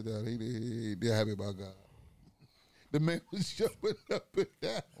 "Sit your ass down. He ain't that happy about God." The man was jumping up and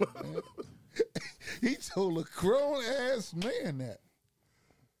down, man. He told a grown ass man that.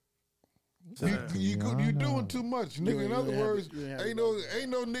 You doing too much, nigga. In other words, ain't no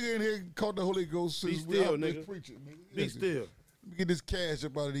nigga in here caught the Holy Ghost since we out there preaching, nigga. Be still. Let me get this cash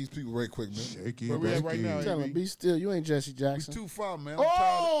up out of these people right quick, man. Shaky. Where we at right now? Tell him, be still. You ain't Jesse Jackson. We too far, man.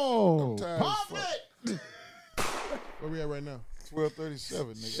 Oh, I'm tired as fuck. Where we at right now?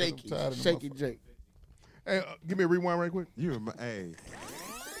 12:37, nigga. Shaky, I'm tired of the shaky motherfucker. Jake. Hey, give me a rewind right quick.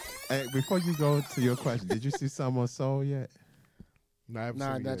 Hey, before you go to your question, did you see Some on Soul yet? No, I haven't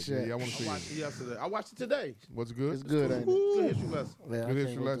Nah, seen it not yet. yet. Yeah, I want to see I watched it. it yesterday. I watched it today. Was it good? It's good, ain't it? Good history lesson. Yeah, I Good can't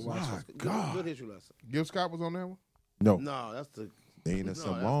history wait to lesson. watch My it. God. Good history lesson. Gil Scott was on that one? No. No, that's the Nina that's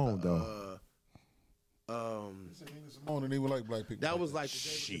Simone, the, though. Simone and even like black people. That was like the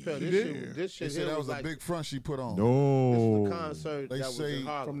Dave Chappelle. This They shit said here that was was a like big front she put on. this was No. the concert They that was say in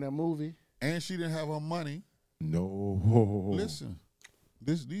Harlem. From that movie. And she didn't have her money. No. Listen,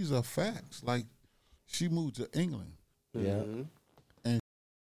 these are facts. Like, she moved to England. Yeah.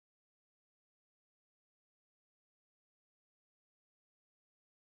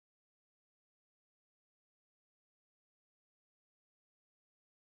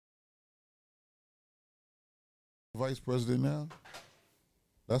 Vice president now.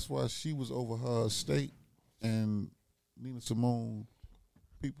 That's why she was over her estate, and Nina Simone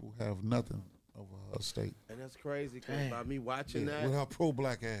people have nothing over her estate. And that's crazy because by me watching that, With her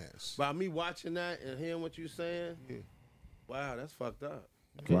pro-black ass. by me watching that and hearing what you're saying, wow, that's fucked up.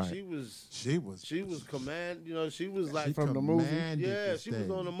 Right. She was command. You know, she was like From the movie. Yeah, she was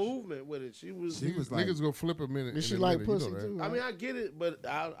on the movement with it. She was like, Niggas gonna flip a minute. Did she in a like minute, you pussy know that. too? I mean, I get it, but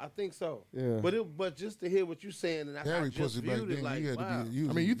I think so. Yeah. But just to hear what you're saying, and I Harry just pussy back viewed it then, like, you had wow. to be.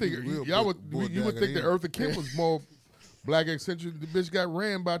 I mean, you think y'all would think that Eartha Kitt was more black eccentric? The bitch got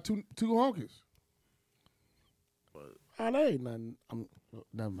ran by two honkies. Oh, that ain't nothing.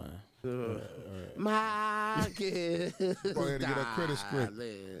 Never mind. My kid. Probably had to get her credit straight.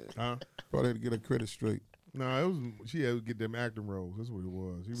 Huh? Probably had to get her credit straight. No, it was she had to get them acting roles. That's what it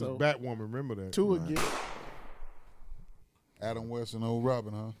was. She was So, Batwoman. Remember that? Two again. Adam West and old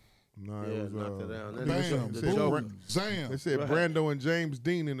Robin, huh? No, Yeah, it was knocked it down. they Bam, said- boom, zam. They said Brando and James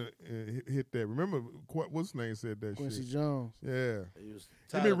Dean hit that. Remember what's his name said that Quincy shit? Jones. Yeah. He was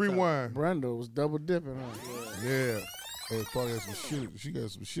Give me a tired of rewind. Brando was double dipping, huh? Yeah. Hey, probably had some shit. She got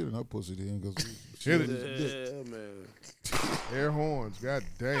some shit in her pussy then. Cause Hit talking. it. Yeah, man. Air horns. God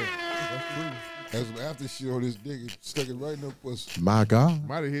damn. That's true. That's some after shit on this dick. It stuck it right in her pussy. My God.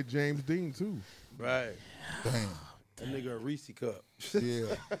 Might have hit James Dean too. Right. Damn. That nigga a Reese cup.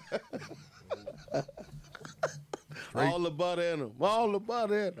 Yeah. All the butter in him. All the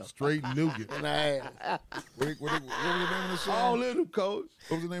butter in him. Straight nougat. And I What was the name of the song? All in him, coach.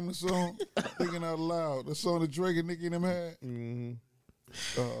 What was the name of the song? Thinking Out Loud. The song that Drake and Nicki and them had. Mm-hmm.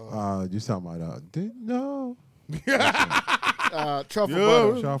 You talking about didn't know? truffle Yeah.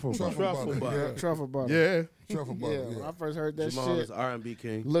 butter. Truffle Truffle butter. Yeah, truffle butter. Yeah. Truffle butter. Yeah, when I first heard that Jamal shit, is R&B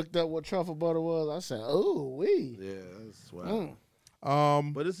king. looked up what truffle butter was. I said, "Oh, we." Yeah, that's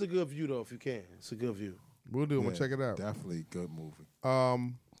wild. But it's a good view though if you can. It's a good view. We'll do it. We'll Yeah, check it out. Definitely good movie.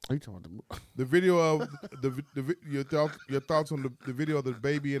 You talking about The video of your thoughts on the video of the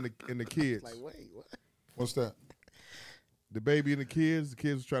baby and the kids. Like, wait, what? What's that? The baby and the kids. The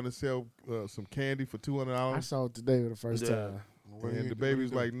kids was trying to sell some candy for $200. I saw it today for the first time. And the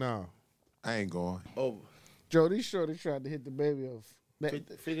baby's like, nah. I ain't going. Oh, Joe, these shorty tried to hit the baby off.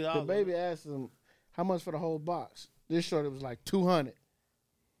 $50. The baby asked him, how much for the whole box? This shorty was like, $200.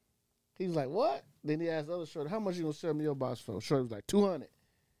 He was like, what? Then he asked the other shorty, how much you gonna sell me your box for? Shorty was like, $200.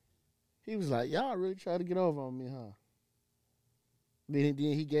 He was like, y'all really try to get over on me, huh? Then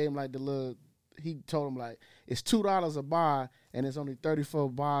he gave him like the little, he told him like, it's $2 a bar and it's only 34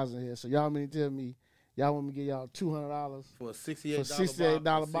 bars in here. So y'all mean to tell me, y'all want me to give y'all $200 for a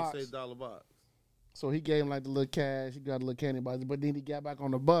 $68 box? $68 box. So he gave him like the little cash. He got a little candy box. But then he got back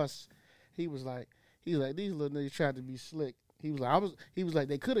on the bus. He was like, these little niggas tried to be slick. He was like,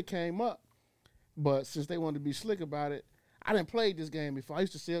 they could have came up, but since they wanted to be slick about it, I didn't play this game before. I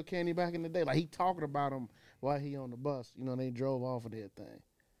used to sell candy back in the day. Like he talking about him while he on the bus. You know, they drove off of that thing.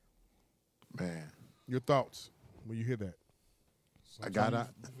 Man, your thoughts when you hear that? I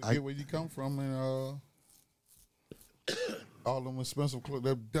forget where you come from and all them expensive clothes.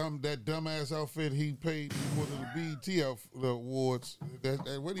 That dumbass outfit he paid for the BET awards.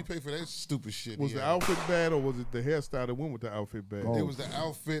 What did he pay for that stupid shit? Was the outfit bad or was it the hairstyle that went with the outfit bad? It was the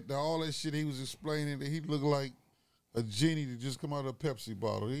outfit, all that shit he was explaining that he looked like a genie that just come out of a Pepsi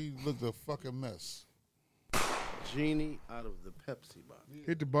bottle. He looked a fucking mess. Genie out of the Pepsi bottle.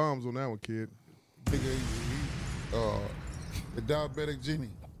 Hit the bombs on that one, kid. The diabetic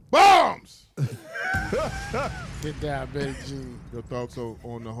genie. Bombs! The diabetic genie. Your thoughts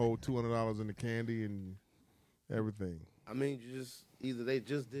on the whole $200 in the candy and everything? I mean, either they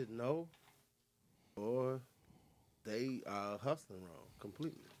just didn't know, or they are hustling wrong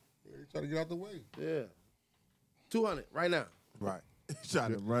completely. Yeah, they try to get out the way. Yeah, $200 right now. Right.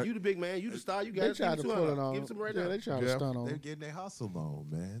 Trying to run. You the big man. You the star. You got They it. tried to pull it on. Give it to them right Yeah, now. they tried to stunt on. They're getting their hustle on,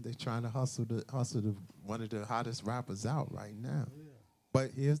 man. They're trying to hustle the one of the hottest rappers out right now. Yeah.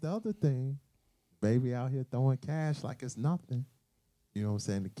 But here's the other thing. Baby out here throwing cash like it's nothing. You know what I'm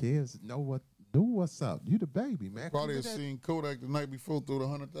saying? The kids know what's up. You the baby, man. Probably have seen Kodak the night before throw the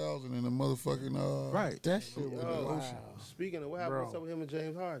 100,000 in the motherfucking right. That shit was ocean. Speaking of what happened, what's up with him and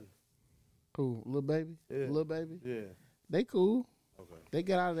James Harden? Who? Lil Baby? Yeah. Lil Baby? Yeah. They cool. Okay. They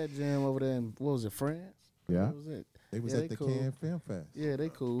got out of that jam over there in, what was it, France? Yeah. What was it? They was Yeah, at the cool. Cannes Film Fest. Yeah, they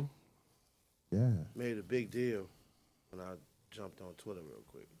cool. Yeah. Made a big deal when I jumped on Twitter real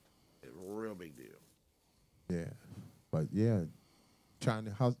quick. A real big deal. Yeah. But yeah, trying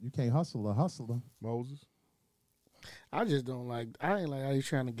to hustle. You can't hustle a hustler. Moses. I just don't like. I ain't like how he's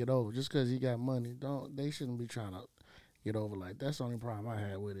trying to get over just because he got money. They shouldn't be trying to get over like. That's the only problem I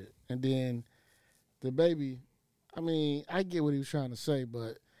had with it. And then the baby. I mean, I get what he was trying to say,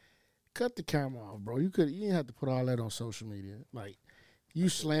 but cut the camera off, bro. You didn't have to put all that on social media. Like you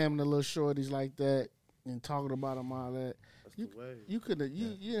slamming the little shorties like that and talking about them all that. You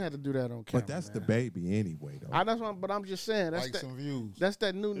didn't have to do that on camera. But that's the baby anyway, though. But I'm just saying that's Likes and views. That's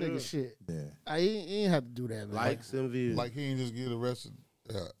that new nigga shit. Yeah. He ain't have to do that, man. Likes and views. Like he ain't just get arrested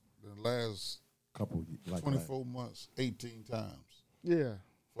the last couple 24 months 18 times. Yeah.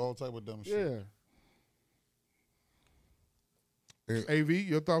 For all type of dumb shit. Yeah. AV,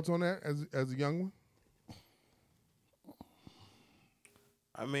 your thoughts on that as a young one?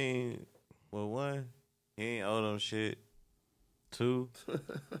 I mean, well, one, he ain't owe them shit. Two,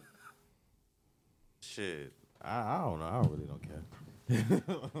 shit, I don't know. I really don't care.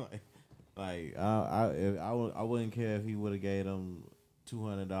 I wouldn't care if he would have gave them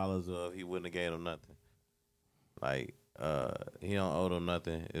 $200 or if he wouldn't have gave them nothing. Like, he don't owe them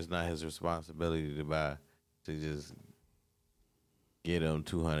nothing. It's not his responsibility to just get them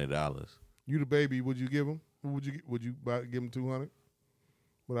 $200. You the baby, would you give him? Would you give him $200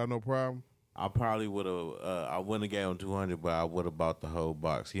 without no problem? I probably would have. I wouldn't have gave him $200, but I would have bought the whole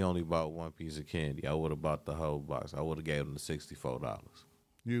box. He only bought one piece of candy. I would have bought the whole box. I would have gave him the $64.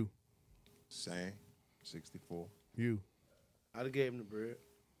 You, same, 64. You, I'd have gave him the bread.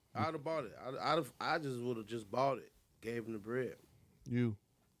 I'd have bought it. I just would have just bought it. Gave him the bread. You.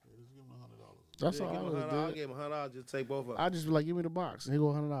 That's all I would have I did. gave him $100. Just take both of them. I just be like, give me the box and he go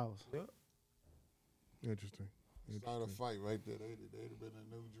 $100. Yep. Interesting. Start a fight right there. They'd have been a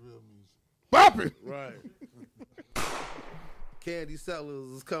new drill music. Bop it! Right. Candy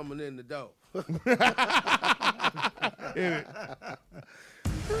sellers is coming in the door.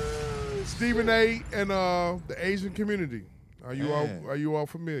 Stephen A. and the Asian community. Are you all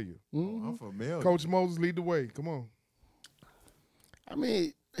familiar? Mm-hmm. I'm familiar. Coach Moses, lead the way. Come on. I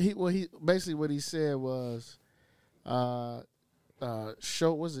mean, he basically what he said was,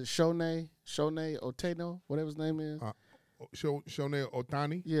 Shonei Oteno, whatever his name is. Shohei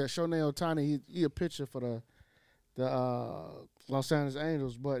Ohtani. Yeah, Shohei Ohtani. He a pitcher for the Los Angeles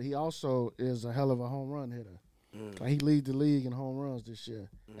Angels, but he also is a hell of a home run hitter. Like, he leads the league in home runs this year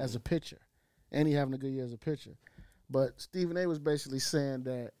as a pitcher, and he having a good year as a pitcher. But Stephen A. was basically saying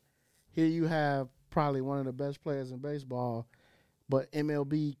that here you have probably one of the best players in baseball, but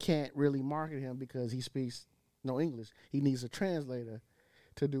MLB can't really market him because he speaks no English. He needs a translator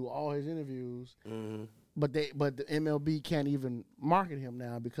to do all his interviews. But the MLB can't even market him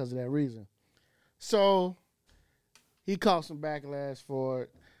now because of that reason. So he caught some backlash for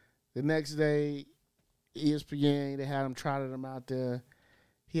it. The next day, ESPN, they had him trotted him out there.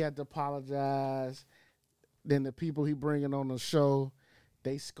 He had to apologize. Then the people he bringing on the show,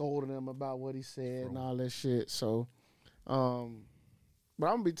 they scolded him about what he said and all that shit. So, but I'm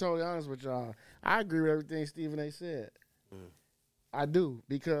going to be totally honest with y'all. I agree with everything Stephen A. said. I do,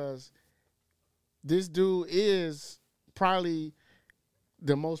 because this dude is probably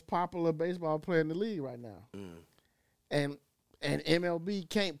the most popular baseball player in the league right now. And MLB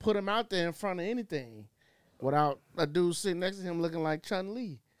can't put him out there in front of anything without a dude sitting next to him looking like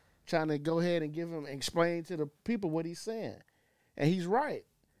Chun-Li, trying to go ahead and explain to the people what he's saying. And he's right.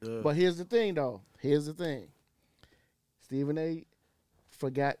 But here's the thing, though. Here's the thing. Stephen A.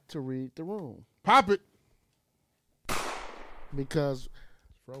 forgot to read the room. Pop it. Because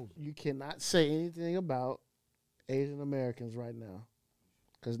you cannot say anything about Asian Americans right now.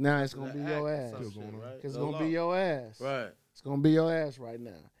 Because now it's going to be your ass. It's going to be your ass. Right. It's going to be your ass right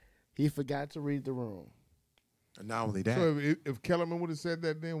now. He forgot to read the room. And not only that. So if Kellerman would have said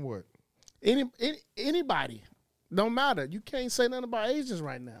that, then what? Anybody. Don't matter. You can't say nothing about Asians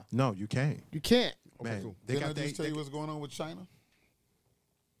right now. No, you can't. You can't. Man, Didn't I just tell you what's going on with China?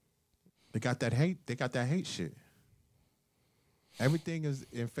 They got that hate. They got that hate shit. Everything is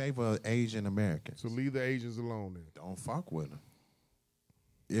in favor of Asian Americans. So leave the Asians alone then. Don't fuck with them.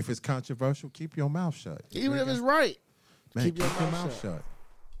 If it's controversial, keep your mouth shut. Even if it's right, man, keep your mouth shut.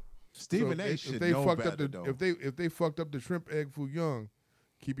 Stephen So A. if should they know fucked better, up the, though. if they fucked up the shrimp egg foo young,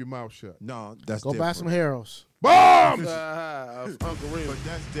 keep your mouth shut. No, that's Go different. buy some Harrows. Bombs! Uncle Remus. But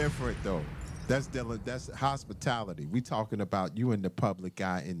that's different, though. That's hospitality. We talking about you and the public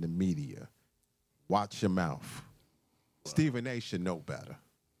eye in the media. Watch your mouth. Stephen A. should know better.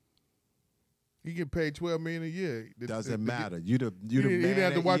 He get paid $12 million a year. Doesn't matter. You the He man didn't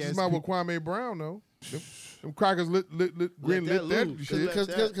have to at watch his mouth ESPN. with Kwame Brown though. Them crackers lit that shit.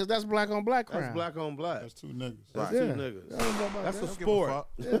 Because that's black on black crime. That's black on black. That's two niggas. That's Yeah. two niggas. I don't know about That's that. a sport.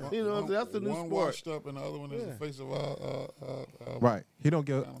 You know, that's the new One sport. washed up and the other one is the face of our Right. They don't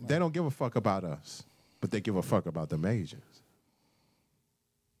give a fuck about us, but they give a fuck about them Asians.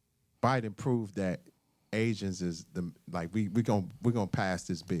 Biden proved that Asians is we gonna pass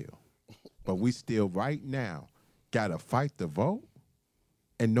this bill, but we still right now gotta fight the vote,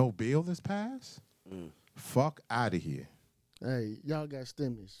 and no bill is passed. Fuck out of here. Hey, y'all got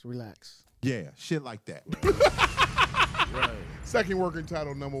stimulus. Relax. Yeah, shit like that. Right. Second working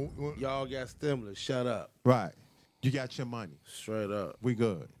title number one. Y'all got stimulus. Shut up. Right. You got your money. Straight up. We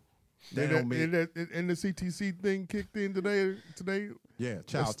good. They don't mean. And the CTC thing kicked in today. Yeah,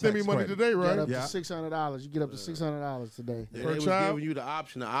 That's child stimmy tax money credit. today, Get right? up Yeah. to $600. You get up to $600 today. And Per they was child? giving you the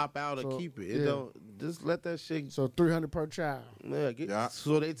option to opt out or So, keep it. It yeah. don't just let that shit. So $300 per child. Yeah, Yeah.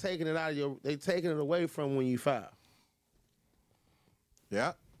 So they taking it out of your. They taking it away from when you file.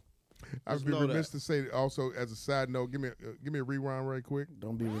 Yeah. I'd Just be know remiss that. to say also as a side note. Give me a rewind right quick.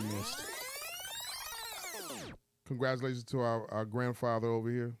 Don't be remiss. Congratulations to our grandfather over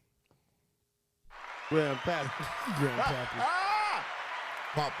here. Grandpappy. Grandpappy.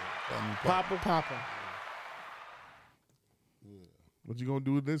 Papa. Papa. What you gonna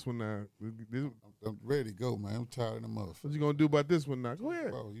do with this one now? I'm ready to go, man. I'm tired of the motherfucker. What you gonna do about this one now? Go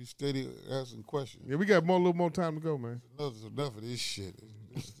ahead. Bro, you steady asking questions. Yeah, we got a little more time to go, man. Enough of this shit.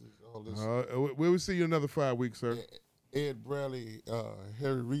 All this We'll see you in another 5 weeks, sir. Ed Bradley,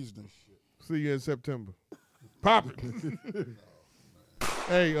 Harry Reasoner shit. See you in September. Pop it.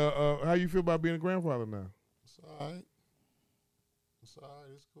 Hey, how you feel about being a grandfather now? It's all right. It's all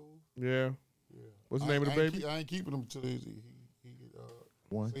right. It's cool. Yeah. Yeah. What's the name of the baby? I ain't keeping him till he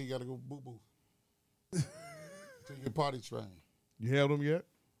One. say he got to go boo boo. Till he get potty trained. You held him yet?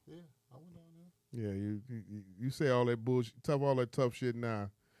 Yeah, I went down there. Yeah, you say all that bullshit, all that tough shit now.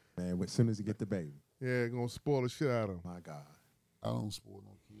 Man, as soon as you get the baby. Yeah, gonna spoil the shit out of him. My God. I don't spoil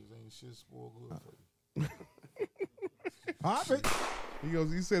no kids. Ain't shit spoil good for you. Pop it.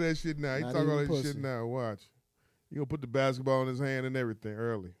 You say that shit now. He Not talk all even that pussy. shit now. Watch. You gonna put the basketball in his hand and everything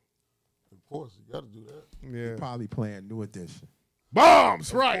early. Of course, you got to do that. Yeah. Probably playing New Edition.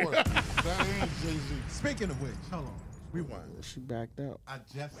 Bombs, right? That ain't Jay-Z. Speaking of which, hold on. Rewind. She backed out. I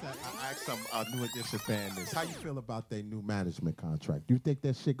asked some New Edition fan this. How you feel about their new management contract? You think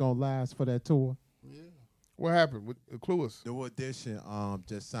that shit gonna last for that tour? Yeah. What happened? Clue us. New Edition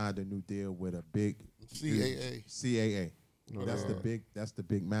just signed a new deal with a big CAA. CAA. Oh, That's yeah. the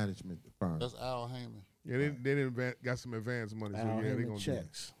big management firm. That's Al Heyman. Yeah, they didn't got some advance money, so yeah, they gonna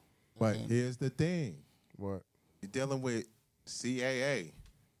checks. But here's the thing. What? You're dealing with CAA.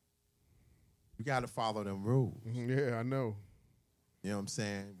 You got to follow them rules. Yeah, I know. You know what I'm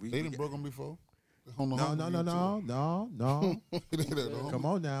saying? They didn't broke them before. No. Come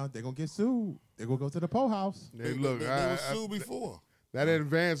on now. They're going to get sued. They're going to go to the Poe House. Hey, look, They were sued before. That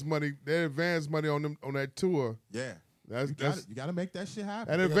advance money on that tour. Yeah. That's you got to make that shit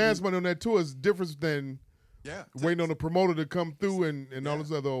happen. That advance money on that tour is different than waiting on the promoter to come through and all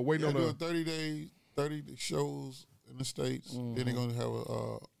this other, or waiting on doing 30 days, 30 shows in the States. Then they're going to have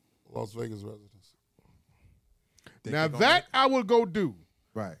a Las Vegas residency. Now that I will go do.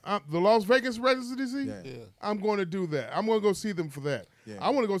 Right. The Las Vegas residency, Yeah. I'm going to do that. I'm going to go see them for that. Yeah. I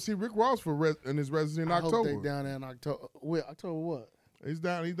want to go see Rick Ross in his residency in I October. hope they down there in October. Wait, October what? He's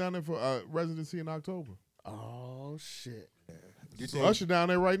down there for residency in October. Oh shit! So Usher down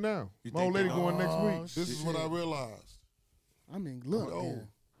there right now. My old lady going next Oh, week. This is what I realized. I mean, look, We old. man.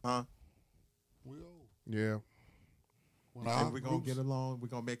 Huh? We old. Yeah. When You our think we're going to groups- get along? We're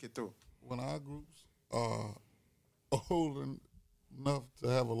going to make it through. When our groups are old enough to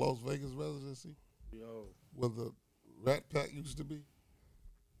have a Las Vegas residency, where the Rat Pack used to be,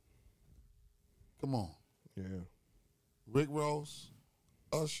 come on. Yeah. Rick Ross,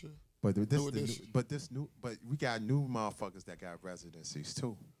 Usher. But New this Edition. but we got new motherfuckers that got residencies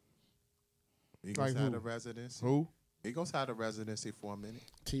too. Eagles Like had who? a residency. Who? Eagles had a residency for a minute.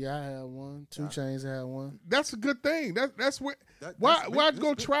 T.I. had one. 2 Chainz had one. That's a good thing. That's what. That's Why big. go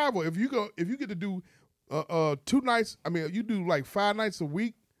That's travel if you get to do 2 nights? I mean, you do like 5 nights a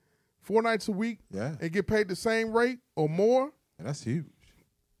week, 4 nights a week, Yeah. and get paid the same rate or more. And that's huge.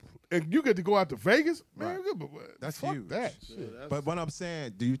 And you get to go out to Vegas, man. That's fuck huge. That. But what I'm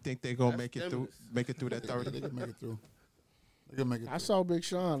saying, do you think they're gonna make it through? Make it through that 30? They can make it through. They can make it I through. saw Big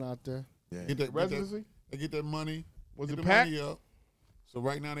Sean out there. Yeah. Get that Residency? They get that money. Was get it the packed? money up. So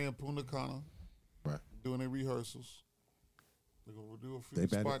right now they're in Punta Cana, Right. doing their rehearsals. They're gonna do a few They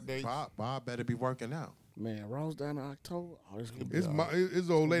better. spot dates. Bob better be working out. Man, Ross down in October. Oh, it's gonna be His all mo- right. his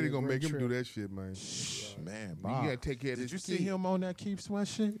old lady be a gonna great make him trip. do that shit, man. Man, You Bob. gotta take care of Did this you see kid. him on that Keep Sweat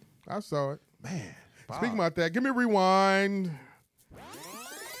shit? I saw it. Man. Bob. Speaking about that, give me a rewind.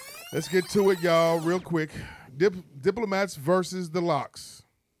 Let's get to it, y'all, real quick. Diplomats versus the Locks.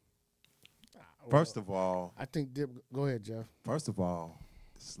 First of all, I think go ahead, Jeff.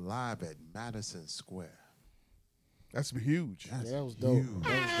 it's live at Madison Square. That's huge. That's Yeah, that was dope. huge.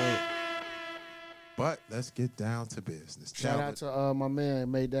 That was dope. But let's get down to business. Shout out to my man who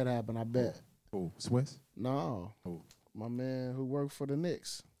made that happen, I bet. Who? Swiss? No. Who? My man who worked for the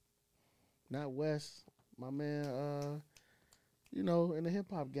Knicks. Not West. My man, in the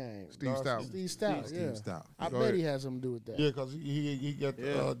hip hop game. Steve Stout. Steve Stout, Steve yeah. Stout. I Go bet ahead. he has something to do with that. Yeah, because he got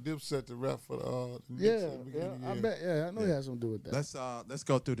Dipset to rap for the Knicks Yeah, at the beginning of the I year. bet. Yeah, I know he has something to do with that. Let's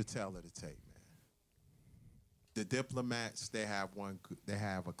go through the tale of the tape, man. The Diplomats, they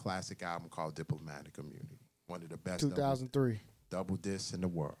have a classic album called Diplomatic Community. One of the best 2003. double discs in the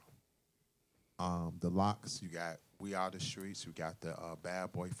world. The Locks, you got We Are the Streets, you got the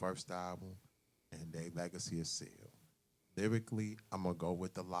Bad Boy first album, and their legacy is sealed. Lyrically, I'm gonna go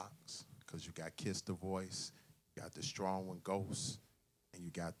with the Locks because you got Kiss the Voice, you got the strong one Ghost, and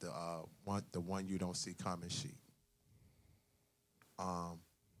you got the one you don't see coming Sheep.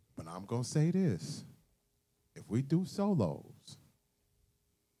 But I'm gonna say this: if we do solos,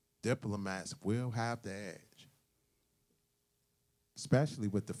 Diplomats will have the edge. Especially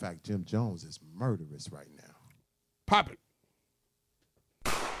with the fact Jim Jones is murderous right now. Pop it.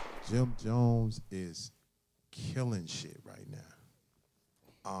 Jim Jones is killing shit right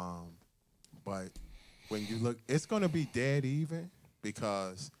now. But when you look, it's gonna be dead even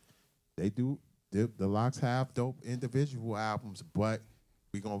because the Locks have dope individual albums, but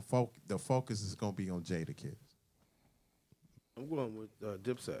the focus is gonna be on Jadakiss. I'm going with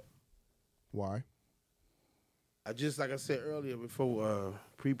Dipset. Why? Like I said earlier before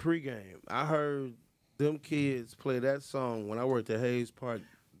pre-game, I heard them kids play that song when I worked at Hayes Park.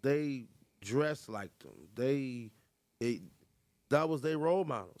 They dressed like them. That was their role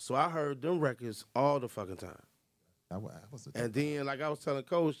model. So I heard them records all the fucking time. And then, like I was telling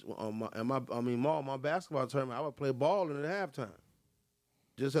Coach, my basketball tournament, I would play ball in at halftime,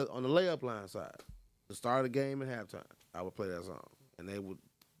 just on the layup line side. The start of the game and halftime, I would play that song. and they would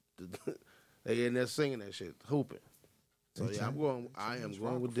they in there singing that shit, hooping. So yeah, I am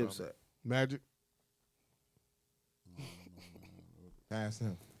going with Dipset. Magic. Ask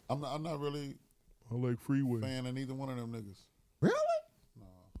him. I'm not really I like Freeway. fan of neither one of them niggas. Really?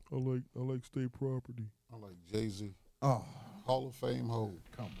 No. I like State Property. I like Jay-Z. Oh, Hall of Fame hold.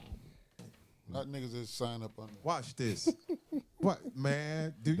 come on. Not niggas that sign up under. Watch this. What,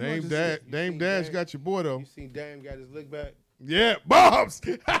 man? Do you Dame understand? Dame Dash got your boy though. You seen Dame got his lick back? Yeah, Bobs.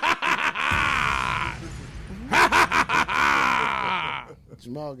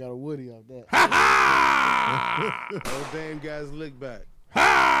 Jamal got a Woody off that. Oh, Dame got his lick back.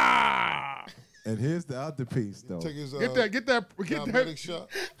 And here's the other piece, though. Take his Get that diabetic shot.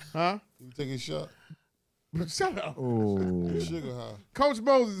 Huh? You take his shot. Shut up. Oh, Sugar high. Coach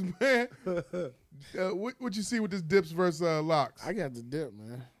Moses, man. What you see with this Dips versus Locks? I got the dip,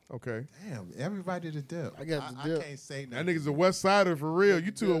 man. Okay. damn! Everybody to dip. I got the I dip. can't say That nothing. nigga's a West Sider for real.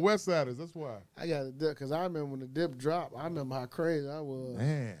 You two are West Siders. That's why. I got the dip because I remember when the dip dropped. I remember how crazy I was.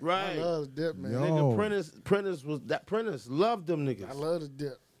 Man, Right. I love the dip, man. Yo. Nigga, Prentice loved them niggas. I love the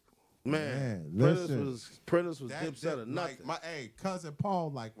dip. Man, listen. Prentice was That Dipset or dip, nothing. like, my cousin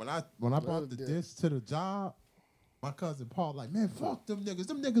Paul, like when I brought the dip. disc to the job, my cousin Paul, like, man, fuck them niggas.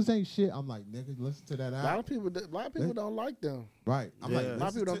 Them niggas ain't shit. I'm like, nigga, listen to that A lot album. of people don't like them. Right. I'm like, Yeah. A lot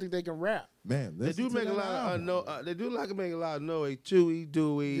of people don't think they can rap. man, They listen do to make a that lot of album. no. They do like make a lot of noise. Chewy,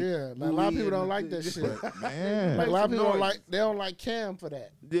 Dewey. Yeah, like, a lot of people don't like that shit. Man. Like, a lot of people noise. don't like. They don't like Cam for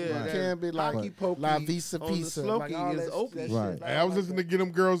that. Yeah, Like, that Cam be like Hockey Pokey La Visa on the Pizza. Slokey Like, all is that, Opie. that Right. shit. Hey, I was listening to Get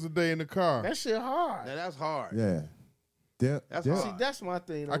Them Girls today in the car. That shit hard. Now that's hard. Yeah. Dip, That's dip. hard. See, that's my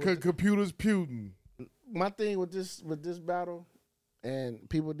thing. though, I with could computers Putin. my thing with this battle, and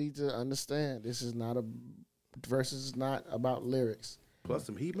people need to understand this is not a versus is not about lyrics. Plus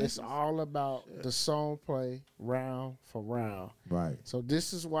some heat. It's all about the song play round for round. Right. So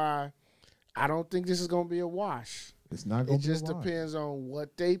this is why I don't think this is gonna be a wash. It's not gonna It be just a wash. depends on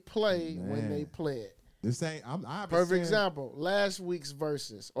what they play when they Man. play it. This ain't. I Perfect example. Last week's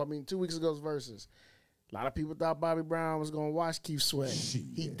verses, or 2 weeks ago's verses. A lot of people thought Bobby Brown was gonna watch Keith Sweat.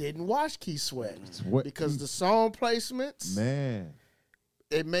 He didn't watch Keith Sweat because the song placements. Man.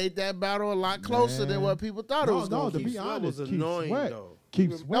 It made that battle a lot closer than what people thought it was going to to be honest, was Keith annoying, Sweat. though.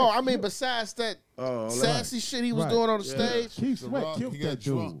 Keith Sweat. No, I mean killed- besides that Oh, sassy shit he was Right. doing on the Yeah. stage. Keith Sweat Rock, killed he got that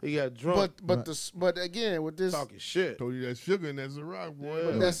drunk. dude. He got drunk. But again with this Talking shit. Told you that sugar and that's a rock,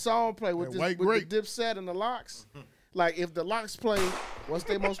 boy. that song play with That this white with grape. the Dipset and the Locks, like if the Locks play, what's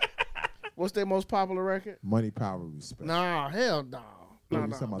their most popular record? Money, power, respect. Nah, hell no. you No,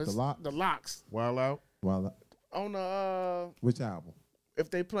 talking about This- the Locks? The Locks Wild Out. Well, on the which album? if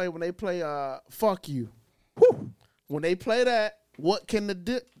they play when they play Fuck You. When they play that, what can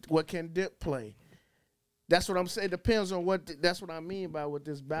Dip play? That's what I'm saying. It depends on that's what I mean by with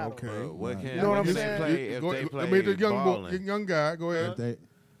this battle. Okay. What can, You know what I'm they saying? play if Go- they play I mean, the young ballin'? young guy. Go ahead. They,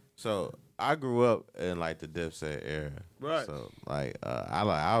 So I grew up in like the Dipset era, Right. So like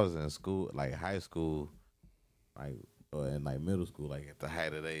I was in school, like high school, like or in like middle school, like at the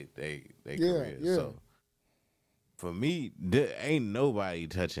height of they career. yeah. So for me, ain't nobody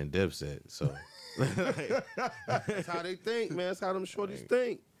touching Dipset. So That's how they think, man. That's how them shorties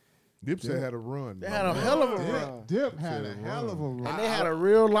think. Dipset had a run. They had a hell of a run. Dip had a hell of a run. And they had a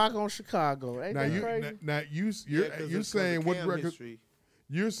real lock on Chicago. Ain't Now that you, crazy? now you, Yeah, 'cause you're of saying what Cam record? history.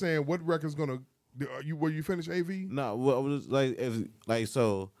 You're saying what record's gonna? Were you finish AV? no, what was like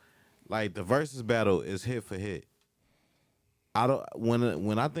like the versus battle is hit for hit. I don't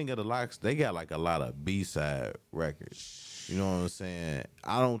when I think of the Locks, they got like a lot of B-side records. You know what I'm saying?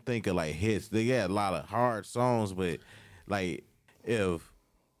 I don't think of like hits. They got a lot of hard songs, but like if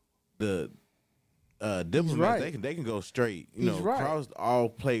the Diplomats, right. they can go straight. You He's know,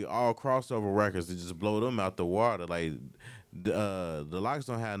 right. play all crossover records to just blow them out the water. Like the Locks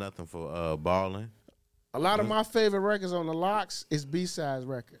don't have nothing for balling. A lot of my favorite records on the Locks is B-sides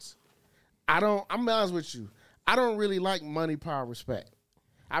records. I'm honest with you. I don't really like Money, Power, Respect.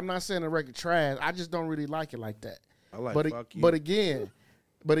 I'm not saying the record trash. I just don't really like it like that. I like but Fuck You. but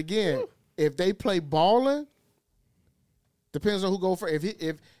again, if they play balling, depends on who go first.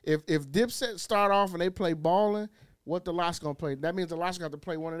 If Dipset start off and they play balling, what the Locks gonna play? That means the Locks got to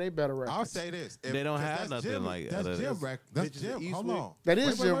play one of their better records. I'll say this: They don't 'cause have that's nothing Jim, like that's that. Jim record. That's Bitches Jim. of Hold Eastwick. on. That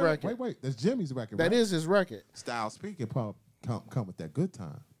is Jim record. Wait. That's Jimmy's record. That right? is his record. Style speaking. Pop come with that good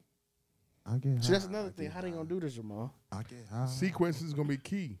time. I get. See, that's high, another I thing. get How they high. gonna do this, Jamal? I get high. Sequence is gonna be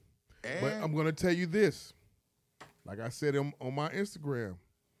key. But And- I'm gonna tell you this. Like I said on my Instagram,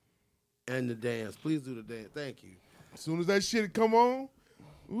 And the dance. Please do the dance. Thank you. as soon as that shit come on,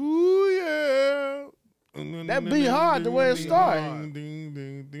 ooh yeah, That be hard the way it started.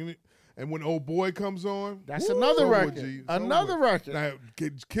 And when Old Boy comes on, That's another record. G. Another record. Now,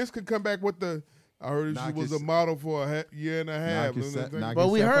 Kiss could come back with the. I heard she was a model for a year and a half. But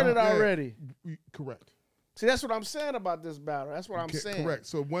we heard it already. Correct. See, that's what I'm saying about this battle. That's what I'm saying. Correct.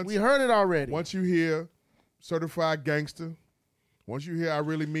 So once we heard it already. Once you hear Certified Gangster, once you hear I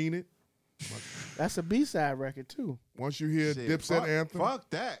Really Mean It. That's a B-side record, too. Once you hear Dipset Anthem. Fuck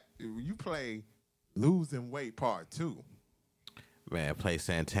that. You play Losing Weight Part 2. Man, play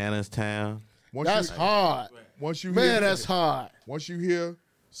Santana's Town. That's hard. Once you Man, that's hard. Once you hear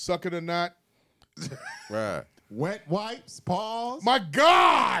Suck It or Not. Right. Wet Wipes, pause. My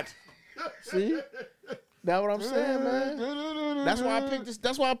God! See? That's what I'm saying, man. That's why I picked this.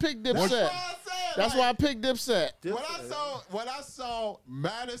 That's why I picked Dipset. That's why I picked Dipset. When I saw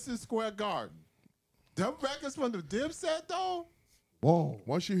Madison Square Garden, them records from the Dipset though. Whoa!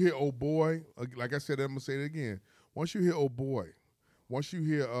 Once you hear "Oh Boy," like I said, I'm gonna say it again. Once you hear "Oh Boy," once you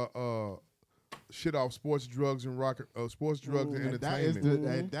hear shit off sports, drugs, and rock, sports, drugs, and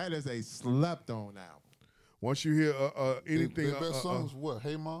entertainment. That is a slept on album. Once you hear anything, the best songs what?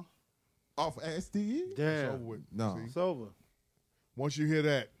 Hey Ma, off SDE. Damn, no, it's over. Once you hear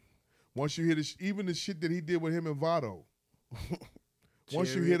that, once you hear even the shit that he did with him and Vado.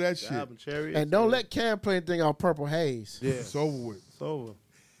 Once you hear that shit, and don't let Cam play anything on Purple Haze. Yeah, it's over with. It's over.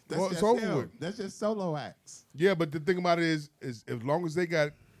 It's over with. That's just solo acts. Yeah, but the thing about it is as long as they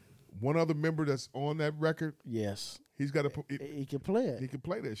got one other member that's on that record, yes, he's got to. He can play it. He can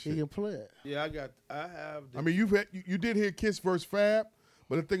play that shit. He can play it. Yeah, I have. I mean, you did hear Kiss versus Fab,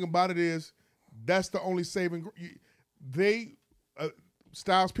 but the thing about it is that's the only saving.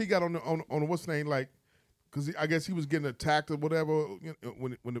 Styles P got on the what's the name, like, because I guess he was getting attacked or whatever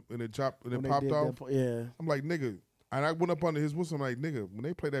when it popped off. Yeah, I'm like, nigga, and I went up under his whistle. I'm like, nigga, when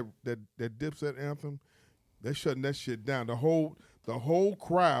they play that Dipset anthem, they're shutting that shit down. The whole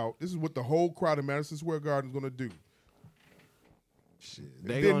crowd. This is what the whole crowd in Madison Square Garden is gonna do. Shit.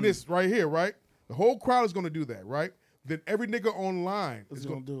 Then this right here, right? The whole crowd is gonna do that, right? Then every nigga online is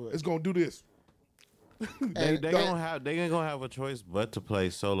gonna do it. It's gonna do this. They gonna have a choice but to play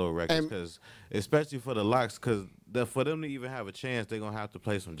solo records, because especially for the locks, because for them to even have a chance, they're gonna have to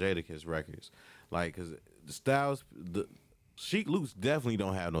play some Jadakiss records, like, because the Styles, the Sheek Luke's definitely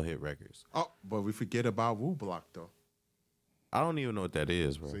don't have no hit records. Oh, but we forget about Wu Block though. I don't even know what that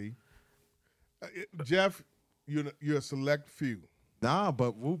is, bro. See, Jeff, you're a select few. Nah,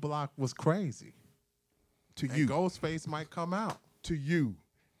 but Wu Block was crazy. To and you, Ghostface might come out. To you,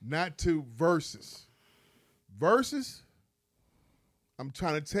 not to Versus. Versus, I'm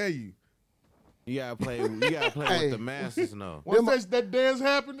trying to tell you. You gotta play with the masses now. Once that dance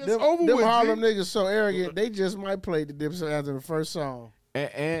happened, it's over them with. Harlem niggas so arrogant, they just might play the Dipset after the first song.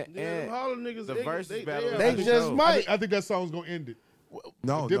 And Harlem niggas, the versus battle. They just might. I think that song's gonna end it.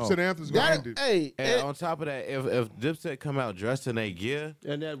 No, the Dipset anthem's gonna end it. Hey, and on top of that, if Dipset come out dressed in their gear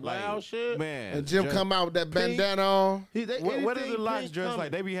and that loud shit, man, and Jim come out with that bandana on. What are the locks dressed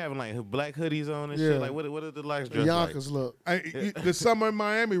like? They be having like black hoodies on and shit. Like what are the locks dressed like? Yonkers look. The Summer in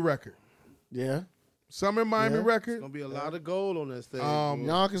Miami record. Yeah. Summer in Miami record. It's gonna be a lot of gold on that stage.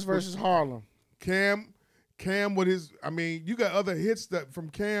 Yonkers versus Harlem. Cam with his. I mean, you got other hits from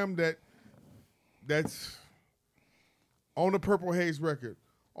Cam that's on the Purple Haze record.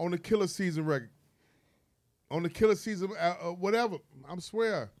 On the Killer Season record, on the Killer Season, whatever. I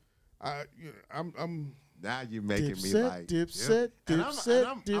swear, I'm. Now you making me like Dipset.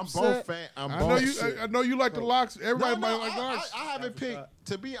 I'm both fan. I know you like the locks. Everybody might like locks. I haven't picked.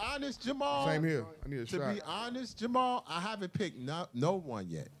 To be honest, Jamal. Same here. I need a shot. To be honest, Jamal, I haven't picked no one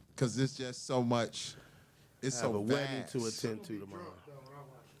yet because it's just so much. It's so wedding vast. to attend to tomorrow.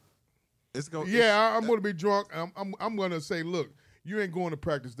 I'm going to be drunk. I'm going to say, look. You ain't going to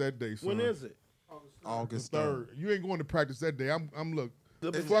practice that day, son. When is it? August 3rd. You ain't going to practice that day. I'm look.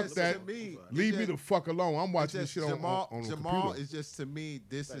 Fuck that. Leave me the fuck alone. I'm watching this shit Jamal, on Jamal computer. is just, to me,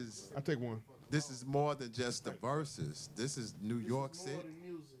 this is. I take one. This is more than just the verses. This is New York City.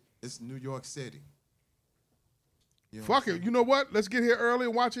 It's New York City. Fuck it. You know what? Let's get here early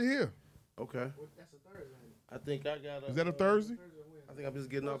and watch it here. Okay. That's a Thursday. I think I got. Is that a Thursday? I think I'm just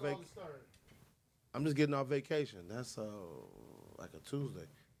getting off vacation. I'm just getting off vacation. That's like a Tuesday.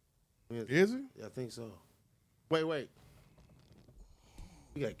 Is it? Yeah, I think so. Wait.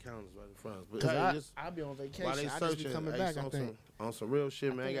 We got calendars right in front of us. Because I'll be on vacation. While they I searching, just be coming back, I think. On some real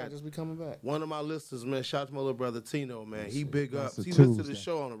shit, man. I just be coming back. One of my listeners, man, shout out to my little brother Tino, man. He big ups. He Tuesday. listens to the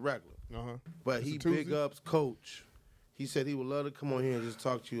show on a regular. But he big ups Coach. He said he would love to come on here and just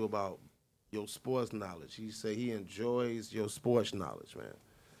talk to you about your sports knowledge. He said he enjoys your sports knowledge, man.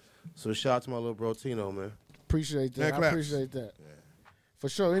 So shout out to my little bro Tino, man. Appreciate that. I appreciate that. For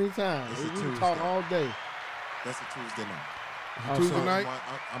sure, anytime. We can talk all day. That's a Tuesday night. Tuesday night?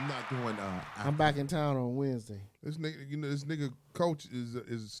 I'm not doing. I'm back in town on Wednesday. This nigga coach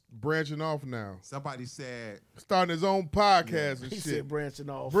is branching off now. Somebody said starting his own podcast and He shit. said branching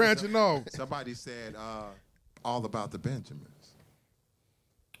off. Branching off. Somebody said all about the Benjamins.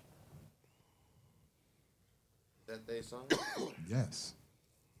 That they song? Yes.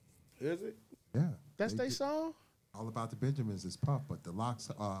 Is it? Yeah. That's their song? All About the Benjamins is Puff, but the Locks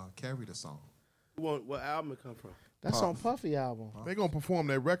carry the song. What album it come from? That's on Puffy album. They gonna perform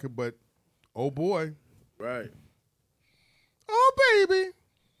that record, but oh boy. Right. Oh baby.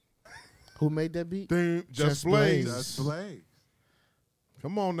 Who made that beat? Just Blaze. Just Blaze.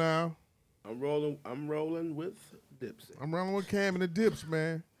 Come on now. I'm rolling with Dipset. I'm rolling with Cam and the Dips,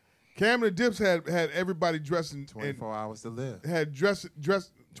 man. Cam and the Dips had everybody dressing 24 hours to live. Had dressed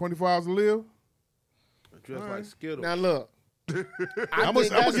 24 hours to live. Dressed like Skittles. Now look. I think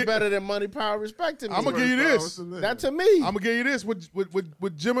that's better than Money, Power, Respect to me. I'm gonna give you this. That to me. I'm gonna give you this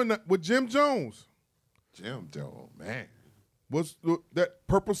with Jim Jones. Jim Jones, man. What's that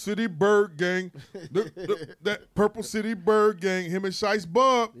Purple City Bird Gang? That Purple City Bird Gang. Him and Shice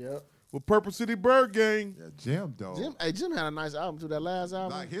Bub. Yep. With Purple City Bird Gang. Yeah, Jim though. Jim had a nice album too. That last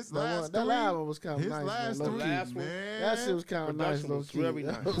album. Like his that last that three. album was kind of His nice. last man, three, last one. man. That shit was kind of nice, Production low was key. very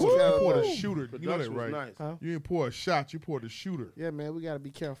nice. You poured a shooter. You know that, Production was right? nice. Huh? You didn't pour a shot. You poured a shooter. Yeah, man, we got to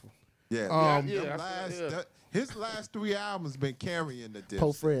be careful. Yeah, yeah. His last three albums been carrying the Dips.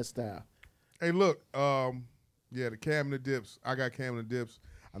 Po Fred style. Hey, look. Yeah, the Cam and the Dips. I got Cam and the Dips.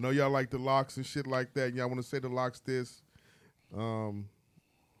 I know y'all like the Locks and shit like that. Y'all want to say the Locks this.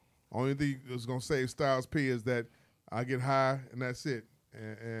 Only thing that's gonna save Styles P is that I get high and that's it.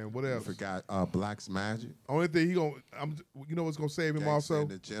 And what else? You forgot Black's Magic. Only thing he gonna, you know what's gonna save him Gangsta also?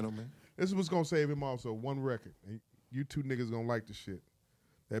 and the Gentleman. This is what's gonna save him also. One record. And you two niggas gonna like the shit.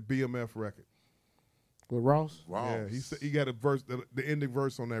 That BMF record. With Ross? Yeah, he got a verse, the ending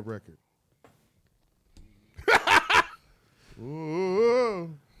verse on that record.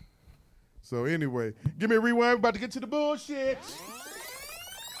 Ooh. So anyway, give me a rewind. We're about to get to the bullshit.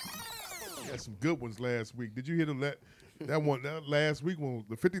 Got some good ones last week. Did you hear that one? That last week one,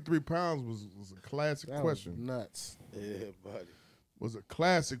 the 53 pounds was a classic That question. was nuts. Yeah, buddy. Was a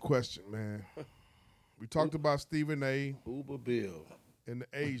classic question, man. We talked about Stephen A. Uber Bill and the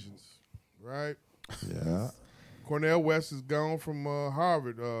Asians, right? Yeah. Cornel West is gone from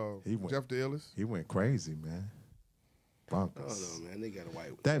Harvard. Jeff the Illis. He went crazy, man. Bonkers. Oh no, man, they got a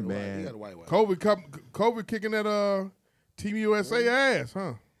white. That they man. got a white. COVID kicking that Team USA ass,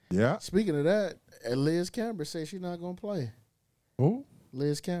 huh? Yeah. Speaking of that, Liz Cambridge says she's not going to play. Who?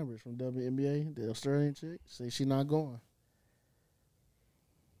 Liz Cambridge from WNBA, the Australian chick, says she's not going.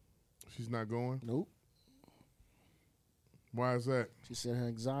 She's not going? Nope. Why is that? She said her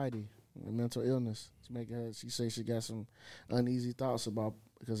anxiety and mental illness is making her. She says she got some uneasy thoughts about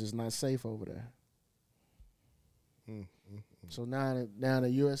because it's not safe over there. So now the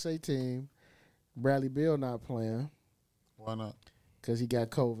USA team, Bradley Beal not playing. Why not? Because he got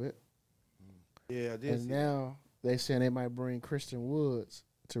COVID. Yeah, I did. And now they saying they might bring Christian Woods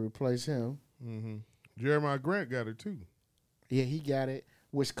to replace him. Mm-hmm. Jeremiah Grant got it too. Yeah, he got it,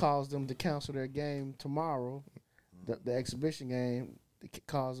 which caused them to cancel their game tomorrow. The exhibition game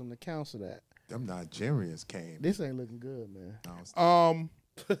caused them to cancel that. Them Nigerians came. This ain't looking good, man.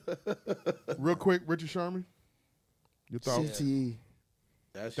 Real quick, Richard Sherman. Your thoughts? CTE.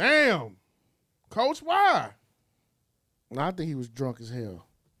 Damn. Coach, why? I think he was drunk as hell.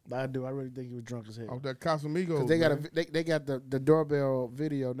 I do. I really think he was drunk as hell. Off that Casamigos. They got they got the doorbell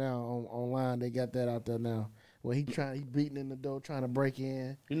video now online. They got that out there now. Where he beating in the door trying to break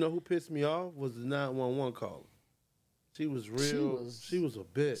in. You know who pissed me off was the 911 caller. She was real. She was a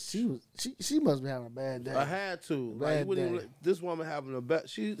bitch. She must be having a bad day. I had to. Bad Like, day. this woman having a bad.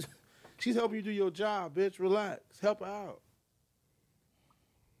 She's helping you do your job, bitch. Relax. Help her out.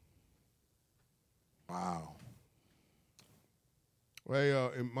 Wow. Hey,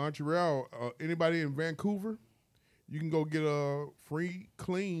 in Montreal, anybody in Vancouver, you can go get a free,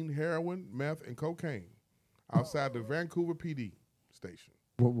 clean heroin, meth, and cocaine outside the Vancouver PD station.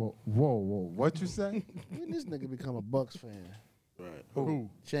 Whoa. What you say? When this nigga become a Bucks fan? Right. Who?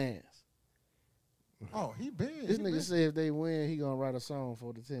 Chance. Oh, he big. This nigga say if they win, he gonna write a song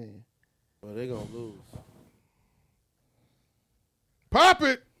for the team. Well, they gonna lose. Pop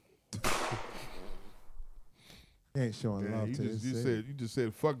it. He ain't showing Yeah, love you to his just city. you just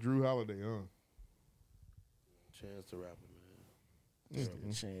said fuck Drew Holiday, huh? Chance the rapper,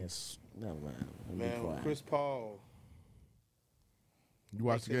 man. Chance. Never mind. Man, Chris Paul You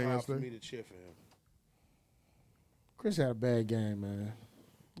watched the game hard for yesterday? me to cheer for him. Chris had a bad game, man.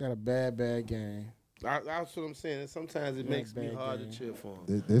 Got a bad game. That's what I'm saying. Sometimes it Yeah, makes me bad hard game. to cheer for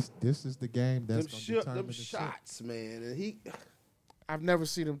him. This is the game that's Them, going to shot, determine them the shit. shots, man. And I've never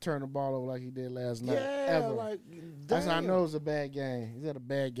seen him turn the ball over like he did last night. yeah, Ever. like That's how I damn. know it's a bad game. He's had a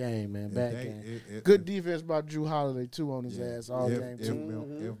bad game, man. Bad game. it- Good defense by Drew Holiday, too, on his Yeah. ass all game, If,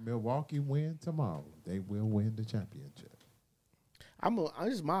 too. if Milwaukee win tomorrow, they will win the championship.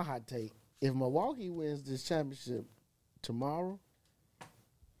 This is my hot take. If Milwaukee wins this championship tomorrow,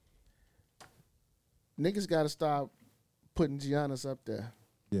 niggas got to stop putting Giannis up there.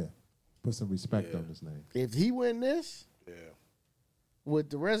 Yeah. Put some respect on his name. If he win this, Yeah.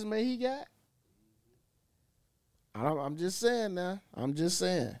 with the resume he got, I'm just saying now. I'm just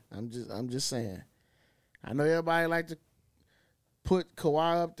saying. I know everybody like to put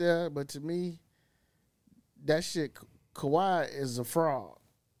Kawhi up there, but to me, that shit, Kawhi is a fraud.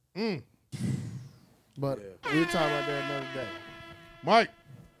 But we'll talk about that another day. Mike.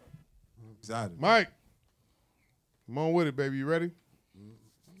 Excited. Mike. Come on with it, baby. You ready?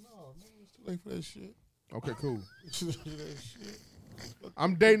 No, man, it's too late for that shit. Okay, cool. It's too late for that shit.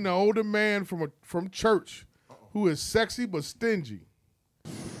 I'm dating an older man from church who is sexy but stingy.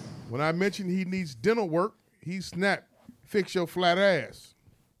 When I mentioned he needs dental work, he snapped, "Fix your flat ass."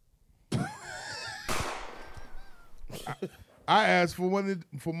 I asked for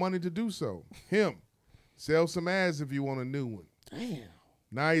money to do so. Him, sell some ass if you want a new one. Damn.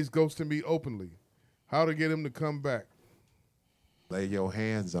 Now he's ghosting me openly. How to get him to come back? Lay your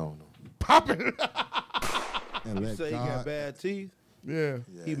hands on him. Pop it. And You let say he God. got bad teeth? Yeah.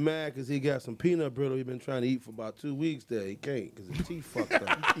 He mad because he got some peanut brittle he been trying to eat for about 2 weeks there. He can't because his teeth fucked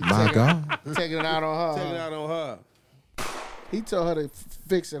up. My God. Taking it out on her. Taking it out on her. He told her to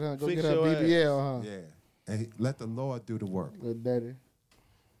fix it, huh? Go Fix get her your BBL, huh? Yeah. And let the Lord do the work. Good daddy.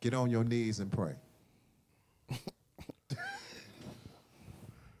 Get on your knees and pray.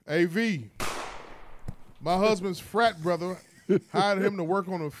 AV, my husband's frat brother hired him to work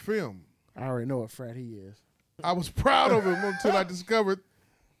on a film. I already know what frat he is. I was proud of him until I discovered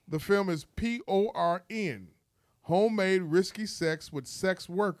the film is PORN, homemade risky sex with sex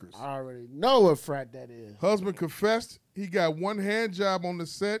workers. I already know what frat that is. Husband confessed he got one hand job on the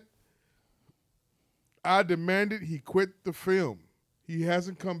set. I demanded he quit the film. He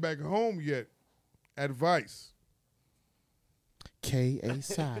hasn't come back home yet. Advice. KA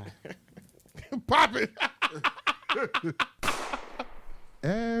Pop it.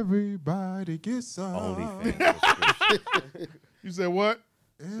 Everybody get some. OnlyFans. You said what?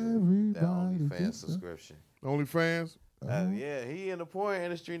 Everybody That OnlyFans get some. subscription. OnlyFans? Yeah, he in the porn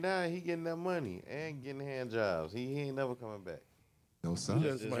industry now. He getting that money and getting hand jobs. He ain't never coming back. No, You son.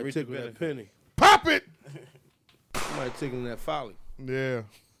 just Just might reach the tickle that benefit. penny. Pop it. Might tickle that folly. Yeah.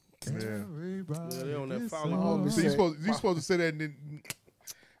 Yeah. Everybody Yeah, they on that get folly. some. So you supposed to say that and then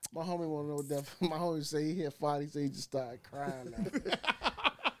My homie want to know what that. My homie say he hit Folly, so he just started crying. Now.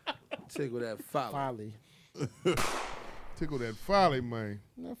 Tickle that folly. Folly. tickle that folly, man.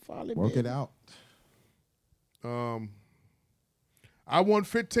 That Folly. Work baby. it out. I won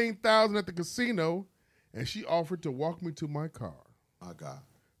 $15,000 at the casino, and she offered to walk me to my car. My God.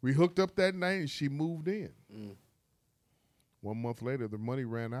 We hooked up that night, and she moved in. 1 month later, the money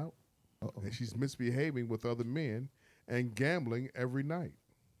ran out, and she's misbehaving with other men and gambling every night.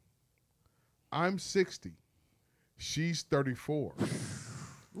 I'm 60. She's 34.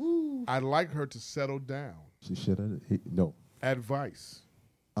 I'd like her to settle down. She should have. No. Advice.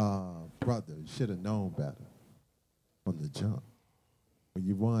 Brother, you should have known better from the jump. When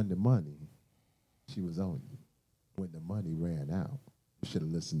you won the money, she was on you. When the money ran out, you should have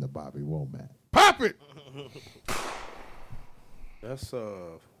listened to Bobby Womack. Pop it! That's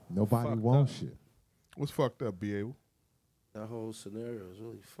Nobody fucked wants up. you. What's fucked up, B.A.? That whole scenario is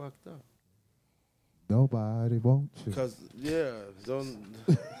really fucked up. Nobody wants you. Cause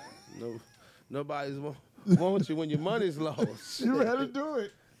nobody's want you when your money's lost. You better do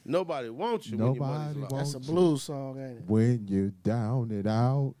it. Nobody wants you when your money's Nobody lost. wants That's a blues song, ain't it? When you're down and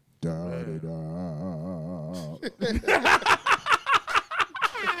out, da da.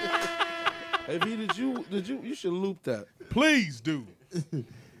 Hey, V, did you should loop that. Please do.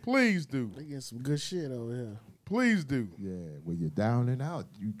 Please do. They get some good shit over here. Please do. Yeah, when you're down and out,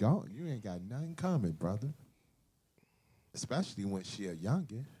 you gone. You ain't got nothing coming, brother. Especially when she a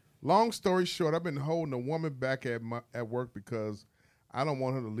youngin'. Long story short, I've been holding a woman back at work because I don't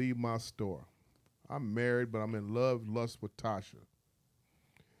want her to leave my store. I'm married, but I'm in lust with Tasha.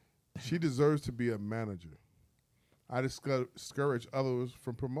 She deserves to be a manager. I discourage others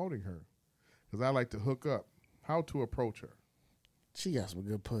from promoting her because I like to hook up. How to approach her? She got some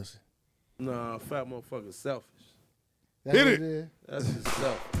good pussy. Nah, fat motherfucker selfish. That's Hit what it. is? That's his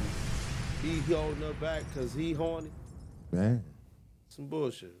self. He holding her back because he horny. Man. Some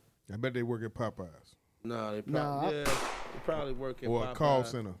bullshit. I bet they work at Popeyes. Nah, they probably, they probably work at Or Popeye. a call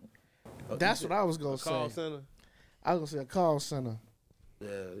center. That's what I was gonna A call say. center? I was gonna say a call center. Yeah,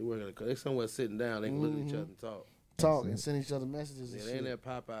 they work at they somewhere sitting down. They can look at each other and talk. Talk and send each other messages. Yeah, and they ain't shit.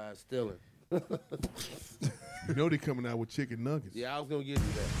 at Popeye stealing. You know they coming out with chicken nuggets. Yeah, I was gonna get you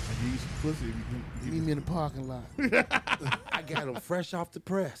that. I give you some pussy if you Meet me in the parking lot. I got them fresh off the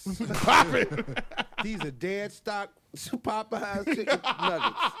press. Pop it. These are dead stock Popeyes chicken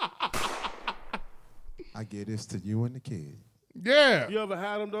nuggets. I get this to you and the kid. Yeah. You ever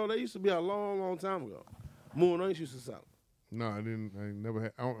had them though? They used to be a long, long time ago. Moon Orange used to sell them. No, I didn't. I never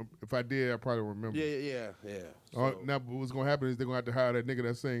had. If I did, I probably remember. Yeah. Now, what's gonna happen is they're gonna have to hire that nigga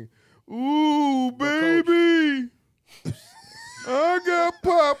that sing, "Ooh, baby, I got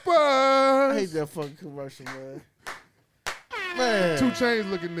Popeyes." I hate that fucking commercial, man. Man. 2 Chainz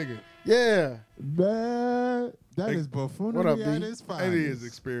looking nigga. Yeah. Man, that is buffoonery What up, at B? its It finest. is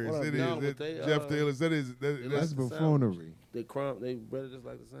experience. What up, It no, is. but they, Jeff Taylor. That's That's buffoonery. They better just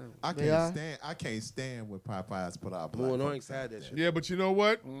like the sound. I They are? can't stand when Popeyes put out black Moon folks Orange had out that there. shit. Yeah, but you know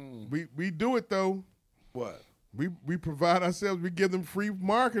what? We do it though. What? We provide ourselves. We give them free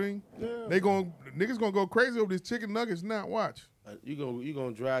marketing. Yeah. Niggas gonna go crazy over these chicken nuggets. Now watch. You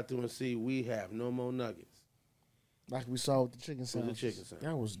gonna drive through and see we have no more nuggets. Like we saw with the chicken sandwich. chicken sandwich.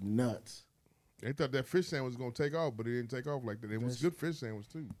 That was nuts. They thought that fish sandwich was gonna take off, but it didn't take off like that. It was a good fish sandwich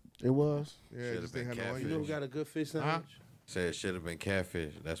too. It was. Yeah, it Should've just been didn't have no catfish. You onions. ever got a good fish sandwich? Said it should have been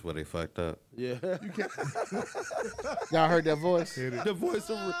catfish. That's where they fucked up. Yeah. Y'all heard that voice? The voice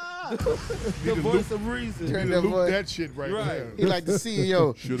of reason. Turn You that loop voice. that shit right there. He like the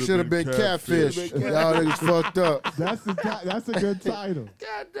CEO. Should have been catfish. Y'all niggas fucked up. That's a good title.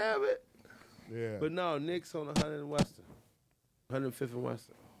 God damn it. Yeah. But no, Nick's on 100 and Western. 105th and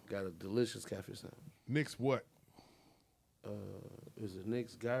Western. Got a delicious catfish sandwich. Nick's what? Is it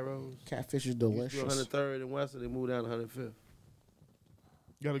Nick's Gyros? Catfish is Used to be delicious. 103rd and Western. They moved down to 105th.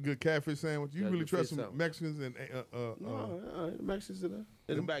 Got a good catfish sandwich. You Got a really good trust fish some sandwich. Mexicans and No, the Mexicans in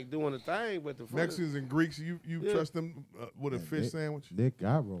the back doing the thing, but the front Mexicans and Greeks. You Yeah. trust them with a fish sandwich? Nick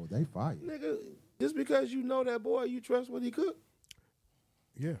Gyro, they fire. Nigga, just because you know that boy, you trust what he cooked?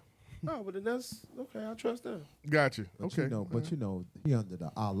 Yeah. Oh, but then that's okay. I trust them. Gotcha. But Okay. you know, he under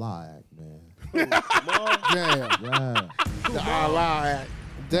the Allah Act, man. Damn. Yeah. The Allah Act. You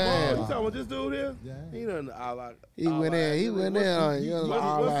Damn. talking about this dude here? Yeah. He done the Allah. He went in. He went in on you. What's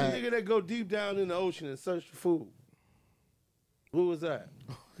Allah the Act. nigga that go deep down in the ocean and search for food? Who was that?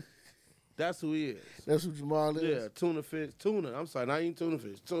 That's who he is. That's who Jamal is. Yeah, tuna fish. Tuna. I'm sorry, not even tuna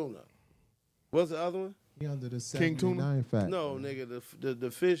fish. Tuna. What's the other one? He under the King Tuna? 79 fact. No, nigga,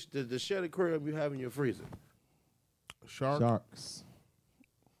 the fish, the shell aquarium you have in your freezer. Sharks.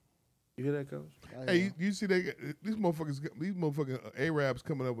 You hear that, Coach? Hey, you see these motherfucking Arabs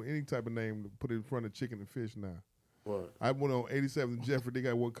coming up with any type of name to put in front of chicken and fish now. What? I went on 87th Jeffrey. They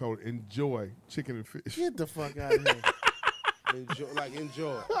got one called Enjoy Chicken and Fish. Get the fuck out of here.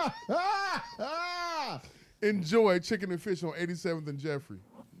 Enjoy. Enjoy Chicken and Fish on 87th and Jeffrey.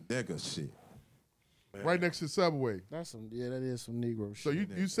 Nigga shit. Right next to Subway. That's some. Yeah, that is some Negro So shit.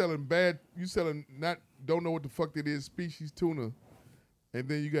 you selling don't know what the fuck that is, species tuna, and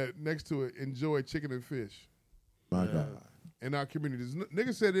then you got next to it Enjoy Chicken and Fish. My God. In our communities,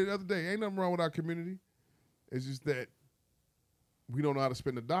 nigga said it the other day. Ain't nothing wrong with our community. It's just that we don't know how to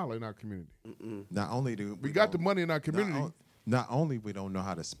spend $1 in our community. Not only do We got the money in our community. Not only we don't know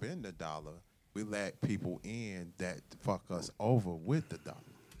how to spend $1, we let people in that fuck us over with the $1.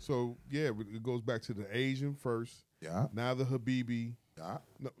 So yeah, it goes back to the Asian first. Yeah. Now the Habibi. Yeah.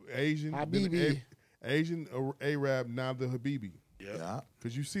 No, Asian. Habibi. Then Asian Arab. Now the Habibi. Yeah.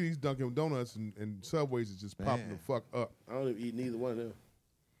 Because you see these Dunkin' Donuts and Subways is just popping the fuck up. I don't even eat neither one of them.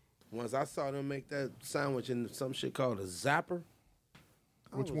 Once I saw them make that sandwich in some shit called a zapper.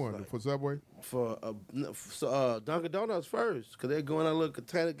 Which one? like- For Subway? For Dunkin' Donuts first, because they're going out a little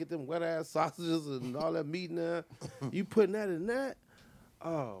container, get them wet ass sausages and all that meat in there. You putting that in that?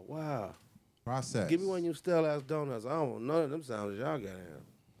 Oh, wow. Process. Give me one of you stale ass donuts. I don't want none of them sandwiches y'all got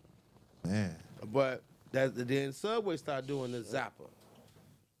in. Man. But then Subway started doing the zapper.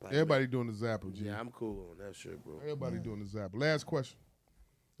 Like, Everybody doing the Zapper, G. yeah, I'm cool on that shit, bro. Everybody doing the Zapper. Last question.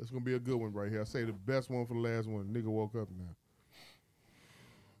 That's going to be a good one right here. I say the best one for the last one. Nigga woke up now.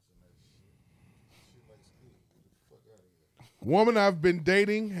 Woman I've been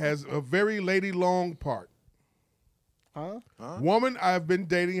dating has a very lady long part. Huh? Woman I've been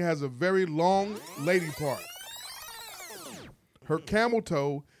dating has a very long lady part. Her camel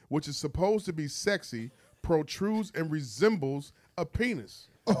toe, which is supposed to be sexy, protrudes and resembles a penis.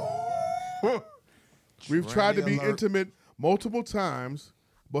 We've tried to be intimate multiple times,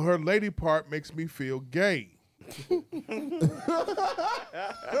 but her lady part makes me feel gay.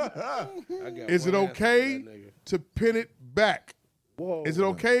 Is it okay to pin it back? Whoa. Is it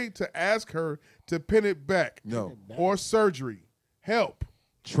okay to ask her to pin it back? No. Or surgery? Help.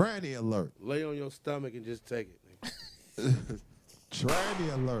 Tranny alert. Lay on your stomach and just take it, nigga.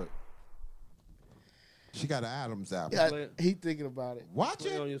 Tranny alert. She got an Adam's apple. Yeah, he thinking about it. Watch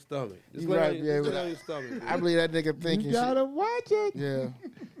Lay it. on your stomach. Just You lay right, on yeah, your, but lay on your stomach. I believe that nigga thinking. You gotta watch it. Yeah.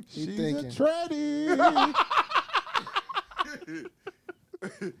 He She's thinking. a tranny.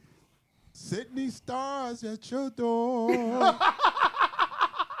 Sydney Stars at your door.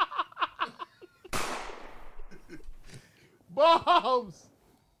 Bombs.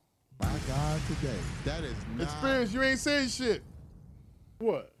 By God, today. That is not. Experience, you ain't saying shit.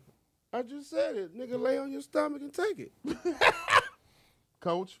 What? I just said it. Nigga, lay on your stomach and take it.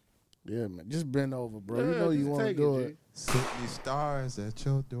 Coach. Yeah, man. Just bend over, bro. Yeah, you know you just want to take do it, it. G. Sydney Stars at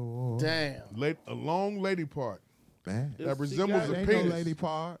your door. Damn. A long lady part. Man. That She resembles got a it. Ain't penis. no lady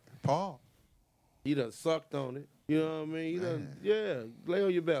part. Paul. He done sucked on it. You know what I mean? He done, yeah. Lay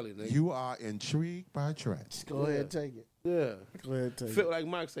on your belly, nigga. You are intrigued by Trent. Go ahead and take it. Yeah. Go ahead and take Feel it. like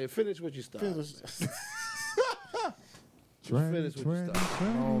Mike said, finish what you started. Finish. Tranny, finish what you tranny,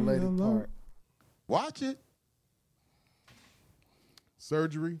 started. Long tranny lady alert. part. Watch it.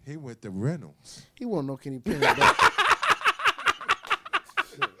 Surgery. He went to Reynolds. He won't know can he pin it back.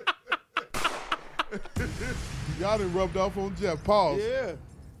 Y'all done rubbed off on Jeff. Pause. Yeah.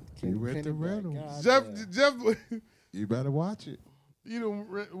 He went to Reynolds. Jeff, You better watch it. you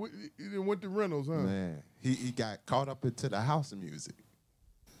done went to Reynolds, huh? Man, he got caught up into the house music.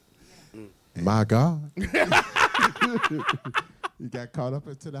 My God. He got caught up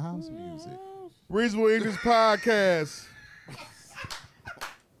into the house music. Reasonable English Podcast.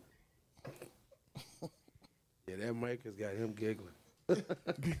 Yeah, that mic has got him giggling.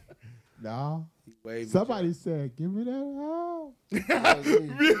 No. Waving Somebody said, give me that help. That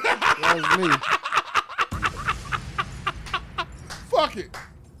was me. Fuck it.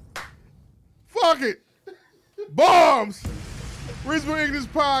 Fuck it. Bombs. Reasonable English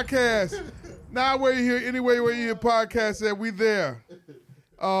Podcast. Now where you hear anyway where you hear podcasts at, we there.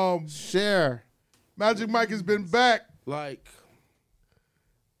 Share. Magic Mike has been back. Like.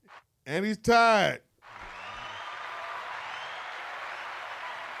 And he's tired.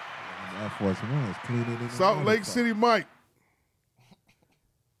 Air Force One is cleaning in Salt Lake City Mike.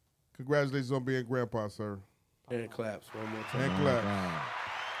 Congratulations on being grandpa, sir. And claps one more time. And clap.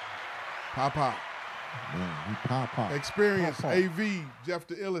 Pop. Man, he pop. Experience, Pop. AV, Jeff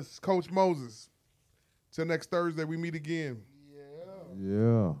the Illis, Coach Moses. Till next Thursday, we meet again.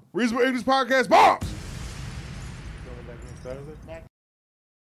 Yeah. Reasonable English Podcast, bombs! Coming back next Thursday?